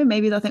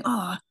 Maybe they'll think,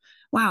 oh,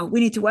 wow, we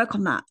need to work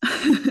on that.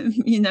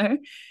 I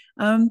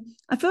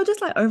feel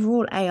just like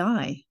overall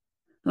AI,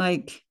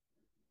 like,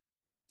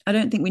 I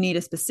don't think we need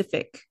a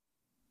specific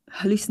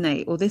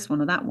hallucinate or this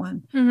one or that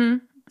one.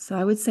 Mm-hmm. So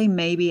I would say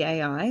maybe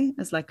AI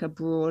as like a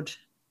broad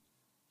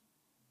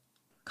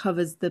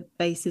covers the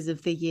bases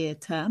of the year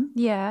term.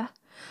 Yeah.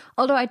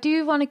 Although I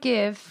do want to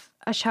give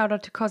a shout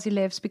out to Cosy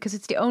Lives, because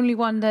it's the only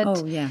one that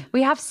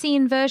we have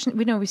seen version.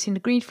 We've seen the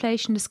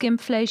greenflation, the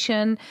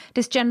skimflation,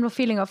 this general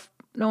feeling of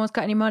no one's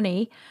got any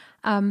money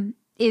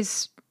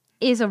is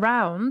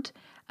around.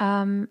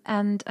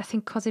 And I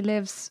think Cosy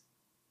Lives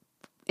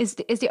is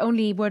the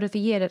only word of the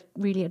year that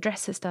really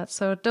addresses that.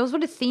 So those were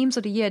the themes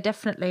of the year,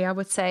 definitely, I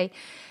would say.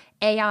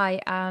 AI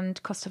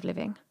and cost of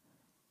living.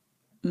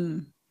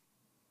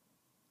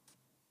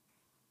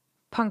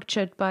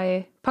 Punctuated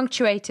by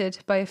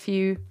a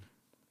few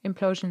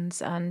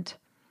implosions and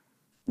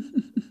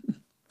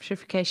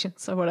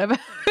purifications or whatever.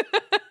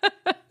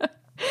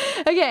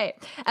 Okay,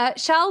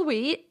 shall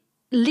we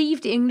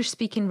leave the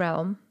English-speaking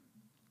realm?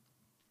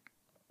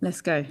 Let's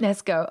go.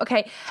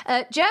 Okay,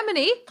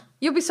 Germany,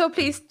 you'll be so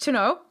pleased to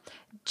know.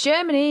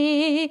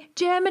 Germany,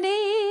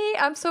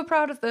 I'm so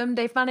proud of them.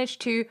 They've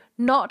managed to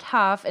not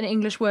have an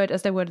English word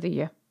as their word of the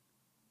year.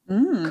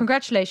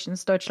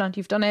 Congratulations, Deutschland,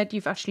 you've done it.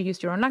 You've actually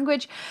used your own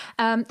language.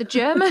 The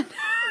German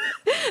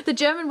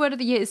word of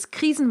the year is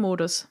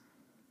Krisenmodus.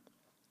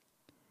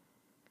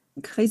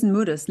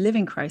 Krisenmodus,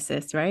 living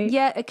crisis, right?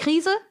 Yeah, a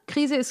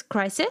Krise is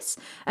crisis,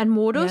 and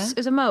modus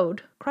is a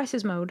mode,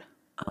 crisis mode.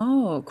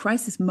 Oh,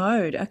 crisis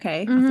mode.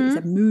 Okay. I thought you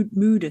said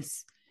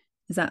modus.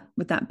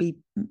 Would that be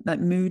like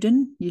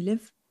mooden? You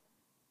live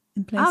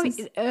in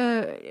places?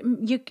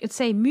 You could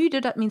say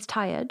müde, that means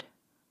tired.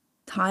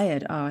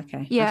 Tired. Oh,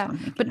 okay. Yeah,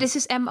 but this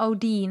is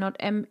MOD, not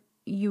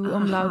MU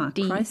umlaut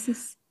D.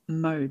 Crisis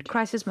mode.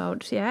 Crisis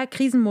mode, yeah.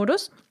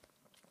 Krisenmodus.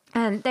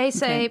 And they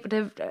say,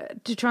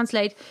 to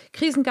translate,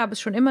 Krisen gab es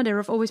schon immer, there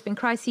have always been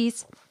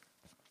crises.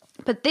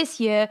 But this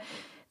year,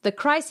 the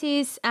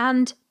crises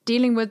and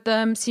dealing with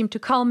them seem to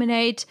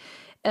culminate.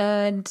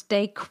 And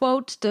they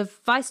quote the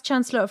Vice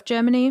Chancellor of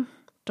Germany,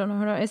 don't know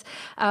who that is,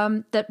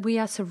 that we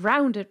are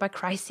surrounded by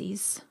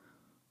crises.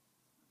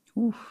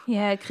 Oof.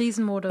 Yeah,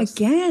 Krisenmodus.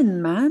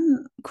 Again,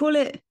 man, call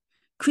it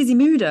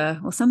Krisenmude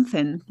or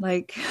something.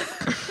 Like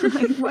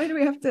why do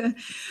we have to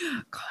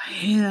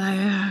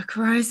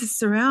crisis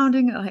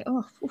surrounding it? Like,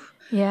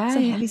 so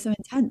heavy, so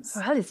intense.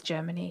 Well, it's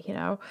Germany,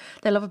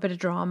 they love a bit of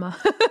drama.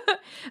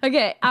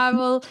 Okay, I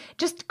will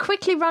just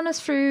quickly run us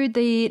through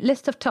the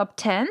list of top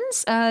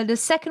 10s. The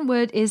second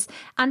word is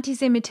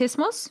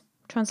Antisemitismus,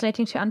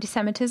 translating to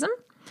anti-Semitism,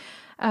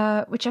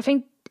 which I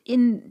think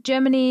in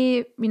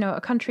Germany,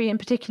 a country in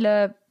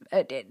particular,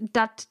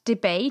 that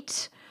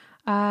debate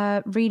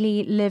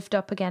really lived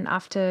up again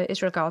after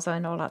Israel-Gaza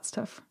and all that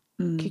stuff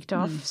kicked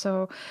off.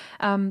 So,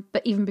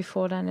 but even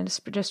before then, it's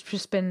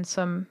just been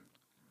some...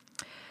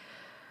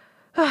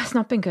 it's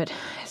not been good.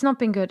 It's not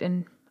been good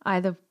in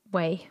either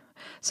way.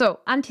 So,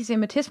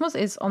 Antisemitismus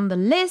is on the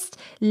list.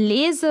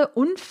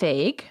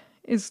 Leseunfähig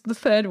is the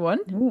third one.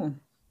 Ooh.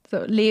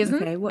 So,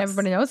 lesen,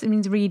 everybody knows, it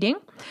means reading.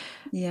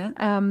 Yeah.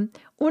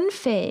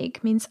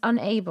 Unfähig means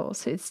unable.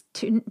 So, it's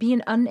to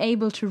being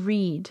unable to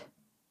read.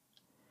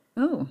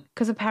 Oh.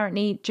 Because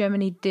apparently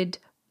Germany did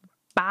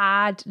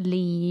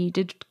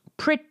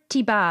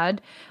pretty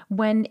bad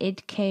when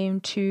it came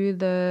to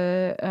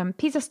the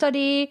PISA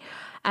study,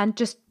 and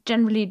just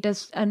generally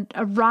there's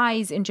a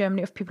rise in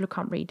Germany of people who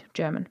can't read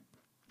German,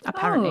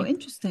 apparently. Oh,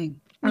 interesting.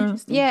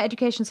 Yeah,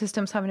 education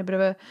system's having a bit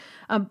of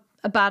a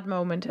bad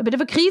moment, a bit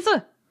of a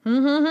Krise.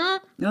 Oh,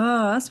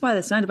 that's why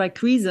they're surrounded by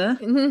Krise.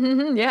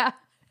 Yeah,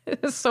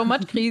 so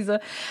much Krise.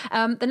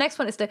 The next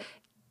one is the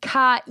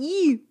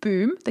KI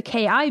boom, the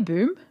KI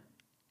boom.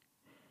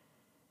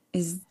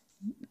 Is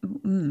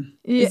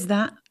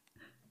that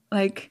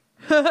like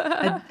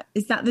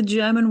Is that the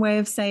German way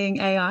of saying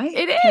AI?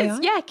 It is,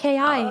 KI? yeah, KI,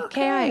 Oh,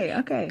 okay,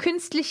 okay.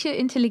 Künstliche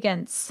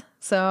Intelligenz,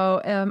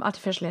 so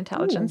artificial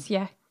intelligence, Ooh,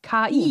 yeah.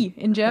 KI ooh,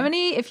 in okay.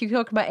 Germany. If you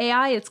talk about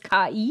AI, it's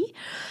KI.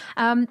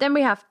 Then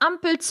we have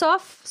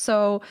Ampelzoff.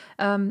 So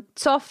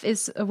Zoff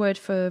is a word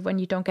for when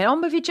you don't get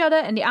on with each other.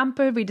 And the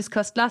Ampel we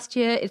discussed last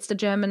year, it's the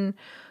German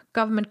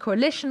government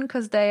coalition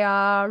because they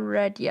are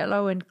red,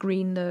 yellow, and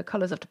green, the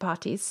colors of the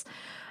parties.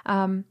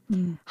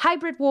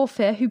 Hybrid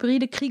warfare,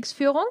 hybride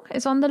Kriegsführung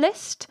is on the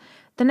list.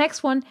 The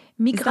next one,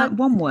 Is that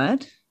one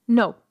word?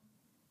 No.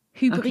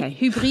 Okay.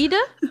 Hybride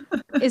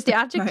is the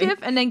adjective, Right.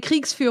 and then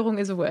Kriegsführung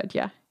is a word,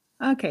 yeah.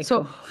 Okay,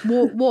 So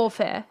cool.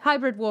 warfare,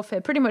 hybrid warfare,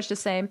 pretty much the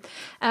same.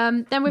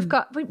 Then we've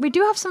got, we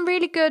do have some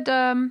really good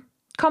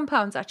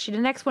compounds, actually.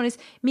 The next one is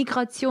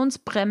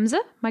Migrationsbremse,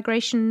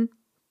 migration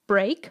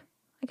brake,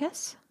 I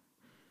guess.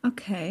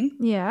 Okay.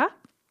 Yeah.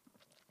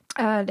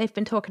 They've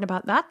been talking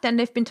about that. Then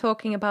they've been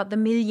talking about the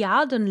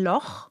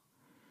Milliardenloch.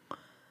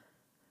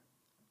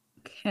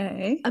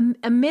 Okay.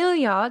 A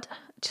milliard,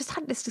 just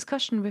had this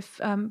discussion with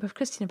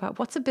Christine about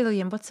what's a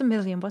billion, what's a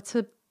million, what's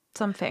a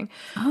something.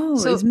 Oh,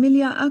 So is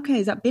milliard? Okay,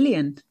 is that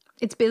billion?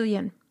 it's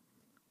billion.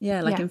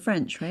 Yeah, like Yeah. in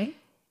French, right?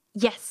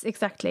 Yes,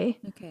 exactly.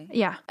 Okay.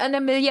 Yeah. And a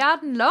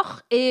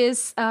Milliardenloch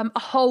is a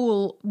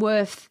hole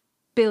worth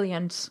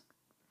billions.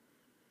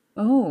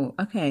 Oh,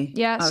 okay.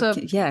 Yeah, so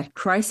Okay, yeah,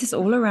 crisis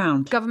all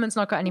around. government's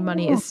not got any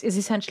money is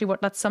essentially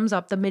what that sums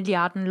up, the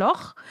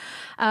Milliardenloch.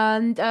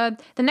 And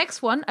the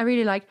next one I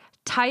really like,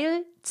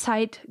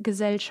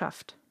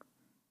 Teilzeitgesellschaft.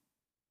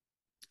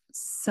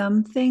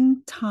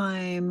 Something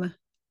time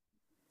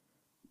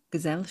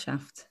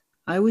Gesellschaft.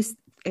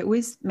 It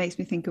always makes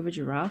me think of a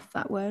giraffe,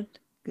 that word.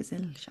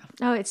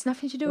 Gesellschaft. Oh, it's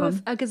nothing to do Go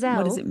with on. a gazelle.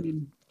 What does it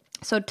mean?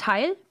 So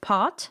Teil,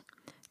 part,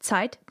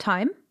 Zeit,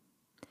 time,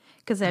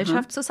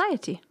 Gesellschaft,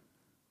 society.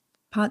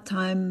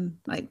 Part-time,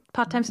 like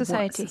Part-time what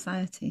society.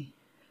 society?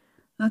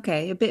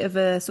 Okay, a bit of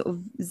a sort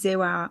of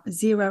zero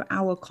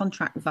hour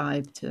contract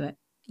vibe to it.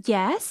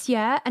 Yes,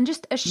 yeah. And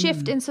just a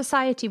shift in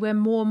society where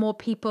more and more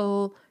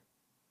people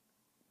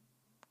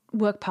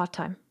work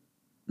part-time.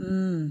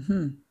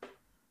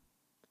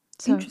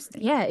 So,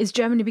 Interesting. yeah, is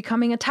Germany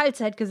becoming a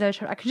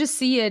Teilzeitgesellschaft? I could just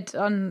see it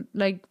on,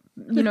 like,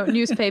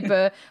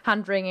 newspaper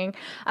hand wringing.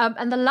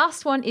 And the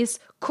last one is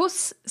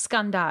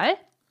Kussskandal.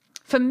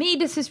 For me,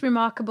 this is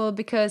remarkable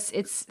because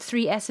it's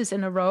 3 S's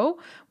in a row,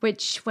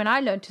 which when I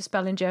learned to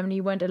spell in Germany,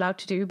 you weren't allowed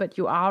to do, but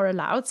you are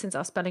allowed since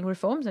our spelling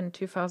reforms in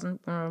 2000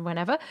 or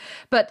whenever.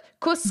 But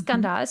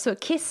Kussskandal, so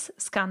kiss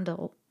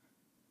scandal.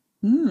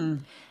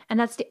 And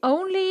that's the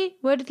only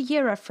word of the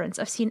year reference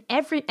I've seen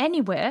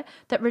anywhere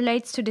that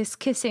relates to this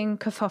kissing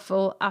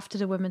kerfuffle after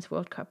the Women's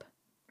World Cup.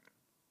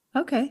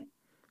 Okay.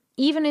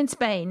 Even in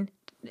Spain,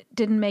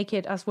 didn't make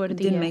it as word of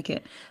the year. Didn't make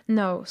it.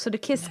 No. So the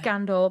kiss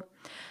scandal,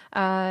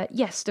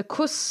 yes, the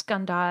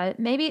Kussskandal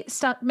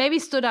maybe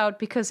stood out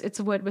because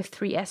it's a word with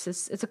 3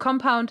 S's. It's a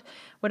compound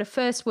where the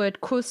first word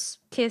Kuss,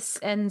 kiss,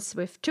 ends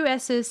with 2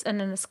 S's, and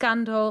then a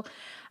scandal,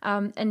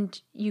 and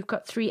you've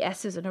got 3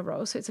 S's in a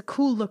row. So it's a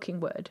cool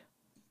looking word.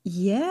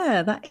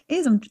 Yeah, that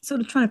is. I'm sort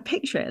of trying to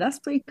picture it. That's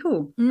pretty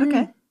cool.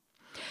 Okay.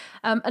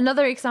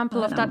 Another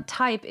example of that that one.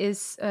 type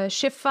is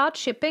Schifffahrt,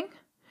 shipping,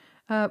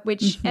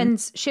 which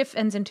Schiff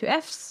ends in 2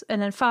 F's,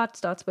 and then Fahrt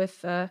starts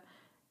with an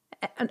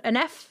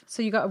F.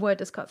 So you got a word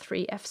that's got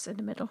 3 F's in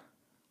the middle.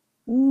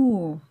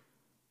 Ooh,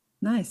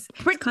 nice.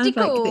 Pretty It's kind of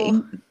like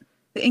cool.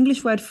 the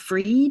English word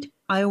freed.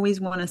 I always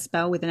want to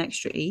spell with an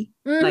extra E,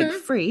 like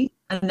free,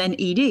 and then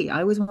ED.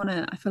 I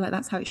feel like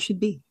that's how it should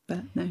be, but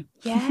no.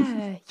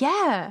 Yeah,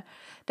 yeah.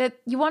 That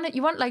you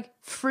want like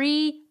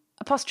free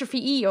apostrophe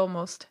E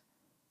almost.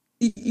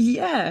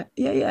 Yeah.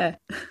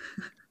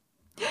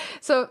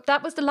 So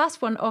that was the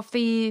last one of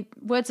the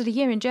words of the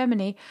year in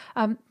Germany.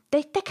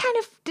 They kind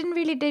of didn't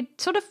really, they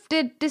sort of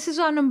did, this is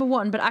our number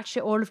one, but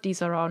actually all of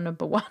these are our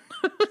number one.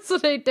 So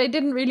they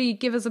didn't really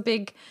give us a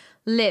big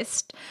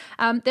list.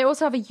 They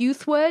also have a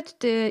youth word.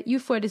 The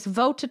youth word is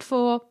voted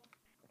for.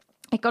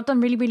 It got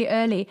done really, really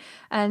early.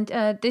 And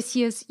this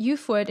year's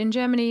youth word in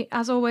Germany,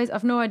 as always,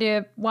 I've no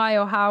idea why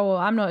or how, or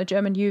I'm not a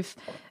German youth.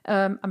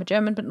 I'm a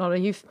German, but not a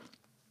youth.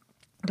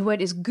 The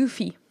word is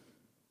goofy.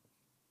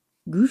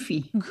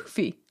 Goofy.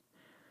 Goofy.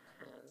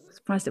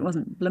 Surprised it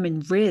wasn't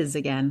blooming Riz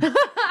again.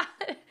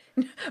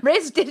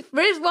 Riz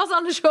was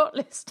on the short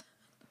list.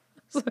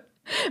 So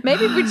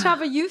maybe we should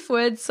have a youth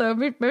word. So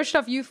we should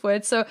have youth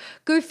words. So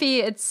goofy,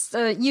 it's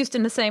used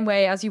in the same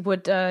way as you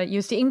would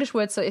use the English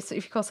word. So if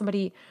you call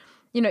somebody,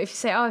 if you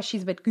say, oh,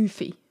 she's a bit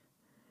goofy.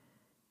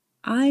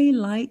 I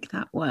like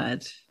that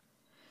word.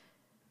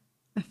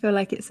 I feel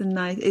like it's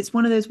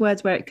one of those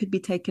words where it could be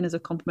taken as a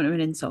compliment or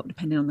an insult,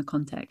 depending on the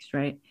context,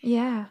 right?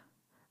 Yeah.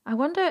 I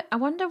wonder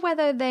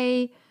whether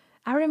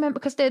I remember,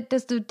 because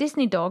there's the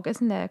Disney dog,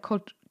 isn't there,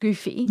 called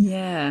Goofy?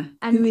 Yeah.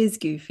 And who is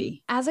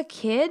Goofy? As a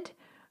kid,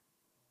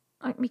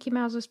 like Mickey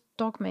Mouse's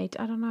dog mate,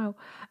 I don't know.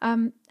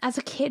 As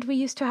a kid, we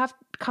used to have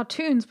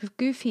cartoons with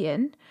Goofy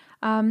in,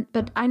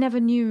 but I never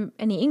knew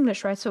any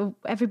English, right? So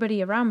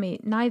everybody around me,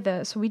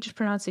 neither. So we just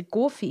pronounced it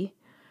Goofy.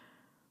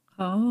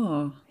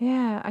 Oh,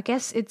 Yeah, I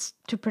guess it's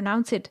to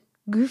pronounce it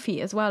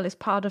goofy as well is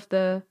part of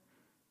the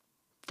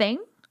thing.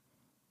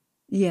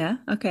 yeah.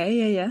 Okay.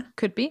 Yeah, yeah.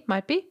 Could be,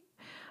 might be.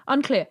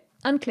 Unclear.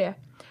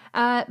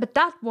 But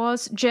that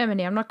was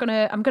Germany. I'm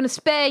gonna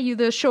spare you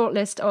the short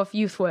list of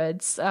youth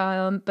words.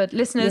 But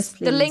listeners, Yes,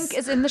 the link please.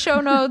 is in the show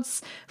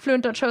notes,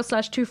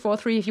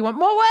 fluent.show/243 if you want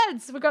more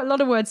words. We've got a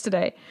lot of words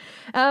today.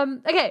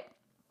 Okay.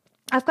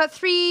 I've got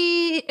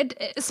 3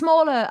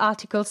 smaller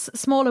articles,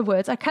 smaller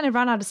words. I kind of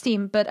ran out of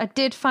steam, but I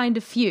did find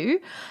a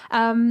few.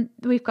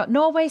 We've got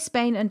Norway,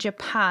 Spain, and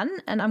Japan.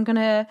 And I'm going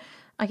to,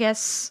 I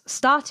guess,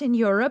 start in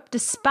Europe. The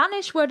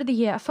Spanish word of the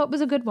year, I thought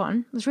was a good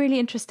one. It was really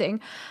interesting.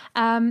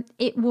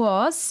 It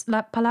was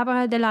La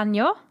Palabra del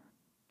Año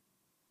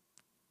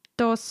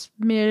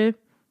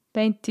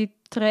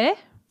 2023.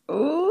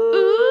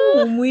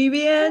 Oh, muy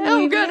bien, Oh,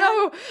 muy good. bien.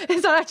 Oh,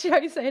 is that actually how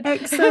you say it?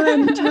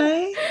 Excellent.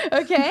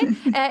 Okay.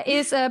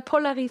 Is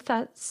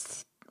polarization.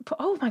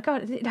 Oh my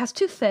God, it has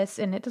 2 ths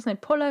in it, doesn't it?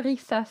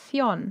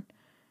 Polarización.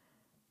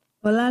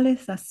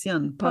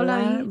 Polarización.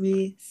 Polarización.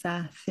 Yeah.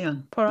 Z, yeah.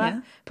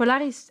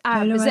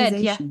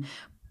 Polarization.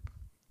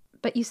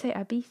 But you say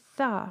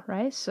Ibiza,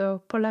 right?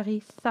 So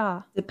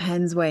polariza.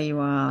 Depends where you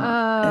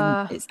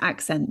are. And it's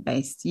accent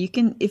based. You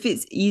can, if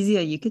it's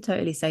easier, you could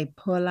totally say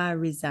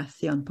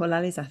polarización.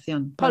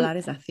 Polarización.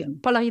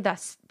 Polarización.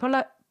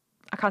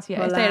 I can't see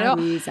it. I say it all.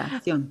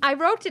 Polarización. I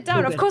wrote it down.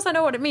 All Of good. course, I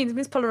know what it means. It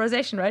means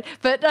polarization, right?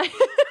 But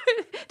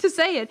to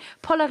say it,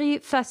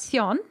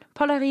 polarización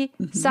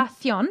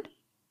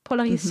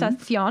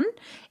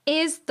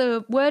is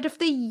the word of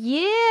the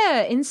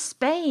year in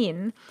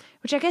Spain,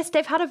 which I guess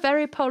they've had a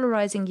very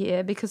polarizing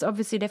year because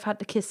obviously they've had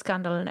the Kiss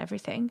scandal and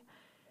everything.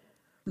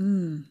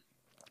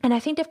 And I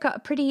think they've got a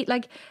pretty,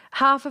 like,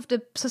 half of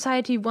the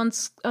society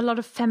wants a lot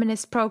of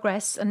feminist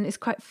progress and is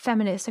quite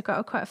feminist. They've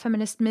got quite a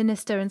feminist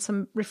minister and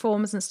some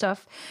reforms and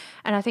stuff.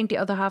 And I think the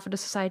other half of the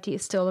society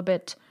is still a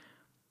bit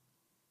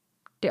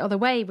the other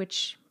way,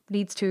 which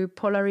leads to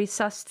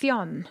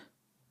polarización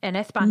en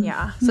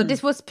España. So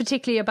this was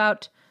particularly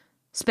about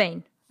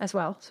Spain as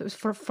well. So it was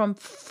from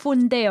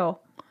Fundeo.es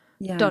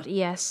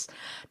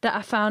that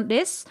I found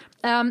this.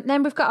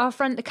 Then we've got our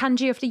friend, the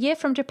kanji of the year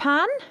from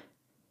Japan.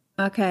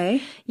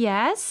 Okay.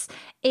 Yes,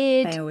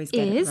 it They always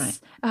get it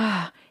is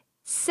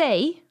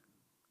sei,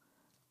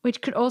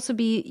 which could also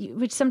be,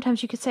 which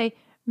sometimes you could say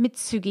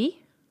mitsugi.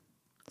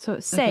 So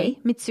sei,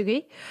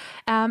 mitsugi.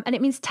 And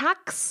it means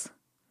tax.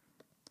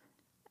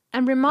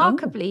 And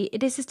remarkably,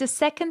 this is the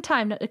second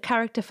time that the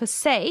character for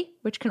sei,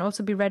 which can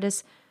also be read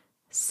as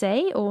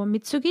sei or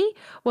mitsugi,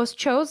 was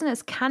chosen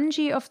as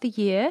kanji of the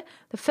year.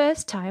 The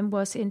first time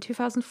was in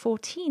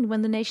 2014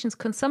 when the nation's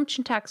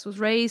consumption tax was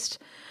raised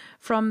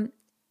from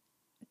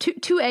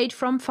 2.8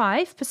 from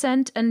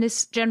 5%, and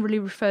this generally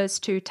refers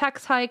to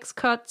tax hikes,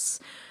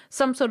 cuts,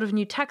 some sort of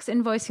new tax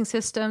invoicing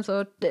systems,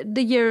 or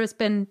the year has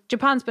been,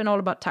 Japan's been all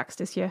about tax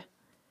this year.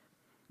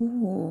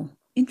 Ooh,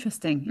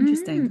 interesting.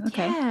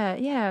 Okay.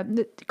 Yeah.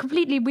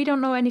 Completely, we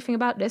don't know anything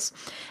about this.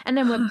 And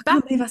then we're I back.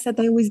 can't believe I said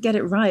they always get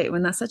it right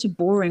when that's such a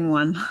boring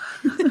one.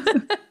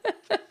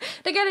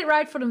 They get it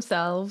right for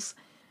themselves.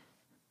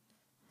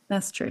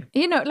 That's true.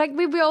 You know, like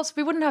we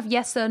wouldn't have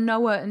yes or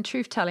no and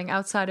truth telling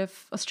outside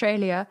of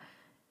Australia.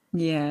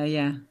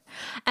 Yeah.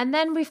 And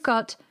then we've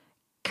got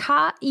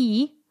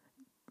KI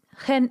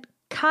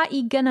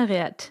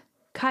generiert,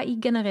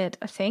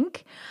 I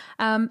think.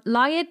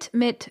 Leiet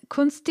mit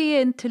künstliche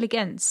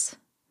Intelligenz.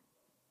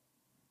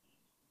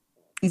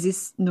 Is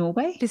this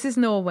Norway? This is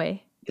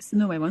Norway. It's the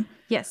Norway one.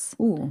 Yes.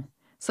 Ooh.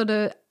 So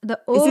the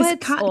Is this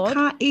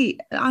Årets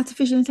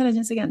artificial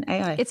intelligence again?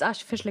 AI. It's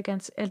artificial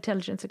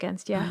intelligence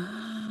against,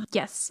 yeah.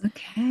 Yes.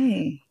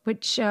 Okay.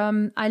 Which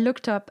I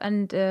looked up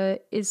and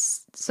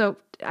is, so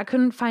I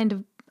couldn't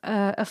find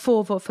a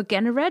forward for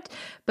generate,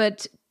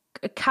 but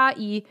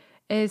KI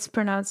is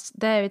pronounced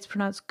there, it's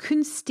pronounced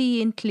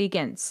Künstliche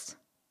Intelligenz.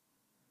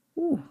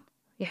 Ooh.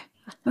 Yeah.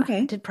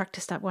 Okay. I did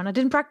practice that one. I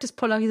didn't practice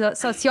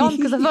polarisation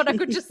because I thought I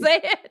could just say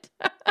it.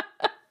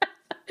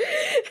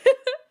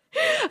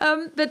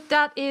 But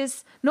that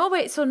is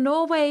Norway. So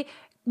Norway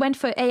went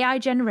for AI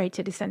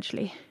generated,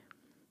 essentially.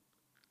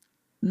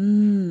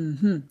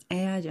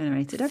 AI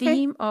generated. Okay.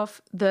 Theme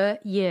of the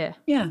year.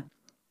 Yeah.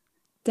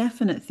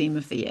 Definite theme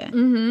of the year.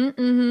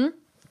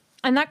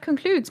 And that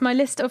concludes my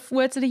list of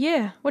words of the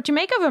year. What do you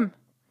make of them?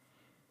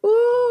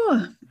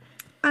 Ooh.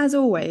 As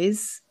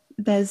always,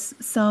 there's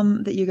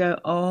some that you go,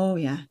 oh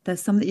yeah.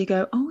 There's some that you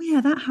go, oh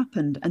yeah, that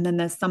happened. And then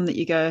there's some that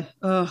you go,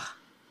 oh,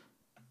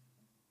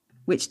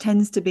 which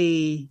tends to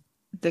be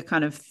the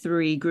kind of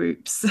 3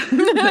 groups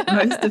that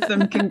most of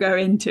them can go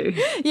into.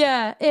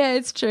 Yeah,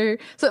 it's true.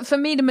 So for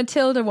me, the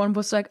Matilda one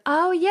was like,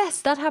 oh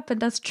yes, that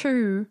happened. That's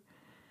true.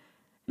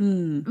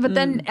 But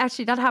then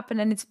actually that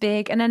happened and it's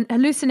big. And then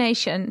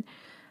hallucination,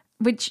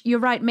 which you're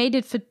right, made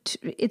it for,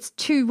 it's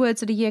 2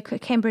 words of the year,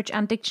 Cambridge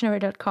and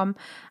dictionary.com,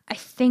 I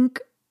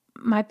think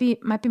might be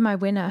my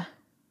winner.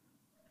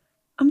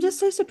 I'm just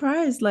so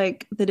surprised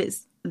like that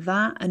it's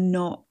that and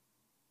not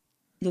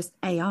just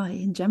AI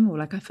in general.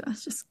 Like I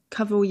just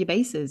cover all your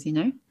bases, you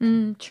know?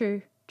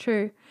 True.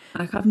 True.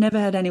 Like, I've never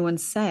heard anyone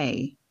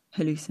say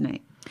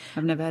hallucinate.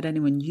 I've never heard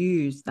anyone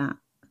use that.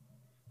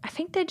 I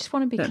think they just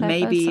want to be But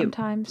clever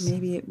sometimes.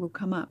 maybe it will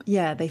come up.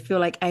 Yeah, they feel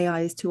like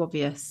AI is too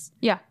obvious.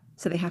 Yeah.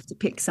 So they have to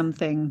pick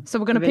something. So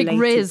we're going to pick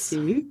Riz.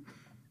 Yeah.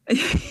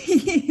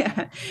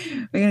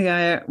 We're going to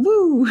go,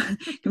 woo,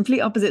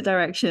 complete opposite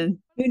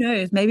direction. Who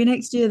knows? Maybe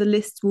next year the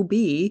list will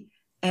be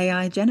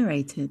AI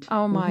generated.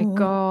 Oh my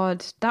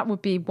God. That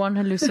would be one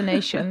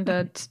hallucination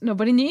that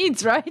nobody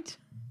needs, right?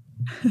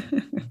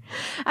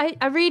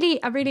 I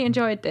really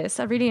enjoyed this.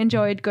 I really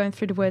enjoyed going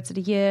through the words of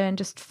the year and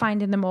just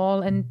finding them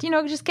all and,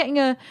 just getting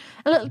a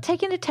little,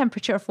 taking the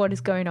temperature of what is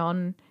going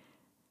on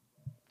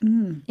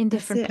in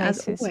different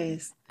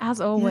places. As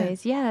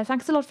always. Yeah.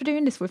 Thanks a lot for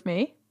doing this with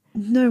me.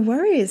 No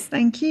worries.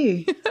 Thank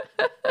you.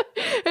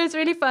 It was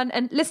really fun.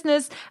 And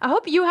listeners, I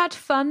hope you had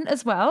fun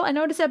as well. I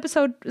know this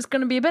episode is going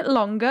to be a bit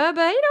longer,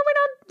 but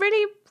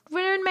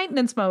we're in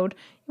maintenance mode.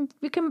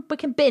 We can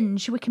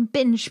binge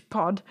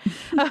pod.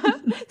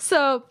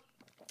 So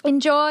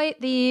enjoy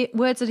the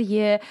words of the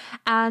year.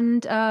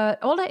 And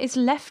all that is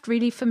left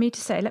really for me to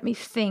say, let me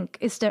think,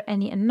 is there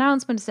any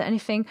announcement? Is there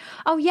anything?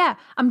 Oh yeah,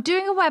 I'm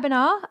doing a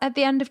webinar at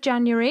the end of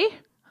January.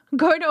 I'm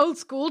going old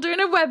school, doing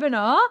a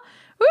webinar.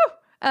 Woo!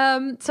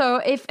 So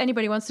if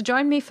anybody wants to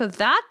join me for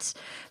that,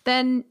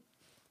 then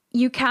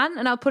you can,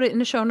 and I'll put it in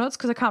the show notes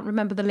because I can't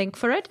remember the link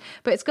for it.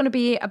 But it's going to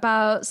be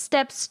about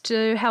steps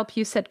to help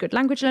you set good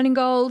language learning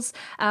goals.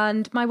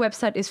 And my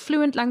website is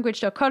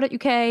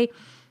fluentlanguage.co.uk.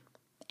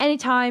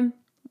 Anytime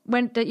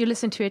that you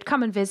listen to it,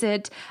 come and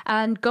visit.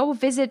 And go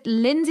visit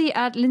Lindsay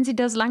at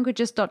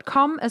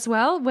lindsaydoeslanguages.com as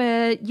well,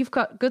 where you've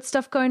got good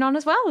stuff going on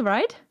as well,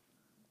 right?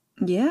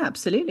 Yeah,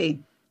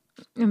 absolutely.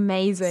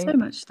 Amazing. So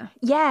much stuff.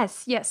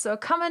 Yes. So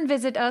come and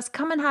visit us,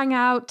 come and hang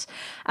out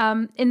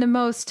in the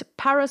most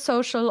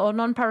parasocial or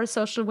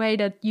non-parasocial way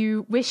that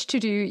you wish to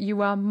do.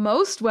 You are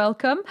most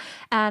welcome.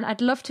 And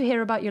I'd love to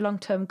hear about your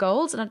long-term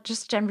goals. And I'd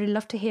just generally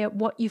love to hear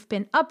what you've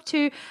been up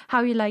to,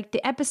 how you liked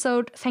the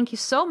episode. Thank you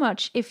so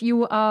much. If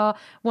you are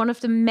one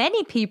of the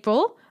many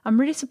people, I'm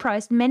really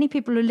surprised, many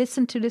people who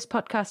listen to this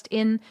podcast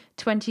in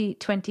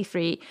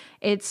 2023.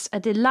 It's a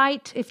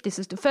delight. If this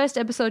is the first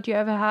episode you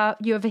ever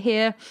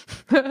hear,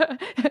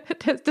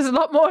 there's a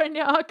lot more in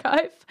the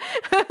archive.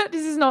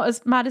 This is not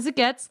as mad as it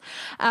gets.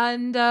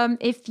 And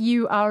if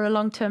you are a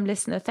long-term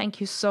listener,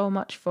 thank you so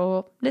much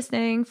for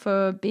listening,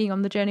 for being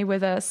on the journey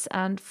with us,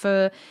 and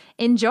for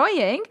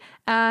enjoying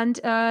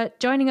and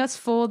joining us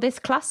for this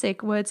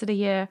classic Words of the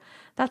Year.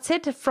 That's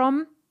it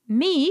from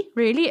me,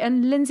 really.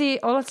 And Lindsay,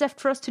 all that's left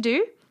for us to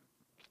do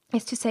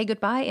is to say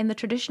goodbye in the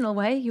traditional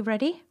way. You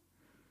ready?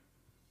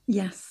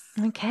 Yes.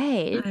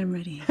 Okay. I'm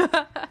ready.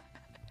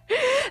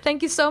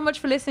 Thank you so much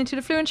for listening to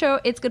The Fluent Show.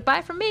 It's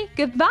goodbye from me.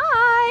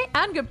 Goodbye.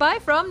 And goodbye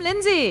from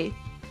Lindsay.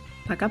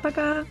 Paka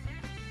paka.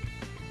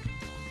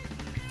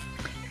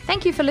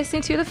 Thank you for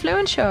listening to The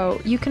Fluent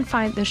Show. You can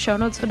find the show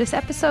notes for this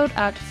episode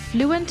at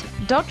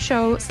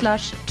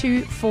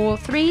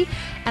fluent.show/243.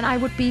 And I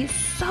would be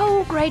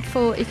so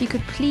grateful if you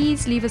could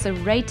please leave us a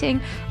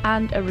rating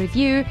and a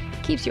review.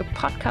 It keeps your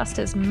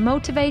podcasters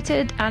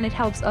motivated and it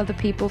helps other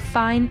people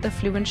find The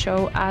Fluent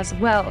Show as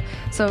well.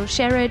 So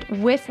share it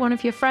with one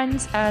of your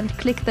friends and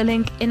click the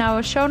link in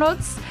our show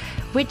notes,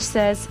 which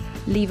says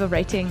leave a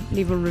rating,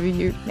 leave a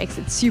review. Makes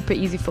it super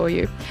easy for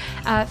you.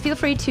 Feel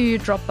free to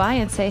drop by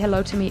and say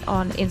hello to me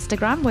on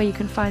Instagram, where you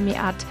can find me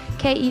at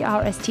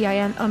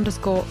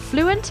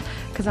KERSTIN_fluent,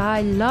 because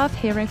I love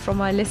hearing from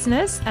my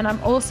listeners. And I'm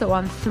also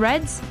on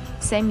Threads,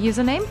 same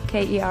username,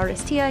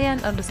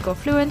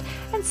 KERSTIN_fluent.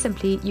 And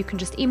simply you can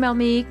just email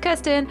me,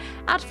 Kirsten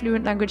at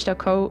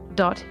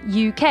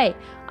fluentlanguage.co.uk.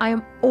 I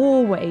am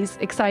always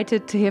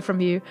excited to hear from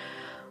you.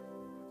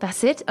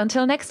 That's it.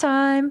 Until next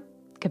time.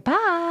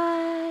 Goodbye.